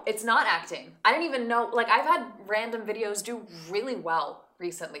 No, it's not acting. I didn't even know. Like, I've had random videos do really well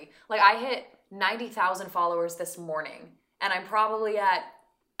recently. Like, I hit 90,000 followers this morning, and I'm probably at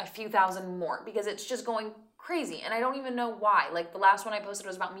a few thousand more because it's just going crazy, and I don't even know why. Like, the last one I posted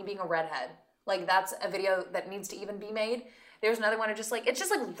was about me being a redhead. Like, that's a video that needs to even be made. There's another one of just like, it's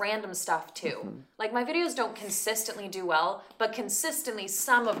just like random stuff too. Like my videos don't consistently do well, but consistently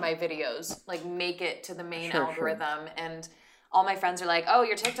some of my videos like make it to the main algorithm. And all my friends are like, oh,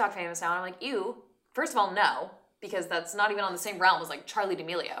 you're TikTok famous now. And I'm like, ew. First of all, no, because that's not even on the same realm as like Charlie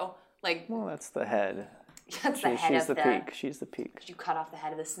D'Amelio. Like, well, that's the head. That's the head she's of the peak. She's the peak. Did you cut off the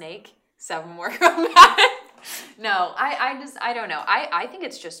head of the snake? 7 more from that. No, I don't know. I think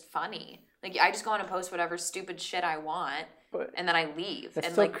it's just funny. Like I just go on and post whatever stupid shit I want, and then I leave.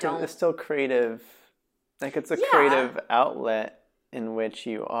 And like don't. It's still creative. Like it's a creative outlet in which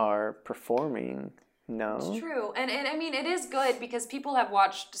you are performing. No, it's true, and I mean it is good because people have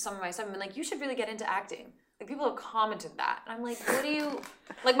watched some of my stuff and been like, you should really get into acting. Like people have commented that, and I'm like, what do you?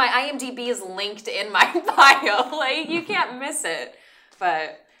 Like my IMDb is linked in my bio. Like you can't miss it.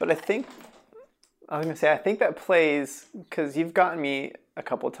 But I think I was gonna say I think that plays because you've gotten me a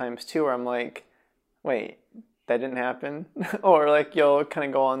couple of times too, where I'm like, wait, that didn't happen, or like you'll kind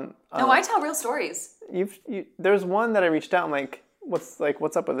of go on. No, I tell real stories. There's one that I reached out. I'm like, what's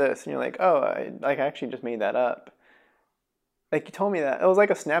up with this? And you're like, oh, I actually just made that up. Like you told me that. It was like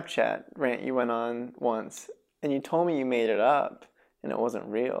a Snapchat rant you went on once, and you told me you made it up, and it wasn't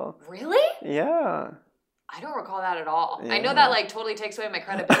real. Really? Yeah. I don't recall that at all. Yeah. I know that like totally takes away my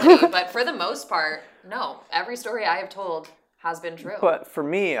credibility, but for the most part, no. Every story I have told has been true. But for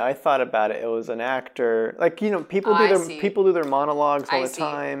me, I thought about it. It was an actor. Like, you know, people do their monologues all the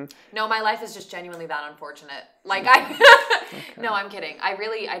time. No, my life is just genuinely that unfortunate. Like No, I'm kidding. I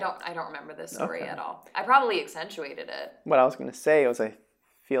don't remember this story at all. I probably accentuated it. What I was going to say was I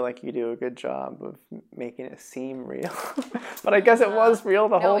feel like you do a good job of making it seem real. But I guess it was real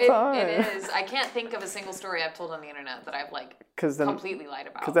the whole time. It is. I can't think of a single story I've told on the internet that I've like completely lied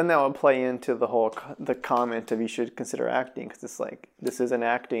about. Because then that would play into the comment of you should consider acting, because it's like, this isn't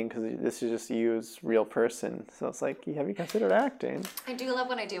acting because this is just you as a real person. So it's like, have you considered acting? I do love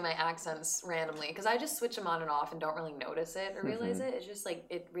when I do my accents randomly because I just switch them on and off and don't really notice it or realize it. It's just like,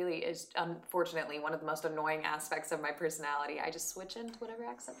 it really is unfortunately one of the most annoying aspects of my personality. I just switch into whatever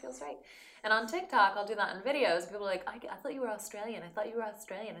accent feels right. And on TikTok, I'll do that in videos. People are like, I thought you were Australian. I thought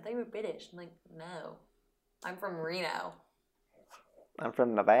you were British. I'm like, no. I'm from Reno. I'm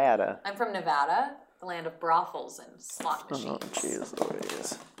from Nevada. I'm from Nevada, the land of brothels and slot machines. Oh, jeez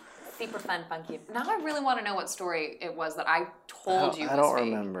Louise. Super fun, funky. Now I really want to know what story it was that I told you was I don't fake.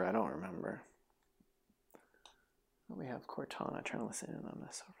 remember. We have Cortana trying to listen in on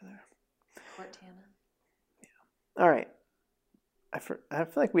this over there. Cortana? Yeah. All right. I feel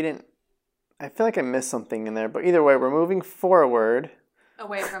like we didn't... I feel like I missed something in there, but either way, we're moving forward.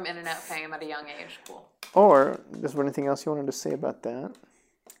 Away from internet fame at a young age. Cool. Or, is there anything else you wanted to say about that?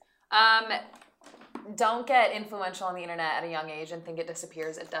 Don't get influential on the internet at a young age and think it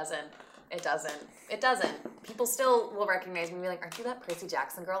disappears. It doesn't. People still will recognize me and be like, aren't you that Percy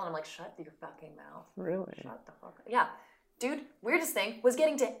Jackson girl? And I'm like, shut your fucking mouth. Really? Shut the fuck up. Yeah. Dude, weirdest thing was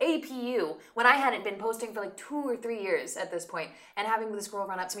getting to APU when I hadn't been posting for like 2 or 3 years at this point, and having this girl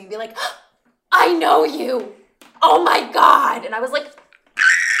run up to me and be like, I know you! Oh my god! And I was like,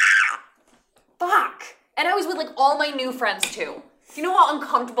 fuck! And I was with like all my new friends too. Do you know how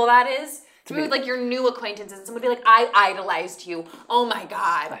uncomfortable that is? To be with like your new acquaintances and someone be like, I idolized you. Oh my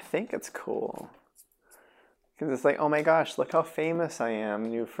god. I think it's cool. Because it's like, oh my gosh, look how famous I am,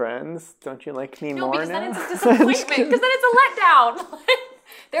 new friends. Don't you like me more now? No, because then it's a disappointment. Because then it's a letdown.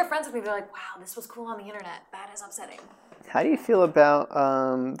 They're friends with me. They're like, wow, this was cool on the internet. That is upsetting. How do you feel about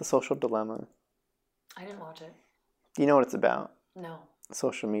The Social Dilemma? I didn't watch it. Do you know what it's about? No.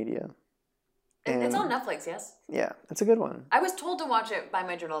 Social media. It's on Netflix, yes? Yeah, it's a good one. I was told to watch it by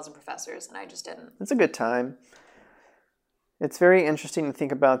my journalism professors, and I just didn't. It's a good time. It's very interesting to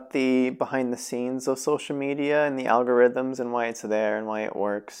think about the behind the scenes of social media and the algorithms and why it's there and why it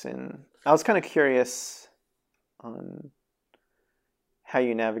works. And I was kind of curious on how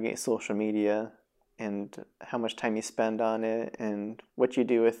you navigate social media and how much time you spend on it and what you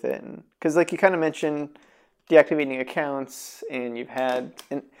do with it. Because like you kind of mentioned deactivating accounts, and you've had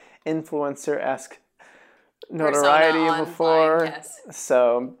an influencer-esque notoriety before. Yes.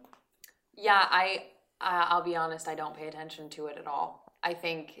 So yeah, I'll be honest, I don't pay attention to it at all. I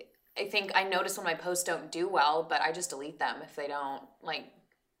think I notice when my posts don't do well, but I just delete them if they don't, like,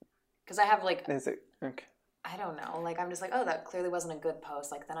 because I have like, is it okay? I don't know, like I'm just like, oh, that clearly wasn't a good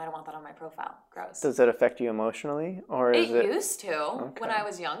post, like then I don't want that on my profile. Gross. Does it affect you emotionally, or is it? It used to. Okay. When I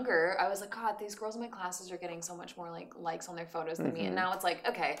was younger, I was like, God, these girls in my classes are getting so much more like likes on their photos than me, and now it's like,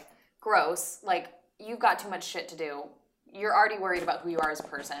 okay, gross, like you've got too much shit to do. You're already worried about who you are as a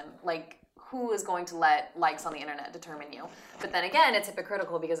person, like who is going to let likes on the internet determine you? But then again, it's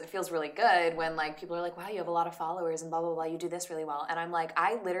hypocritical because it feels really good when like people are like, wow, you have a lot of followers and blah, blah, blah, you do this really well. And I'm like,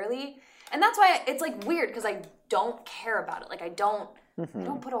 I literally, and that's why it's like weird because I don't care about it. Like I don't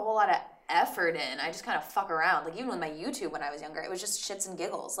put a whole lot of effort in. I just kind of fuck around. Like even with my YouTube when I was younger, it was just shits and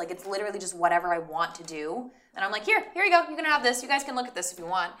giggles. Like it's literally just whatever I want to do. And I'm like, here you go. You can have this. You guys can look at this if you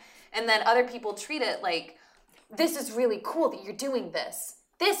want. And then other people treat it like, this is really cool that you're doing this.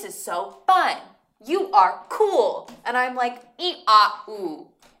 This is so fun. You are cool. And I'm like, ooh.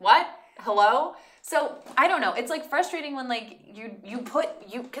 What? Hello? So I don't know. It's like frustrating when like you put,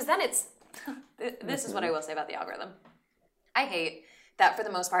 because then it's, this is what I will say about the algorithm. I hate that for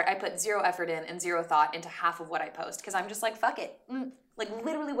the most part, I put zero effort in and zero thought into half of what I post because I'm just like, fuck it. Like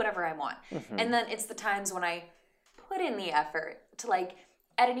literally whatever I want. And then it's the times when I put in the effort to like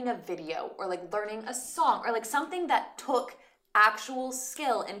editing a video or like learning a song or like something that took actual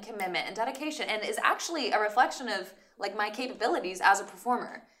skill and commitment and dedication and is actually a reflection of like my capabilities as a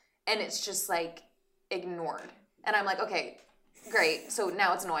performer. And it's just like ignored. And I'm like, okay, great. So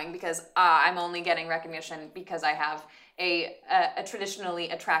now it's annoying because I'm only getting recognition because I have a traditionally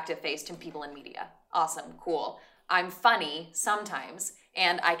attractive face to people in media. Awesome, cool. I'm funny sometimes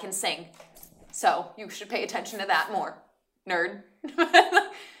and I can sing. So you should pay attention to that more, nerd.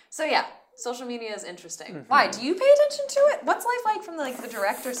 So yeah, social media is interesting. Why? Do you pay attention to it? What's life like from the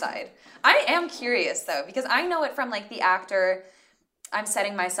director side? I am curious though, because I know it from like the actor. I'm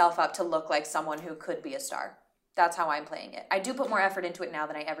setting myself up to look like someone who could be a star. That's how I'm playing it. I do put more effort into it now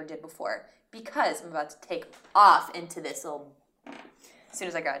than I ever did before because I'm about to take off into this little. As soon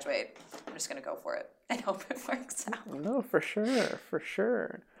as I graduate, I'm just gonna go for it and hope it works out. No, for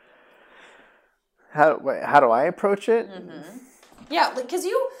sure. How do I approach it? Yeah, because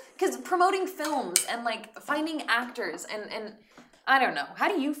promoting films and like finding actors and I don't know.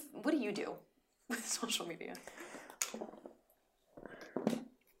 What do you do with social media?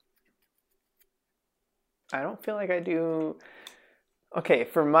 I don't feel like I do. Okay,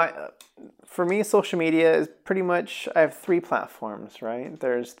 for me, social media is pretty much, I have 3 platforms, right?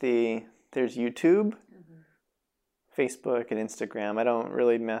 There's YouTube, Facebook, and Instagram. I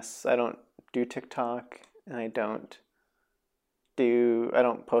don't do TikTok, and I don't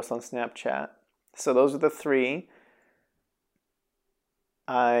post on Snapchat. So those are the 3.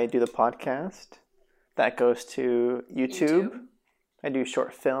 I do the podcast. That goes to YouTube. I do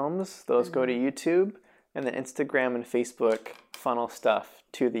short films. Those go to YouTube. And then Instagram and Facebook funnel stuff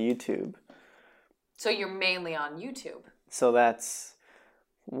to the YouTube. So you're mainly on YouTube. So that's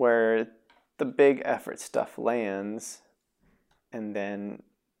where the big effort stuff lands. And then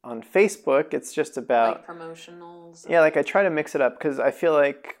on Facebook, it's just about... like promotionals? Yeah, like I try to mix it up because I feel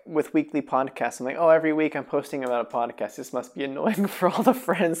like with weekly podcasts, I'm like, oh, every week I'm posting about a podcast. This must be annoying for all the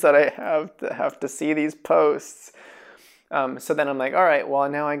friends that I have to see these posts. So then I'm like, all right, well,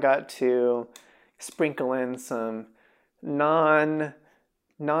 now I got to sprinkle in some non-film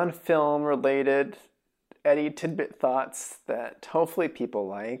related Eddie tidbit thoughts that hopefully people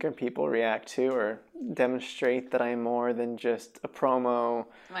like or people react to or demonstrate that I'm more than just a promo.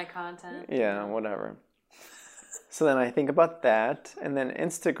 My content. Yeah, whatever. So then I think about that, and then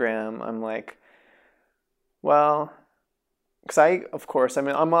Instagram, I'm like, well, because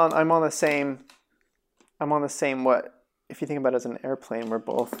I'm on the same. What if you think about it as an airplane? We're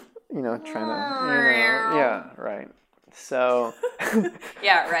both, trying to, yeah, right. So.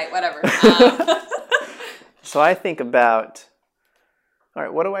 Yeah, right. Whatever. So I think about, all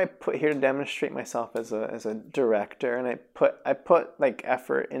right, what do I put here to demonstrate myself as a director? And I put like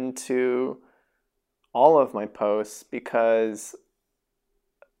effort into all of my posts because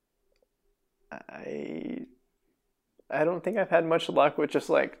I don't think I've had much luck with just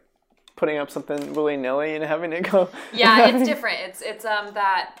like putting up something willy-nilly and having it go. Yeah, it's different. It's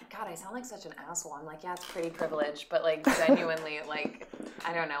that, God, I sound like such an asshole. I'm like, yeah, it's pretty privileged, but like genuinely, like,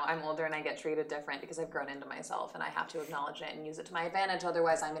 I don't know, I'm older and I get treated different because I've grown into myself and I have to acknowledge it and use it to my advantage.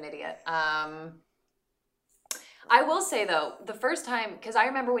 Otherwise, I'm an idiot. I will say though, the first time, because I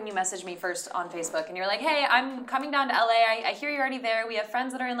remember when you messaged me first on Facebook and you're like, hey, I'm coming down to LA. I hear you're already there. We have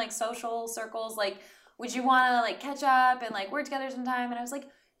friends that are in like social circles. Like, would you want to like catch up and like work together sometime? And I was like,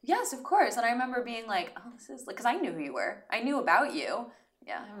 yes, of course. And I remember being like, oh, this is like, because I knew who you were. I knew about you.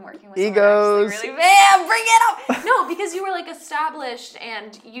 Yeah, I'm working with egos. Really, man, bring it up. No, because you were like established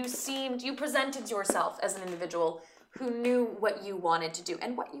and you presented yourself as an individual who knew what you wanted to do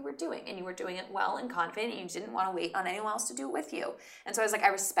and what you were doing, and you were doing it well and confident, and you didn't want to wait on anyone else to do it with you. And so I was like, I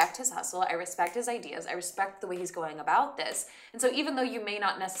respect his hustle, I respect his ideas, I respect the way he's going about this. And so even though you may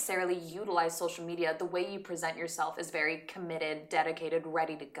not necessarily utilize social media, the way you present yourself is very committed, dedicated,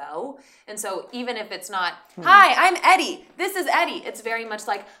 ready to go. And so even if it's not, hi, I'm Eddie, this is Eddie, it's very much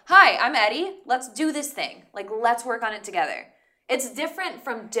like, hi, I'm Eddie, let's do this thing. Like, let's work on it together. It's different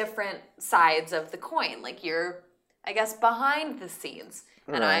from different sides of the coin. Like, you're, I guess, behind the scenes.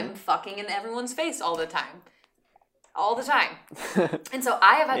 And I'm fucking in everyone's face all the time. All the time. And so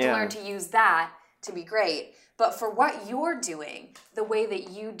I have had to learn to use that to be great. But for what you're doing, the way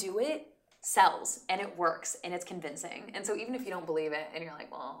that you do it sells, and it works, and it's convincing. And so even if you don't believe it, and you're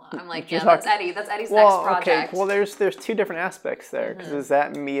like, well, I'm like, yeah, that's Eddie. That's Eddie's next project. Okay. Well, there's two different aspects there. Because is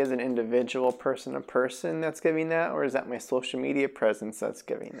that me as an individual person to person that's giving that, or is that my social media presence that's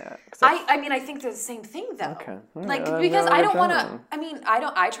giving that? I mean, I think they're the same thing, though. Okay. Like, because I don't want to,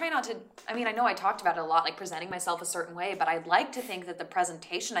 I try not to, I know I talked about it a lot, like presenting myself a certain way, but I'd like to think that the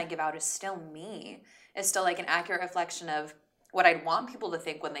presentation I give out is still me. It's still like an accurate reflection of what I'd want people to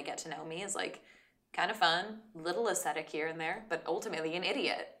think when they get to know me is like kind of fun, little aesthetic here and there, but ultimately an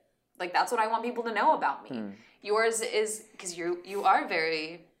idiot. Like, that's what I want people to know about me. Yours is, because you are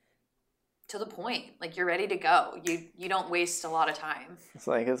very to the point. Like, you're ready to go. You don't waste a lot of time. It's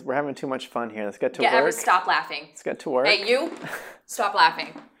like, we're having too much fun here. Let's get to work. Stop laughing. Let's get to work. Hey, you, stop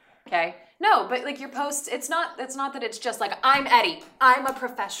laughing. Okay? No, but like your posts, it's not that it's just like, I'm Eddie, I'm a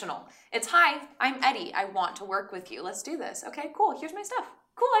professional. It's, hi, I'm Eddie, I want to work with you. Let's do this. Okay, cool, here's my stuff.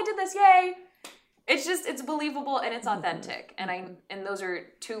 Cool, I did this, yay. It's just, it's believable and it's authentic. And those are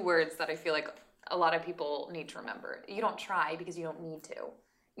two words that I feel like a lot of people need to remember. You don't try because you don't need to.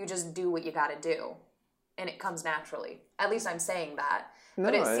 You just do what you gotta do. And it comes naturally. At least I'm saying that. No,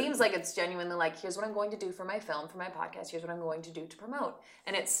 but it seems like it's genuinely like, here's what I'm going to do for my film, for my podcast. Here's what I'm going to do to promote.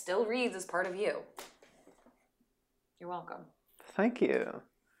 And it still reads as part of you. You're welcome. Thank you.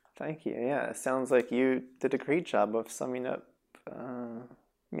 Thank you. Yeah, it sounds like you did a great job of summing up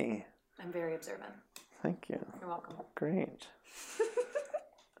me. I'm very observant. Thank you. You're welcome. Great.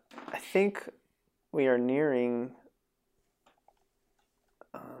 I think we are nearing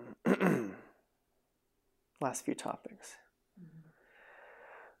last few topics.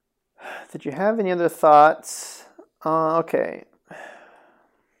 Did you have any other thoughts? Okay.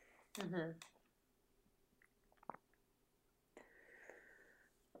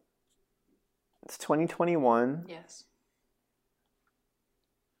 It's 2021. Yes.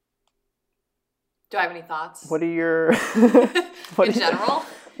 Do I have any thoughts? What are your... in general?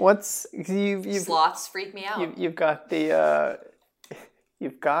 What's... You've Sloths freak me out. You've got the...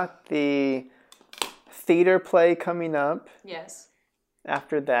 You've got the theater play coming up. Yes.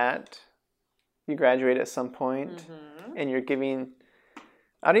 After that, you graduate at some point, and you're giving...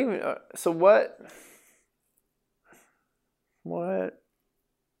 I don't even... So what... What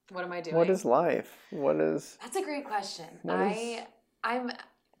am I doing? What is life? What is... That's a great question.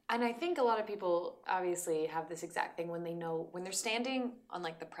 And I think a lot of people obviously have this exact thing when they're standing on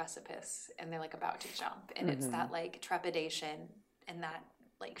like the precipice and they're like about to jump, and it's that like trepidation and that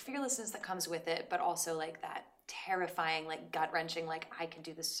like fearlessness that comes with it, but also like that terrifying, like gut-wrenching, like I could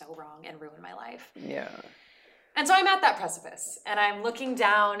do this so wrong and ruin my life. Yeah. And so I'm at that precipice and I'm looking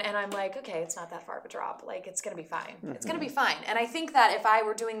down and I'm like, okay, it's not that far of a drop. Like, it's going to be fine. It's going to be fine. And I think that if I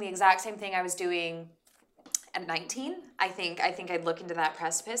were doing the exact same thing I was doing at 19, I think I'd look into that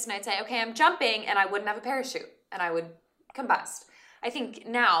precipice and I'd say, okay, I'm jumping, and I wouldn't have a parachute and I would combust. I think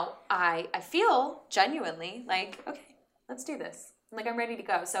now I feel genuinely like, okay, let's do this. Like, I'm ready to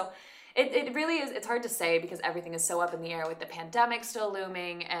go. So it really is, it's hard to say because everything is so up in the air with the pandemic still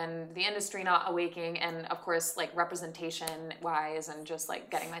looming and the industry not awaking, and of course like representation wise and just like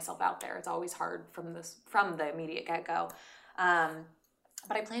getting myself out there. It's always hard from the immediate get-go.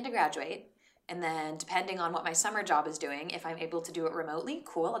 But I plan to graduate. And then depending on what my summer job is doing, if I'm able to do it remotely,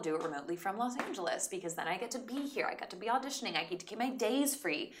 cool, I'll do it remotely from Los Angeles, because then I get to be here. I get to be auditioning. I get to keep my days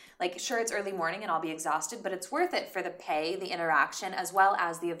free. Like, sure, it's early morning and I'll be exhausted, but it's worth it for the pay, the interaction, as well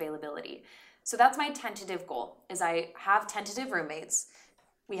as the availability. So that's my tentative goal, is I have tentative roommates.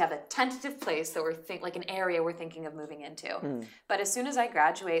 We have a tentative place that like an area we're thinking of moving into. But as soon as I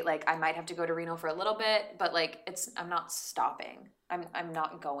graduate, like I might have to go to Reno for a little bit, but like I'm not stopping. I'm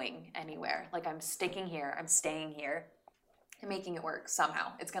not going anywhere. Like, I'm sticking here. I'm staying here and making it work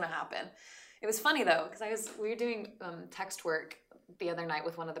somehow. It's going to happen. It was funny though, because we were doing text work the other night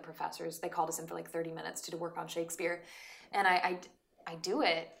with one of the professors. They called us in for like 30 minutes to work on Shakespeare. And I do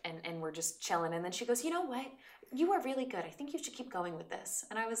it, and we're just chilling. And then she goes, you know what? You are really good. I think you should keep going with this.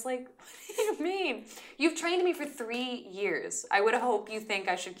 And I was like, what do you mean? You've trained me for 3 years. I would hope you think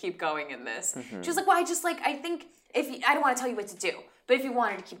I should keep going in this. She was like, well, I think I don't want to tell you what to do, but if you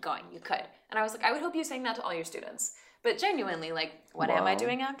wanted to keep going, you could. And I was like, I would hope you saying that to all your students. But genuinely, like, what am I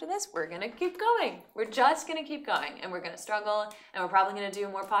doing after this? We're going to keep going. We're just going to keep going. And we're going to struggle. And we're probably going to do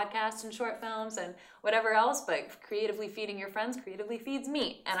more podcasts and short films and whatever else. But creatively feeding your friends creatively feeds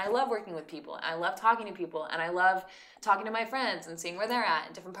me. And I love working with people. And I love talking to people. And I love talking to my friends and seeing where they're at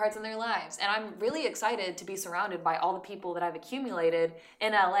in different parts in their lives. And I'm really excited to be surrounded by all the people that I've accumulated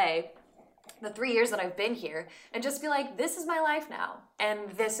in LA the 3 years that I've been here, and just be like, this is my life now, and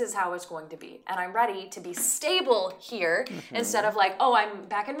this is how it's going to be. And I'm ready to be stable here instead of like, oh, I'm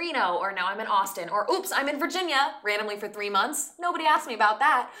back in Reno, or now I'm in Austin, or oops, I'm in Virginia randomly for 3 months. Nobody asked me about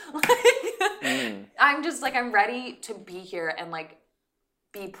that. I'm just like, I'm ready to be here and like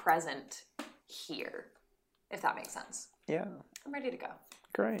be present here, if that makes sense. Yeah. I'm ready to go.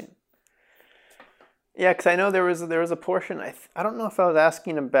 Great. Yeah, because I know there was a portion, I don't know if I was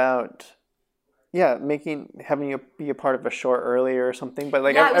asking about... Yeah, having you be a part of a short earlier or something, but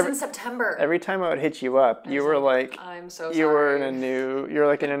like it was in September. Every time I would hit you up, you were like, "I'm so sorry." You're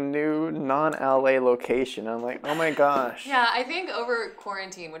like in a new non-LA location. I'm like, oh my gosh. Yeah, I think over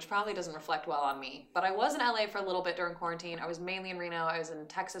quarantine, which probably doesn't reflect well on me, but I was in LA for a little bit during quarantine. I was mainly in Reno. I was in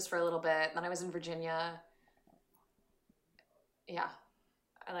Texas for a little bit. Then I was in Virginia. Yeah,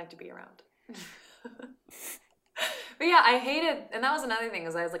 I like to be around. But yeah, I hated, and that was another thing.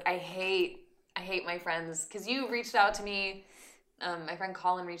 Is I was like, I hate my friends, because you reached out to me, my friend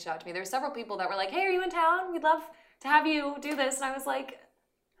Colin reached out to me. There were several people that were like, hey, are you in town? We'd love to have you do this. And I was like,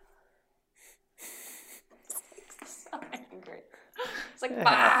 so angry. It's like,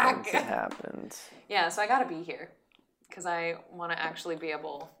 fuck. It happens. Yeah, so I gotta be here, because I want to actually be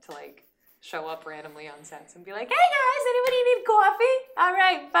able to like show up randomly on sets and be like, hey guys, anybody need coffee? All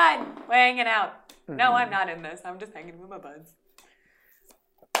right, fine, we're hanging out. No, I'm not in this. I'm just hanging with my buds.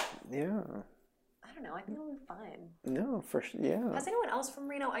 Yeah. I don't know. I think it'll be fun. No, for sure. Yeah. Has anyone else from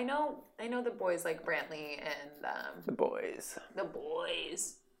Reno? I know the boys like Brantley and the boys. The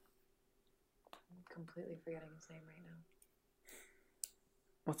boys. I'm completely forgetting his name right now.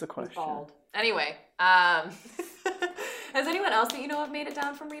 What's the question? He's bald. Anyway, has anyone else that you know have made it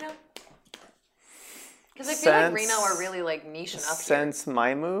down from Reno? Because I feel like Reno are really like niching up here. Since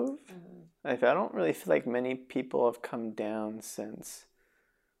my move, I don't really feel like many people have come down since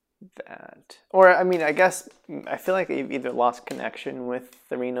that. Or, I mean, I guess I feel like I've either lost connection with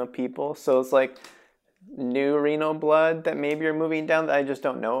the Reno people, so it's like new Reno blood that maybe are moving down that I just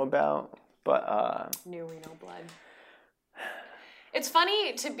don't know about. But new Reno blood. It's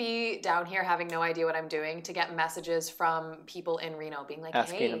funny to be down here having no idea what I'm doing, to get messages from people in Reno being like,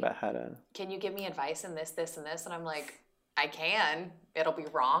 asking hey, about how to... Can you give me advice in this, this, and this? And I'm like, I can. It'll be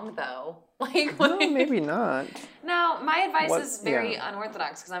wrong, though. Like, no, maybe not. No, my advice is very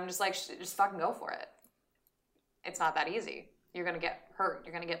unorthodox, because I'm just like, just fucking go for it. It's not that easy. You're going to get hurt.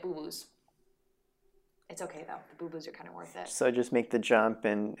 You're going to get boo-boos. It's okay, though. The boo-boos are kind of worth it. So just make the jump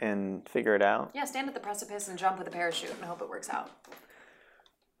and figure it out? Yeah, stand at the precipice and jump with a parachute and hope it works out.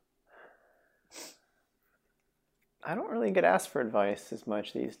 I don't really get asked for advice as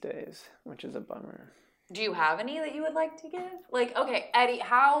much these days, which is a bummer. Do you have any that you would like to give? Like, okay, Eddie,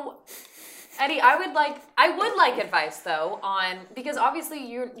 I would like advice though on, because obviously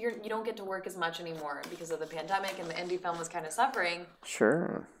you don't get to work as much anymore because of the pandemic, and the indie film was kind of suffering.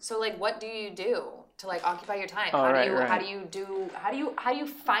 Sure. So like, what do you do to like occupy your time? Oh, How do you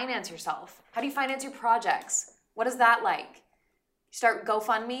finance yourself? How do you finance your projects? What is that like? You start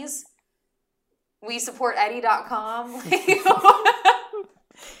GoFundMes? We support Eddie.com. Do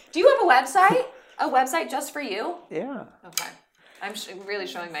you have a website? A website just for you? Yeah. Okay. I'm really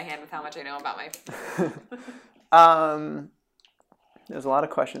showing my hand with how much I know about my... There's a lot of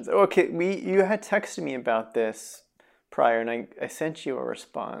questions. Okay, you had texted me about this prior, and I sent you a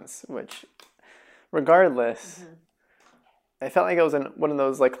response, which, regardless, I felt like it was one of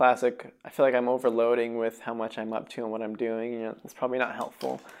those like classic, I feel like I'm overloading with how much I'm up to and what I'm doing. You know, it's probably not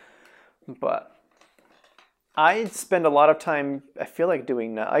helpful. But I spend a lot of time, I feel like,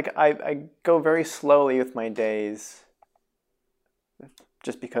 doing that. Like I go very slowly with my days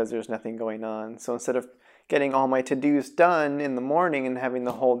just because there's nothing going on. So instead of getting all my to-dos done in the morning and having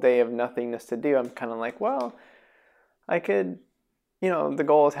the whole day of nothingness to do, I'm kind of like, well, I could, the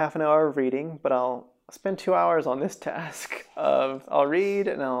goal is half an hour of reading, but I'll spend 2 hours on this task of I'll read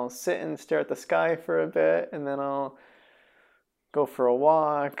and I'll sit and stare at the sky for a bit, and then I'll go for a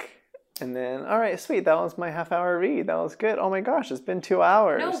walk, And then, all right, sweet, that was my half-hour read. That was good. Oh my gosh, it's been 2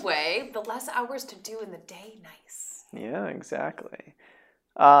 hours. No way. The less hours to do in the day, nice. Yeah, exactly.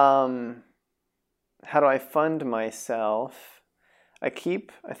 How do I fund myself? I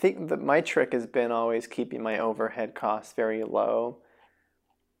think that my trick has been always keeping my overhead costs very low.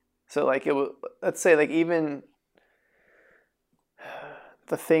 So like let's say like even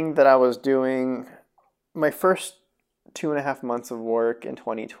the thing that I was doing, my first 2.5 months of work in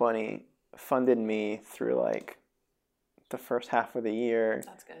 2020 funded me through like the first half of the year.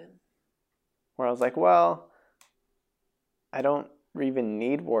 That's good. Where I was like, well, I don't even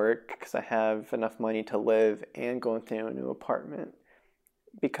need work because I have enough money to live and go into a new apartment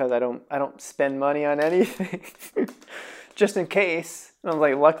because I don't spend money on anything just in case. And I was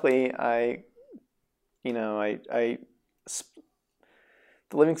like, luckily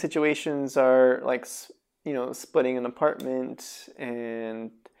the living situations are like, splitting an apartment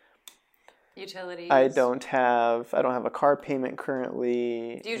and utilities. I don't have a car payment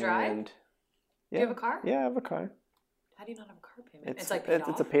currently. Do you drive? Yeah. Do you have a car? Yeah, I have a car. How do you not have a car payment? It's like paid off?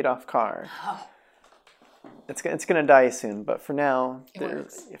 It's a paid off car. Oh. It's gonna die soon, but for now, It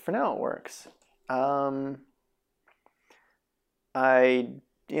works. it works. I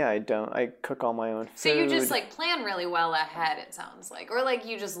cook all my own food. So you just like plan really well ahead, it sounds like, or like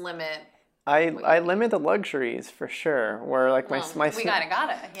you just limit. I limit the luxuries for sure. Where like my we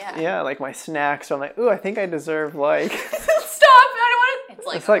gotta, yeah. Yeah, like my snacks. I'm like, ooh, I think I deserve like. Stop! I don't want to.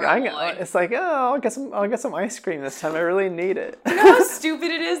 It's like oh, I'll get some ice cream this time. I really need it. You know how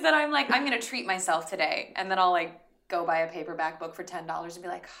stupid it is that I'm like, I'm gonna treat myself today, and then I'll like go buy a paperback book for $10 and be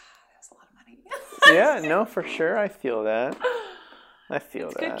like, that's a lot of money. Yeah, no, for sure. I feel that.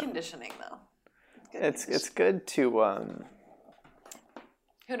 It's good conditioning though. It's good to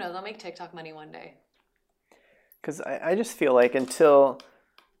Who knows? I'll make TikTok money one day. Because I just feel like until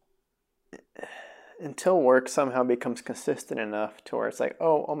work somehow becomes consistent enough to where it's like,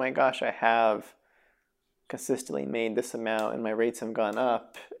 oh my gosh, I have consistently made this amount and my rates have gone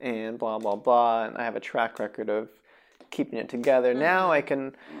up and blah, blah, blah. And I have a track record of keeping it together. Mm-hmm. Now I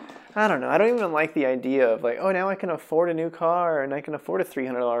don't know. I don't even like the idea of like, oh, now I can afford a new car and I can afford a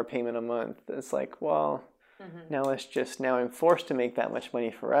 $300 payment a month. It's like, well, now I'm forced to make that much money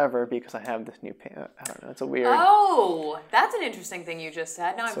forever because I have this new payment. I don't know. It's a weird. Oh, that's an interesting thing you just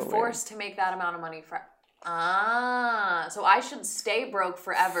said. Now I'm forced to make that amount of money so I should stay broke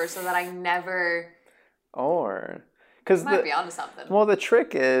forever so that I never. Or, because might be onto something. Well, the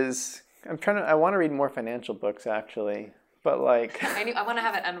trick is, I want to read more financial books actually, but like. I want to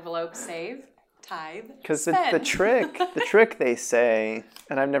have an envelope save, tithe. Because the trick they say,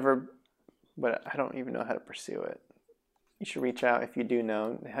 and I've never. But I don't even know how to pursue it. You should reach out if you do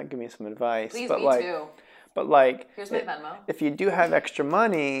know. Give me some advice. Please, me too. But like, here's my Venmo. If you do have extra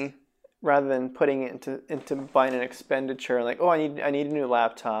money, rather than putting it into buying an expenditure, like, oh, I need a new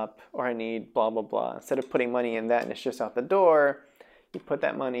laptop or I need blah blah blah. Instead of putting money in that and it's just out the door, you put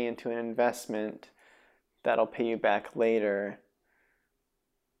that money into an investment that'll pay you back later.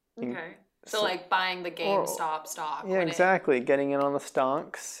 Okay. So like buying the GameStop stock. Yeah, exactly. Getting in on the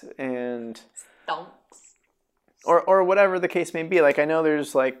stonks and stonks. Or whatever the case may be. Like I know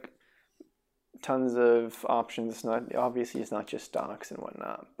there's like tons of options. It's not just stocks and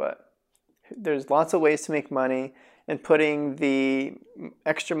whatnot, but there's lots of ways to make money, and putting the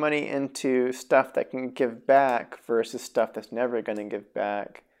extra money into stuff that can give back versus stuff that's never going to give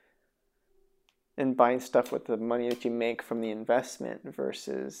back. And buying stuff with the money that you make from the investment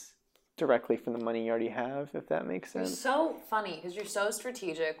versus directly from the money you already have, if that makes sense. You're so funny because you're so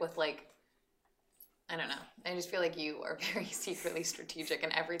strategic with like, I don't know. I just feel like you are very secretly strategic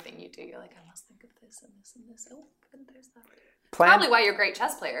in everything you do. You're like, I must think of this and this and this. Oh, and there's that. Probably why you're a great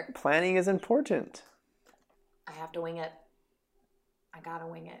chess player. Planning is important. I have to wing it. I gotta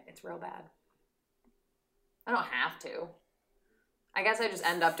wing it. It's real bad. I don't have to. I guess I just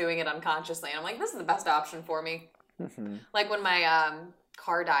end up doing it unconsciously. And I'm like, this is the best option for me. Mm-hmm. Like when my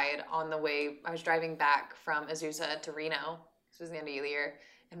car died on the way, I was driving back from Azusa to Reno. This was the end of the year.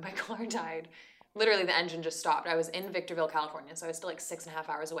 And my car died. Literally, the engine just stopped. I was in Victorville, California, so I was still like 6.5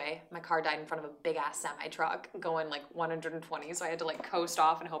 hours away. My car died in front of a big-ass semi-truck going like 120, so I had to like coast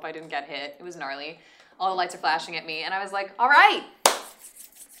off and hope I didn't get hit. It was gnarly. All the lights are flashing at me, and I was like, all right,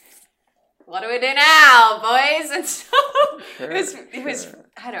 what do we do now, boys? And so it was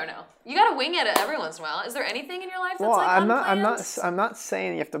I don't know. You gotta wing it every once in a while. Is there anything in your life that's I'm not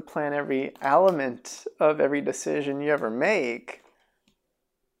saying you have to plan every element of every decision you ever make.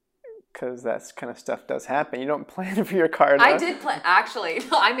 Because that kind of stuff does happen. You don't plan for your car. I did plan. Actually,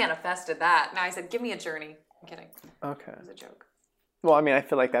 no, I manifested that. Now I said, give me a journey. I'm kidding. Okay. It was a joke. Well, I mean, I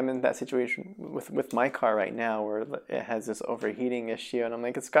feel like I'm in that situation with my car right now where it has this overheating issue, and I'm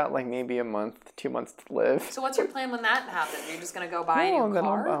like, it's got like maybe a month, 2 months to live. So what's your plan when that happens? Are you just going to go buy a No, new then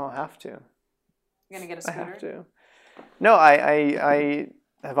car? I'll have to. You're going to get a I scooter? have to. No, I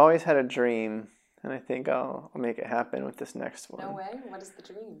have always had a dream, and I think I'll make it happen with this next one. No way? What is the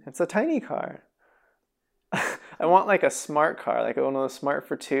dream? It's a tiny car. I want like a smart car, like one of those smart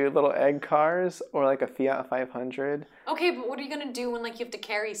for two little egg cars, or like a Fiat 500. Okay, but what are you going to do when like you have to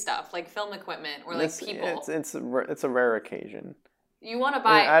carry stuff, like film equipment or like people? It's a rare occasion. You want to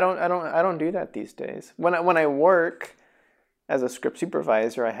buy... I don't do that these days. When I work as a script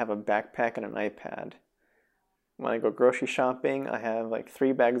supervisor, I have a backpack and an iPad. When I go grocery shopping, I have like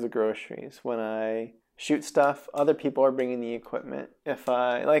 3 bags of groceries. When I shoot stuff, other people are bringing the equipment. If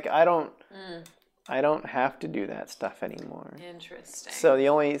I don't have to do that stuff anymore. Interesting. So the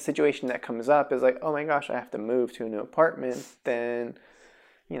only situation that comes up is like, oh my gosh, I have to move to a new apartment. Then,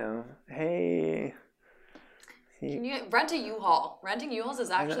 hey. Can you rent a U-Haul? Renting U-Hauls is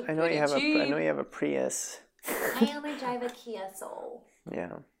actually I know pretty cheap. I know you have a Prius. I only drive a Kia Soul.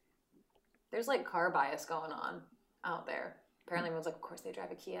 Yeah. There's like car bias going on out there. Apparently everyone's like, of course they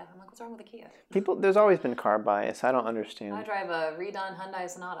drive a Kia. I'm like, what's wrong with a Kia? There's always been car bias. I don't understand. I drive a redone Hyundai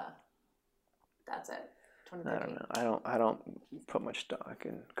Sonata. That's it. 2013. I don't know. I don't put much stock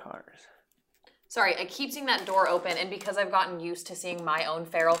in cars. Sorry, I keep seeing that door open, and because I've gotten used to seeing my own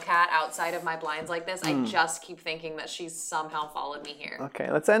feral cat outside of my blinds like this, I just keep thinking that she's somehow followed me here.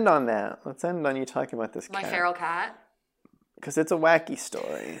 Okay, let's end on that. Let's end on you talking about this cat. My feral cat? Because it's a wacky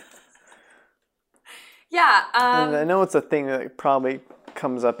story. Yeah. And I know it's a thing that probably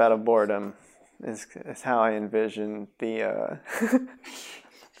comes up out of boredom, is how I envision the...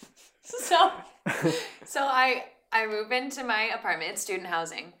 So I move into my apartment. It's student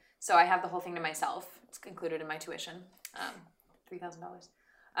housing. So I have the whole thing to myself. It's included in my tuition. $3,000.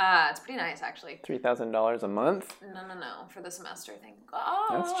 It's pretty nice, actually. $3,000 a month? No. For the semester, thank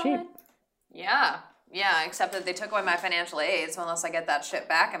God. That's cheap. Yeah, except that they took away my financial aid, so unless I get that shit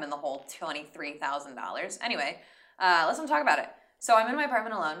back, I'm in the whole $23,000. Anyway, let's not talk about it. So I'm in my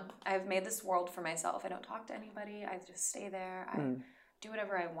apartment alone. I've made this world for myself. I don't talk to anybody. I just stay there. I do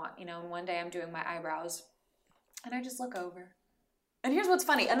whatever I want, and one day I'm doing my eyebrows, and I just look over. And here's what's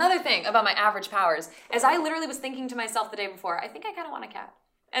funny. Another thing about my average powers is I literally was thinking to myself the day before, I think I kind of want a cat.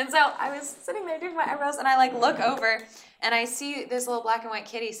 And so I was sitting there doing my eyebrows, and I look over, and I see this little black and white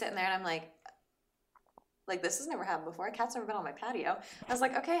kitty sitting there, and I'm like, this has never happened before. A cat's never been on my patio. I was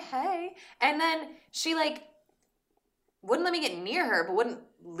like, okay, hey. And then she wouldn't let me get near her, but wouldn't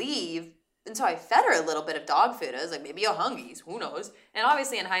leave. And so I fed her a little bit of dog food. I was like, maybe a Hungies, who knows? And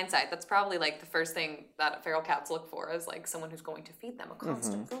obviously in hindsight, that's probably the first thing that feral cats look for is someone who's going to feed them a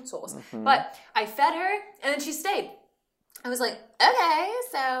constant food source. But I fed her and then she stayed. I was like, okay,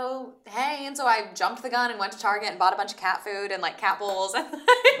 so hey. And so I jumped the gun and went to Target and bought a bunch of cat food and cat bowls.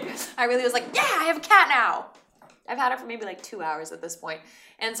 I really was like, yeah, I have a cat now. I've had her for maybe 2 hours at this point.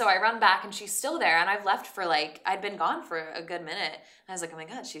 And so I run back and she's still there. And I've left for I'd been gone for a good minute. And I was like, oh my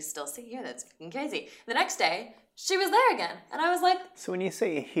God, she's still here. That's fucking crazy. The next day, she was there again. And I was like. So when you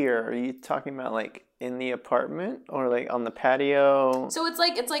say here, are you talking about in the apartment or on the patio? So it's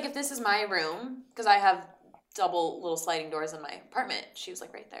if this is my room, because I have double little sliding doors in my apartment. She was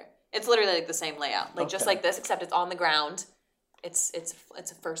right there. It's literally the same layout. Just like this, except it's on the ground. It's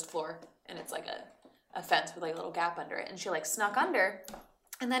a first floor. And it's a fence with a little gap under it. And she snuck under.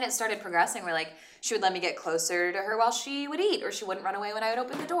 And then it started progressing where she would let me get closer to her while she would eat, or she wouldn't run away when I would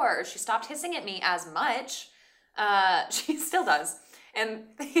open the door, or she stopped hissing at me as much. She still does. And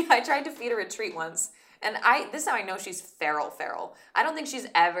I tried to feed her a treat once. And this is how I know she's feral. I don't think she's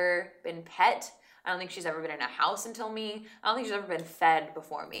ever been pet. I don't think she's ever been in a house until me. I don't think she's ever been fed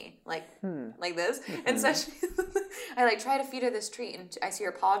before me, like this. Mm-hmm. And so I try to feed her this treat, and I see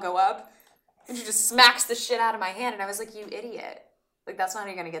her paw go up, and she just smacks the shit out of my hand. And I was like, you idiot. That's not how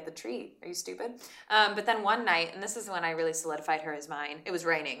you're going to get the treat. Are you stupid? But then one night, and this is when I really solidified her as mine, it was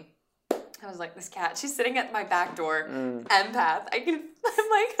raining. I was like, this cat, she's sitting at my back door, empath. I'm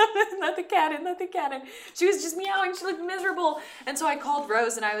like, let the cat in. She was just meowing. She looked miserable. And so I called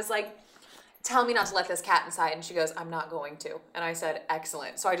Rose, and I was like, tell me not to let this cat inside. And she goes, I'm not going to. And I said,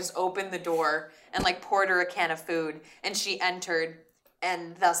 excellent. So I just opened the door and poured her a can of food, and she entered.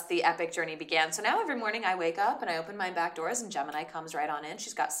 And thus the epic journey began. So now every morning I wake up and I open my back doors and Gemini comes right on in.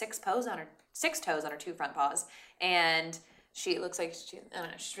 She's got 6 toes on her 2 front paws. And She looks like I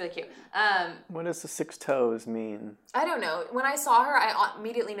don't know. She's really cute. What does the 6 toes mean? I don't know. When I saw her, I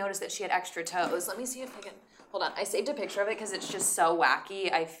immediately noticed that she had extra toes. Let me see if I can. Hold on. I saved a picture of it because it's just so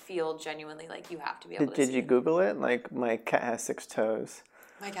wacky. I feel genuinely like you have to be able to see. Did you Google it? Like, my cat has 6 toes.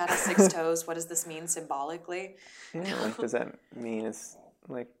 My cat has 6 toes. What does this mean symbolically? Yeah, like, does that mean it's,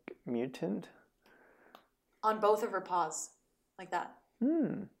 like, mutant? On both of her paws. Like that.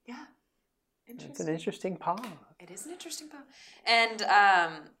 Yeah. It's an interesting paw. It is an interesting paw. And,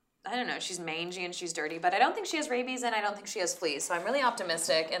 I don't know, she's mangy and she's dirty, but I don't think she has rabies and I don't think she has fleas. So I'm really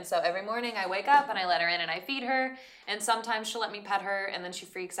optimistic. And so every morning I wake up and I let her in and I feed her. And sometimes she'll let me pet her and then she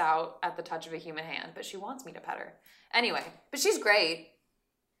freaks out at the touch of a human hand. But she wants me to pet her. Anyway, but she's great.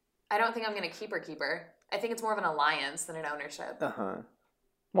 I don't think I'm going to keep her. I think it's more of an alliance than an ownership. Uh-huh.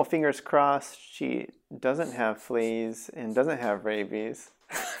 Well, fingers crossed she doesn't have fleas and doesn't have rabies.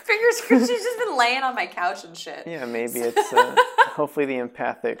 Fingers crossed. She's just been laying on my couch and shit. Yeah, maybe it's... hopefully the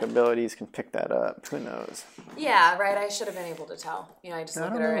empathic abilities can pick that up. Who knows? Yeah, right. I should have been able to tell. You know, I just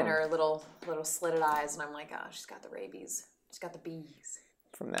look at her know. in her little slitted eyes and I'm like, oh, she's got the rabies. She's got the bees.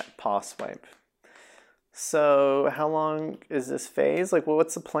 From that paw swipe. So how long is this phase? Like, well,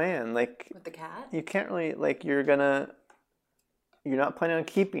 what's the plan? Like, With the cat? you can't really, like, you're not planning on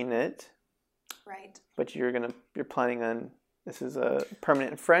keeping it, Right. but you're planning on, this is a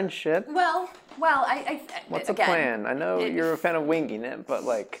permanent friendship. Well, I What's again, the plan? I know you're a fan of winging it, but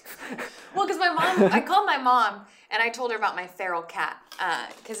like... Well, because I called my mom and I told her about my feral cat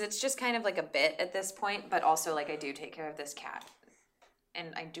because it's just kind of like a bit at this point, but also like I do take care of this cat.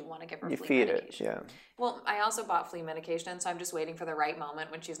 And I do want to give her flea medication. You feed it, yeah. Well, I also bought flea medication, so I'm just waiting for the right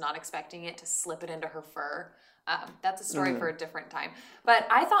moment when she's not expecting it to slip it into her fur. That's a story for a different time. But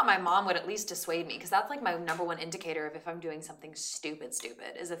I thought my mom would at least dissuade me, because that's like my number one indicator of if I'm doing something stupid,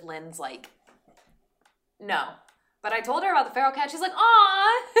 is if Lynn's like, no. But I told her about the feral cat. She's like,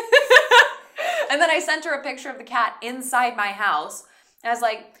 aw. And then I sent her a picture of the cat inside my house. And I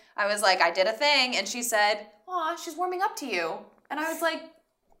was like, I did a thing. And she said, aw, she's warming up to you. And I was like,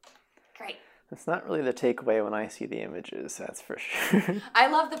 great. That's not really the takeaway when I see the images, that's for sure. I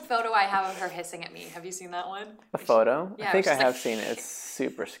love the photo I have of her hissing at me. Have you seen that one? A photo? Yeah, I think I she's have like, seen it. It's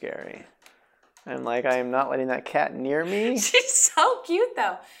super scary. I'm like, I am not letting that cat near me. She's so cute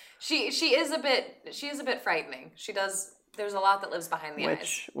though. She is a bit frightening. There's a lot that lives behind the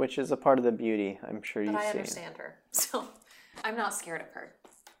eyes. Which is a part of the beauty, I'm sure you see. But I understand her. So I'm not scared of her.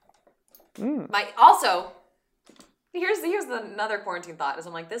 Mm. Here's another quarantine thought is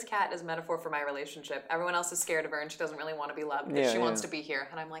I'm like, this cat is a metaphor for my relationship. Everyone else is scared of her and she doesn't really want to be loved. She wants to be here.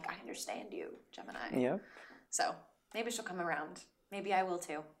 And I'm like, I understand you, Gemini. Yeah. So maybe she'll come around. Maybe I will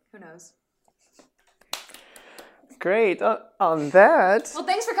too. Who knows? Great. On that. Well,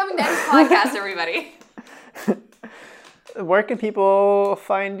 thanks for coming to Eddie's podcast, everybody. Where can people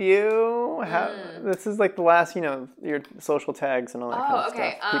find you? This is like the last, your social tags and all that kind of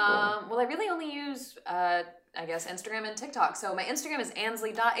stuff. Well, I really only use, I guess, Instagram and TikTok. So my Instagram is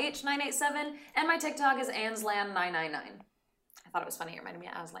ansley.h987, and my TikTok is anslan999. I thought it was funny. It reminded me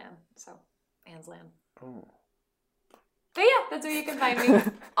of Aslan. So, Anslan. Oh. But yeah, that's where you can find me.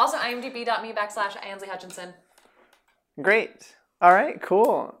 Also, imdb.me/Ansley Hutchinson. Great. All right,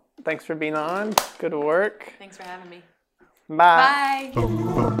 cool. Thanks for being on. Good work. Thanks for having me. Bye.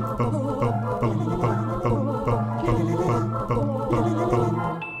 Bye.